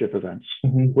Championship events,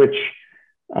 which,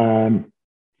 and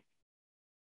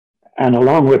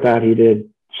along with that, he did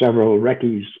several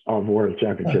recce's of World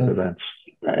Championship events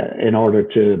in order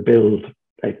to build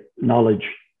knowledge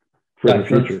for the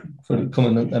future. For the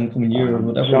coming year or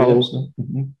whatever.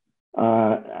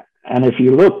 And if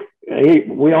you look,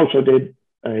 we also did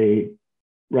a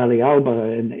Rally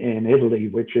Alba in Italy,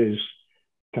 which is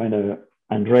kind of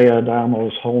Andrea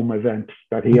Adamo's home event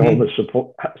that he always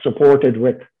supported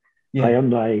with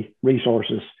Hyundai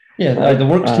resources. Yeah, the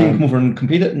works team come over and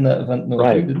competed in that event.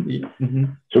 Too, didn't we?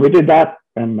 So we did that,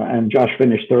 and Josh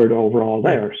finished third overall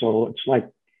there. So it's like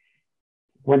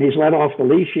when he's let off the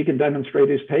leash, he can demonstrate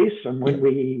his pace, and when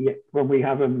we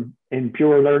have him in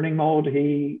pure learning mode,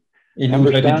 he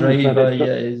knows how to drive.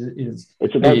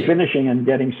 It's about finishing and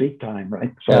getting seat time,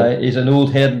 right? So he's an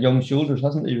old head and young shoulders,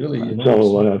 hasn't he? Really.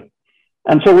 So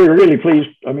we were really pleased.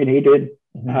 I mean, he did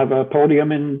have a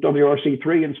podium in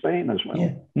WRC3 in Spain as well.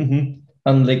 Yeah.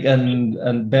 And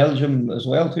Belgium as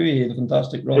well too. He had a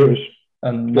fantastic run.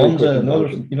 And Monza, another.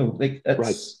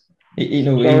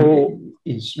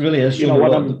 He's really is.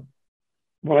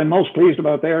 What I'm most pleased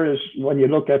about there is when you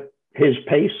look at his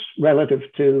pace relative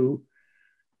to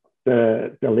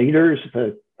the leaders,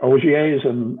 the Ogiers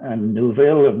and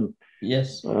Neuville, and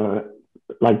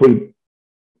we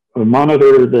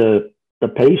monitor the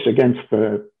pace against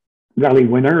the rally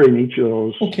winner in each of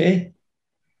those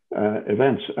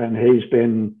events, and he's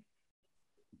been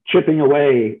chipping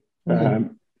away.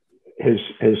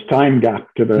 His time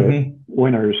gap to the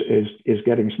winners is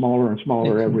getting smaller and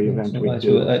smaller every event we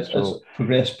do. So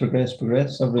progress every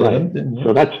event.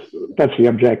 So that's the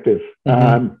objective.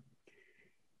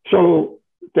 So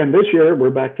then this year we're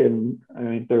back in. I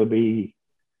mean, there'll be,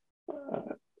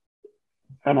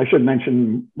 and I should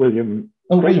mention William.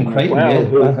 William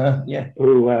Creighton,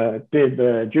 who did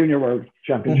the Junior World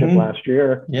Championship last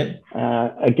year. Yep.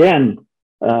 Again,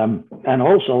 and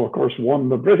also, of course, won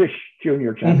the British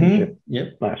Junior Championship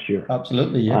last year.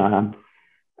 Absolutely, yeah.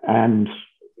 And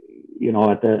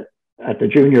at the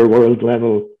junior world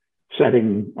level,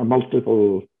 setting a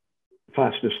multiple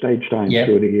fastest stage time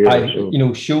through the year.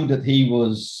 Showed that he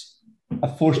was a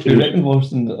force to be reckoned with.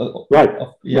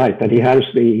 That he has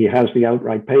the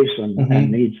outright pace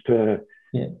and needs to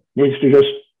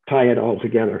just tie it all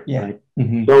together. Yeah. Right?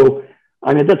 So,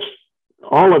 I mean, that's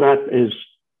all of that is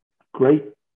great,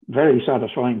 very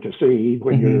satisfying to see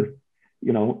when you're,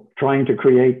 trying to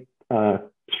create a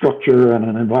structure and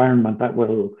an environment that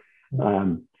will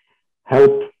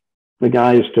help the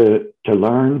guys to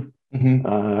learn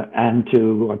and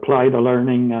to apply the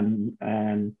learning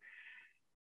and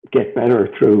get better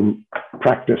through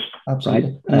practice.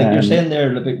 Absolutely. Right? And like you're saying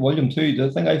there about William too,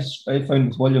 the thing I found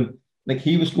with William, like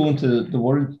he was going to the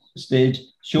world stage,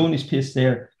 showing his pace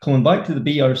there, coming back to the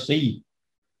BRC,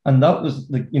 and that was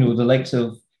the likes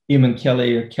of Eamon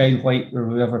Kelly or Kyle White or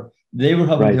whoever, they were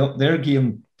having to up their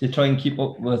game to try and keep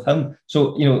up with him.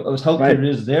 So it was helping to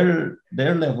raise their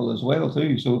level as well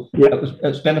too. So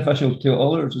it's beneficial to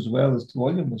others as well as to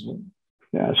William as well.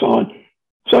 Yeah. So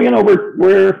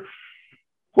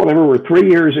we're 3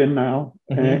 years in now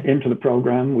into the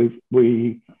program.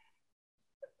 We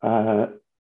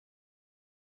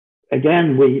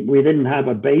didn't have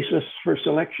a basis for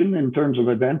selection in terms of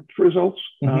event results.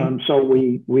 So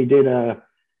we did a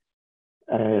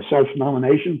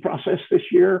self-nomination process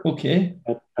this year. Okay.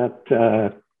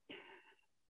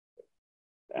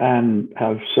 And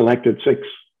have selected 6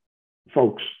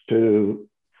 folks to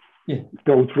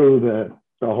go through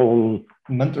the whole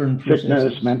mental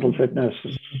fitness,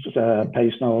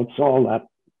 pace notes, all that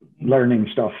learning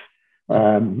stuff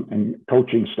and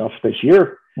coaching stuff this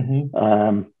year.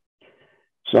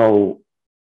 So,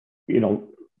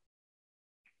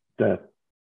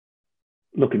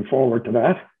 looking forward to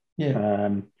that.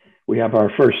 We have our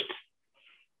first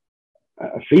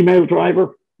female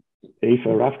driver, Aoife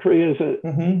Raftery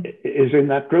is in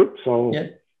that group. So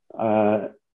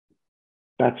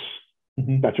that's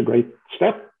a great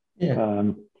step.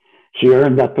 She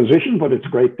earned that position, but it's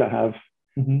great to have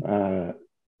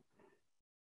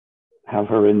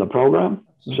her in the program.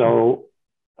 So,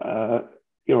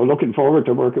 looking forward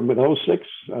to working with those 6.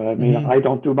 I mean, I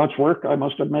don't do much work, I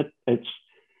must admit. It's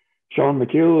Sean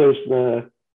McHugh is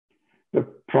the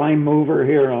prime mover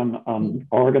here on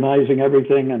organizing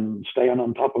everything and staying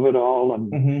on top of it all.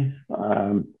 And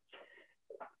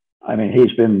I mean,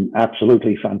 he's been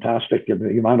absolutely fantastic.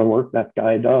 The amount of work that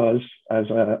guy does as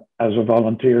a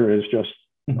volunteer is just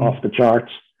off the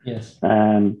charts. Yes.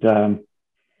 And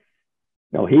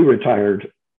he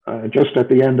retired just at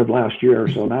the end of last year,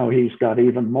 so now he's got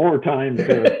even more time to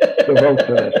devote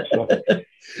to this.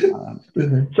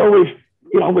 So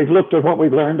we've looked at what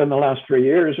we've learned in the last 3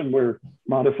 years, and we're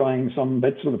modifying some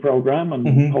bits of the program,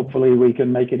 and hopefully we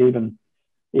can make it even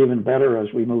better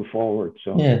as we move forward.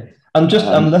 So I'm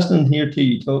listening here to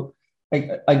you talk.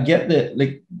 I get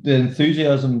the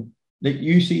enthusiasm. Like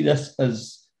you see this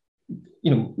as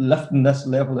lifting this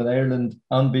level in Ireland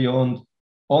and beyond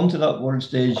onto that world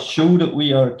stage, show that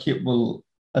we are capable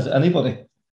as anybody.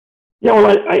 Yeah, well,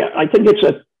 I think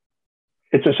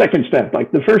it's a second step.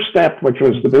 Like the first step, which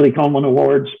was the Billy Coleman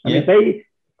Awards, I mean,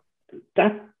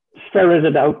 that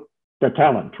ferreted out the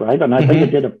talent, right? And I think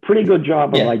it did a pretty good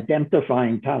job of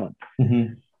identifying talent.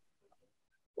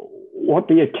 What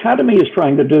the Academy is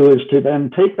trying to do is to then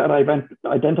take that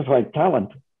identified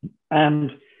talent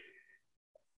and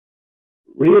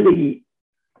really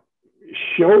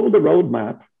show the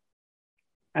roadmap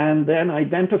and then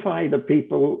identify the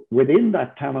people within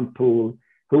that talent pool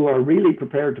who are really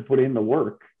prepared to put in the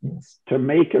work to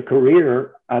make a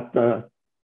career at the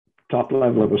top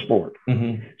level of the sport.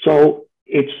 So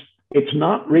it's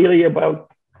not really about,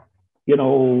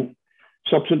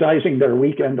 subsidizing their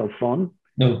weekend of fun.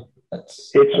 No.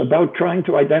 It's about trying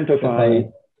to identify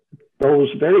those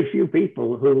very few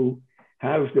people who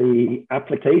have the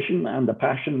application and the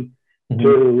passion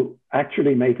to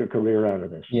actually make a career out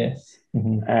of this. Yes.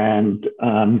 And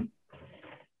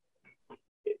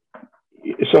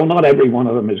so not every one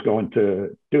of them is going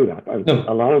to do that. No.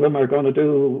 A lot of them are going to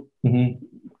do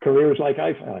careers like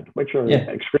I've had, which are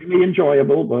extremely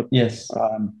enjoyable, but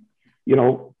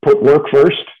put work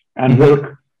first, and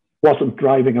work wasn't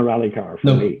driving a rally car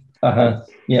for me. But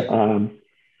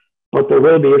there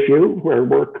will be a few where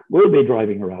work will be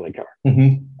driving a rally car.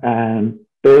 And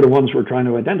they're the ones we're trying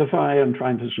to identify and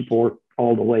trying to support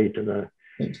all the way to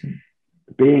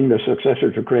being the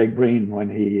successor to Craig Breen when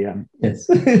he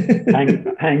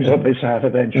hangs up his hat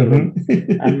eventually,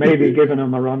 and maybe giving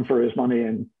him a run for his money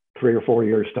in 3 or 4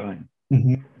 years' time.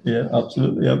 Yeah,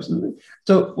 absolutely.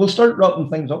 So we'll start wrapping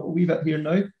things up a wee bit here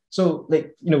now. So,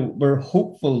 we're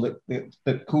hopeful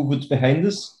that COVID's behind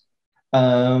us.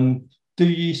 Do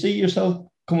you see yourself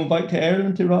coming back to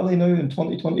Ireland to rally now in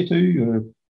 2022? Or?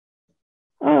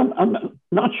 I'm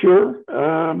not sure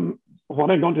what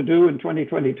I'm going to do in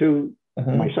 2022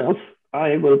 myself.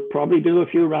 I will probably do a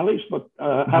few rallies, but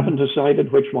haven't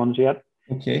decided which ones yet.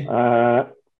 Okay. I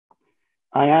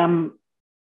am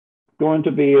going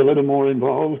to be a little more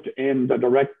involved in the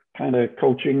direct kind of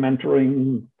coaching,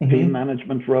 mentoring, team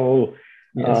management role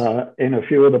in a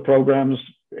few of the programs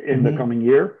in the coming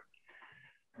year.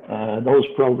 Those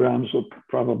programs will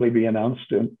probably be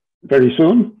announced very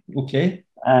soon. Okay.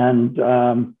 And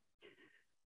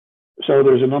so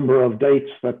there's a number of dates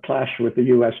that clash with the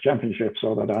US Championship,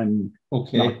 so that I'm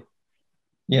not going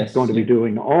to be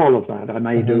doing all of that. I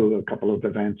may do a couple of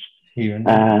events. Here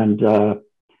and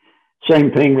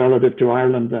same thing relative to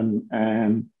Ireland,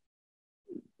 and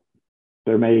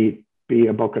there may be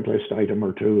a bucket list item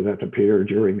or two that appear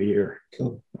during the year.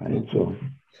 Cool. Right. So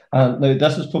now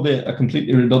this is probably a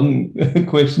completely redundant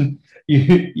question.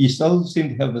 You still seem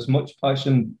to have as much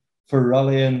passion for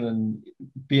rallying and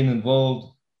being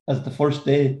involved as the first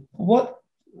day. What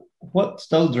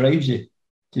still drives you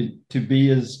to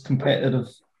be as competitive?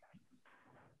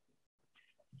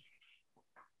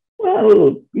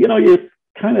 Well, you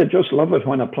kind of just love it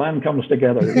when a plan comes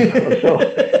together.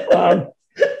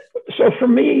 So for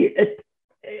me,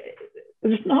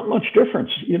 there's not much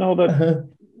difference. That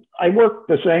I work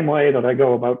the same way that I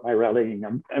go about my rallying.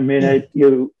 I mean,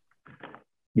 you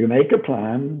make a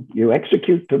plan, you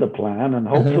execute to the plan, and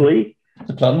hopefully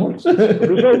the plan works. The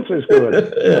results is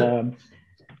good.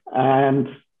 And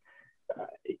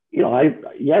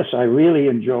I really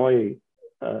enjoy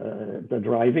the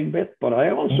driving bit, but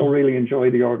I also really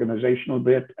enjoy the organizational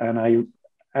bit, and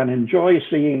enjoy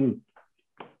seeing,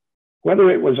 whether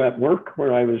it was at work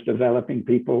where I was developing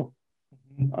people,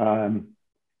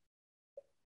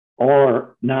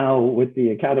 or now with the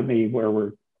academy where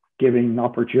we're giving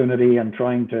opportunity and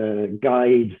trying to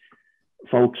guide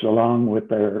folks along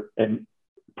with and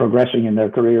progressing in their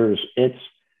careers.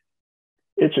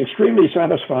 It's extremely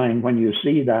satisfying when you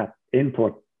see that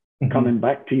input coming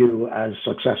back to you as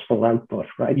successful output,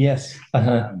 right? Yes.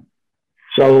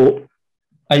 So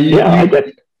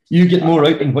you get more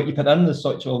out than what you put in as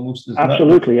such, almost.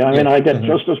 Absolutely. I mean, I get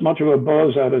just as much of a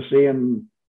buzz out of seeing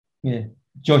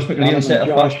Josh McLean set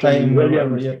a fast time,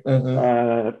 Williams,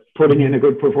 putting in a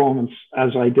good performance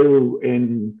as I do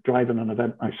in driving an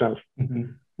event myself,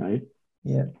 right?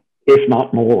 Yeah. If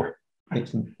not more.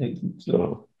 Excellent.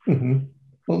 So,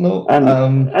 well, no,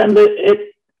 and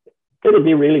it'll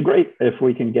be really great if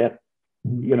we can get,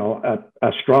 a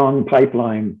strong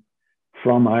pipeline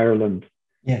from Ireland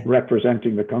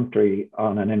representing the country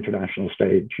on an international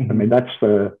stage. I mean, that's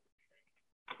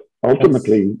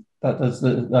ultimately. That's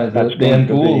the end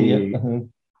goal.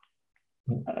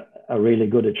 A really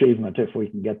good achievement if we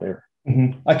can get there.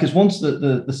 Because once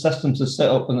the systems are set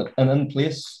up and in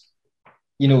place,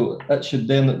 it should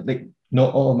then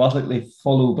not automatically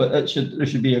follow, but there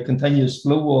should be a continuous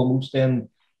flow almost. Then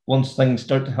once things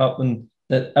start to happen,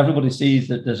 that everybody sees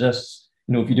that there's this.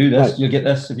 If you do this, you'll get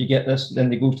this. If you get this, then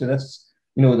they go to this.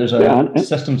 There's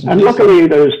systems. And luckily,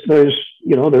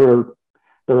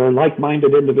 there are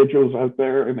like-minded individuals out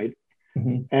there. I mean,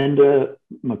 and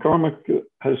McCormick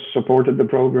has supported the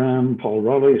program. Paul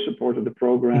Rowley supported the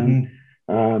program.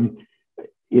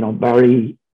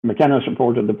 Barry McKenna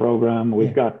supported the program.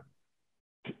 We've got,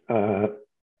 and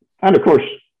of course,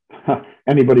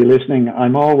 anybody listening,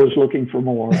 I'm always looking for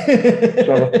more.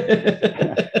 So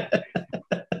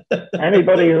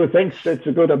anybody who thinks it's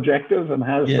a good objective and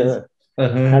has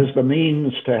the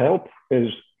means to help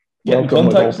is welcome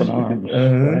with open arms.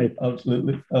 Right?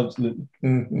 Absolutely.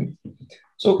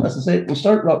 So, as I say, we'll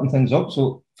start wrapping things up.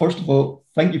 So, first of all,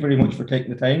 thank you very much for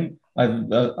taking the time.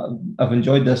 I've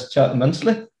enjoyed this chat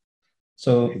immensely.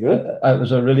 So, I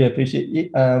really appreciate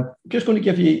you. Just going to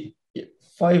give you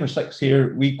 5 or 6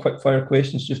 here, wee quick fire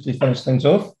questions just to finish things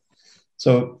off.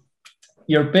 So,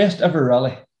 your best ever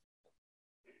rally?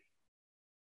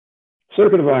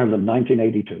 Circuit of Ireland,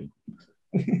 1982.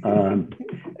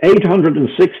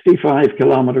 865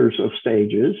 kilometers of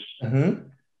stages,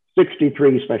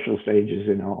 63 special stages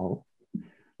in all.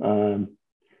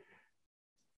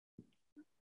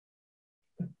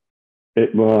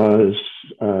 It was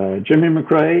Jimmy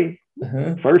McRae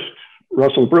first,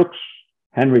 Russell Brooks,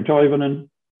 Henry Toivonen,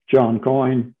 John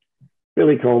Coyne,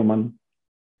 Billy Coleman,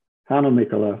 Hanno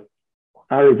Mikkola,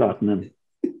 Ari Vatanen,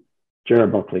 Ger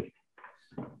Buckley.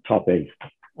 Top 8.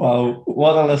 Wow,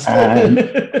 what a list.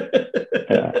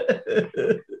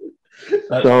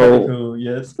 That's so cool,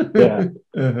 yes.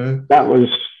 That was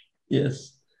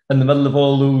in the middle of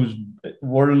all those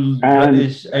world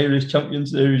British Irish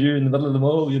champions. There was you in the middle of them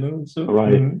all, So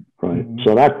right.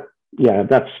 So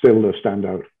that's still the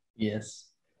standout. Yes.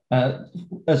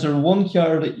 Is there one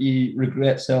car that you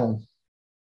regret selling?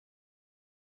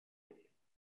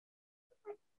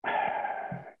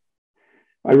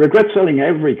 I regret selling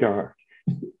every car.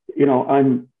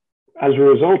 I'm, as a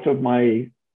result of my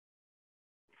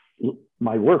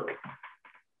work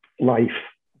life,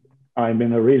 I'm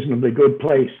in a reasonably good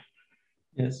place.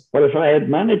 Yes. But if I had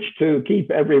managed to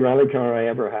keep every rally car I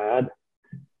ever had,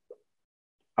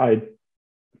 I'd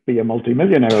be a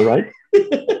multimillionaire, right?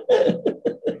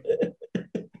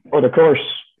 But of course,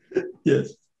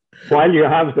 yes. While you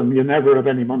have them, you never have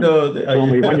any money. No, it's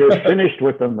only when you're finished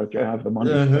with them that you have the money.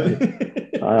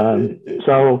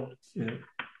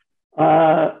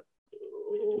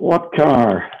 What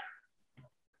car?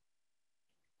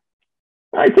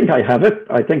 I think I have it.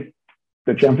 I think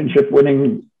the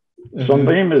championship-winning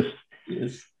Sunbeam is.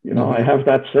 Yes. I have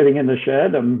that sitting in the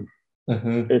shed, and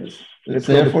it's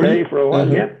there for stay for a while.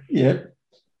 Yeah.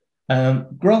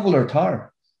 Gravel or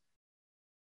tar?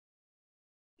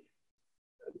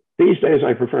 These days,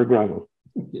 I prefer gravel.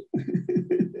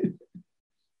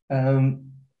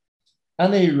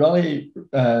 Any rally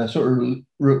sort of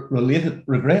related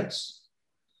regrets?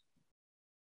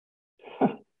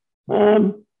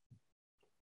 Well,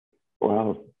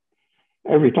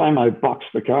 every time I box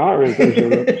the car, there's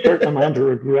a certain amount of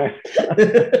regret.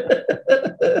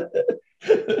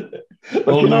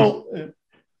 But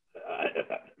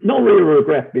no real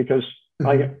regret, because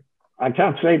I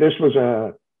can't say this was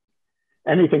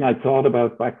anything I thought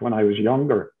about back when I was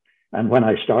younger and when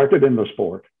I started in the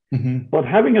sport. But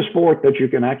having a sport that you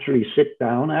can actually sit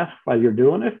down at while you're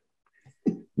doing it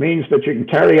means that you can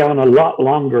carry on a lot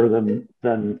longer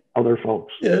than other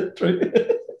folks. Yeah, true.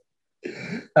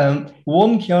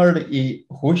 One car that you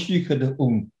wish you could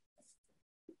own.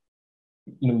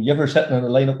 You ever sitting in a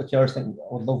lineup with cars thinking,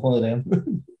 I would love one of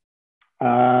them?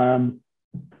 A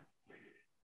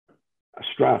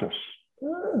Stratus.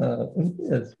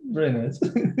 Yes, very nice.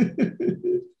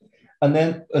 And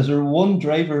then, is there one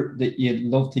driver that you'd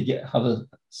love to have a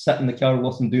sit in the car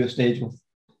with and do a stage with?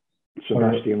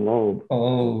 Sebastian Loeb.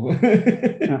 Oh.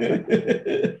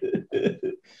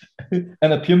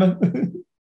 And a Puma?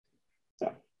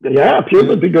 Yeah, a Puma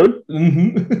would be good.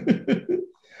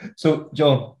 So,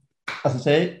 John, as I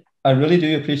say, I really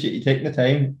do appreciate you taking the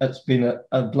time. It's been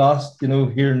a blast,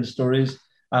 hearing the stories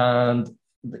and,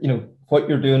 what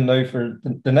you're doing now for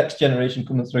the next generation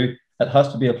coming through. It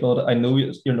has to be applauded. I know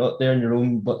you're not there on your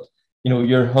own, but,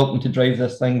 you're helping to drive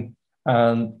this thing.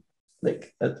 And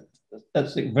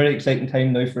it's a very exciting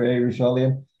time now for Irish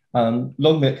Rallying. And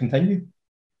long may it continue.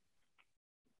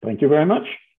 Thank you very much.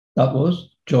 That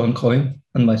was John Coyne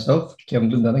and myself,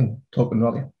 Kevin Glendinning, talking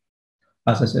rally.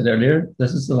 As I said earlier,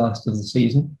 this is the last of the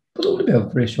season, but it'll be a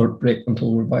very short break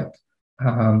until we're back.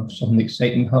 Something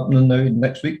exciting happening now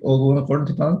next week, all going according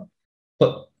to plan.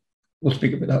 But we'll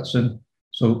speak about that soon.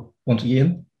 So once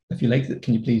again, if you liked it,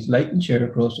 can you please like and share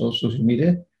across all social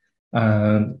media?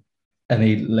 And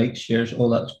any likes, shares, all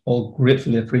that's all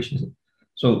gratefully appreciated.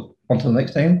 So until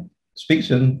next time, speak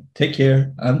soon, take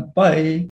care, and bye.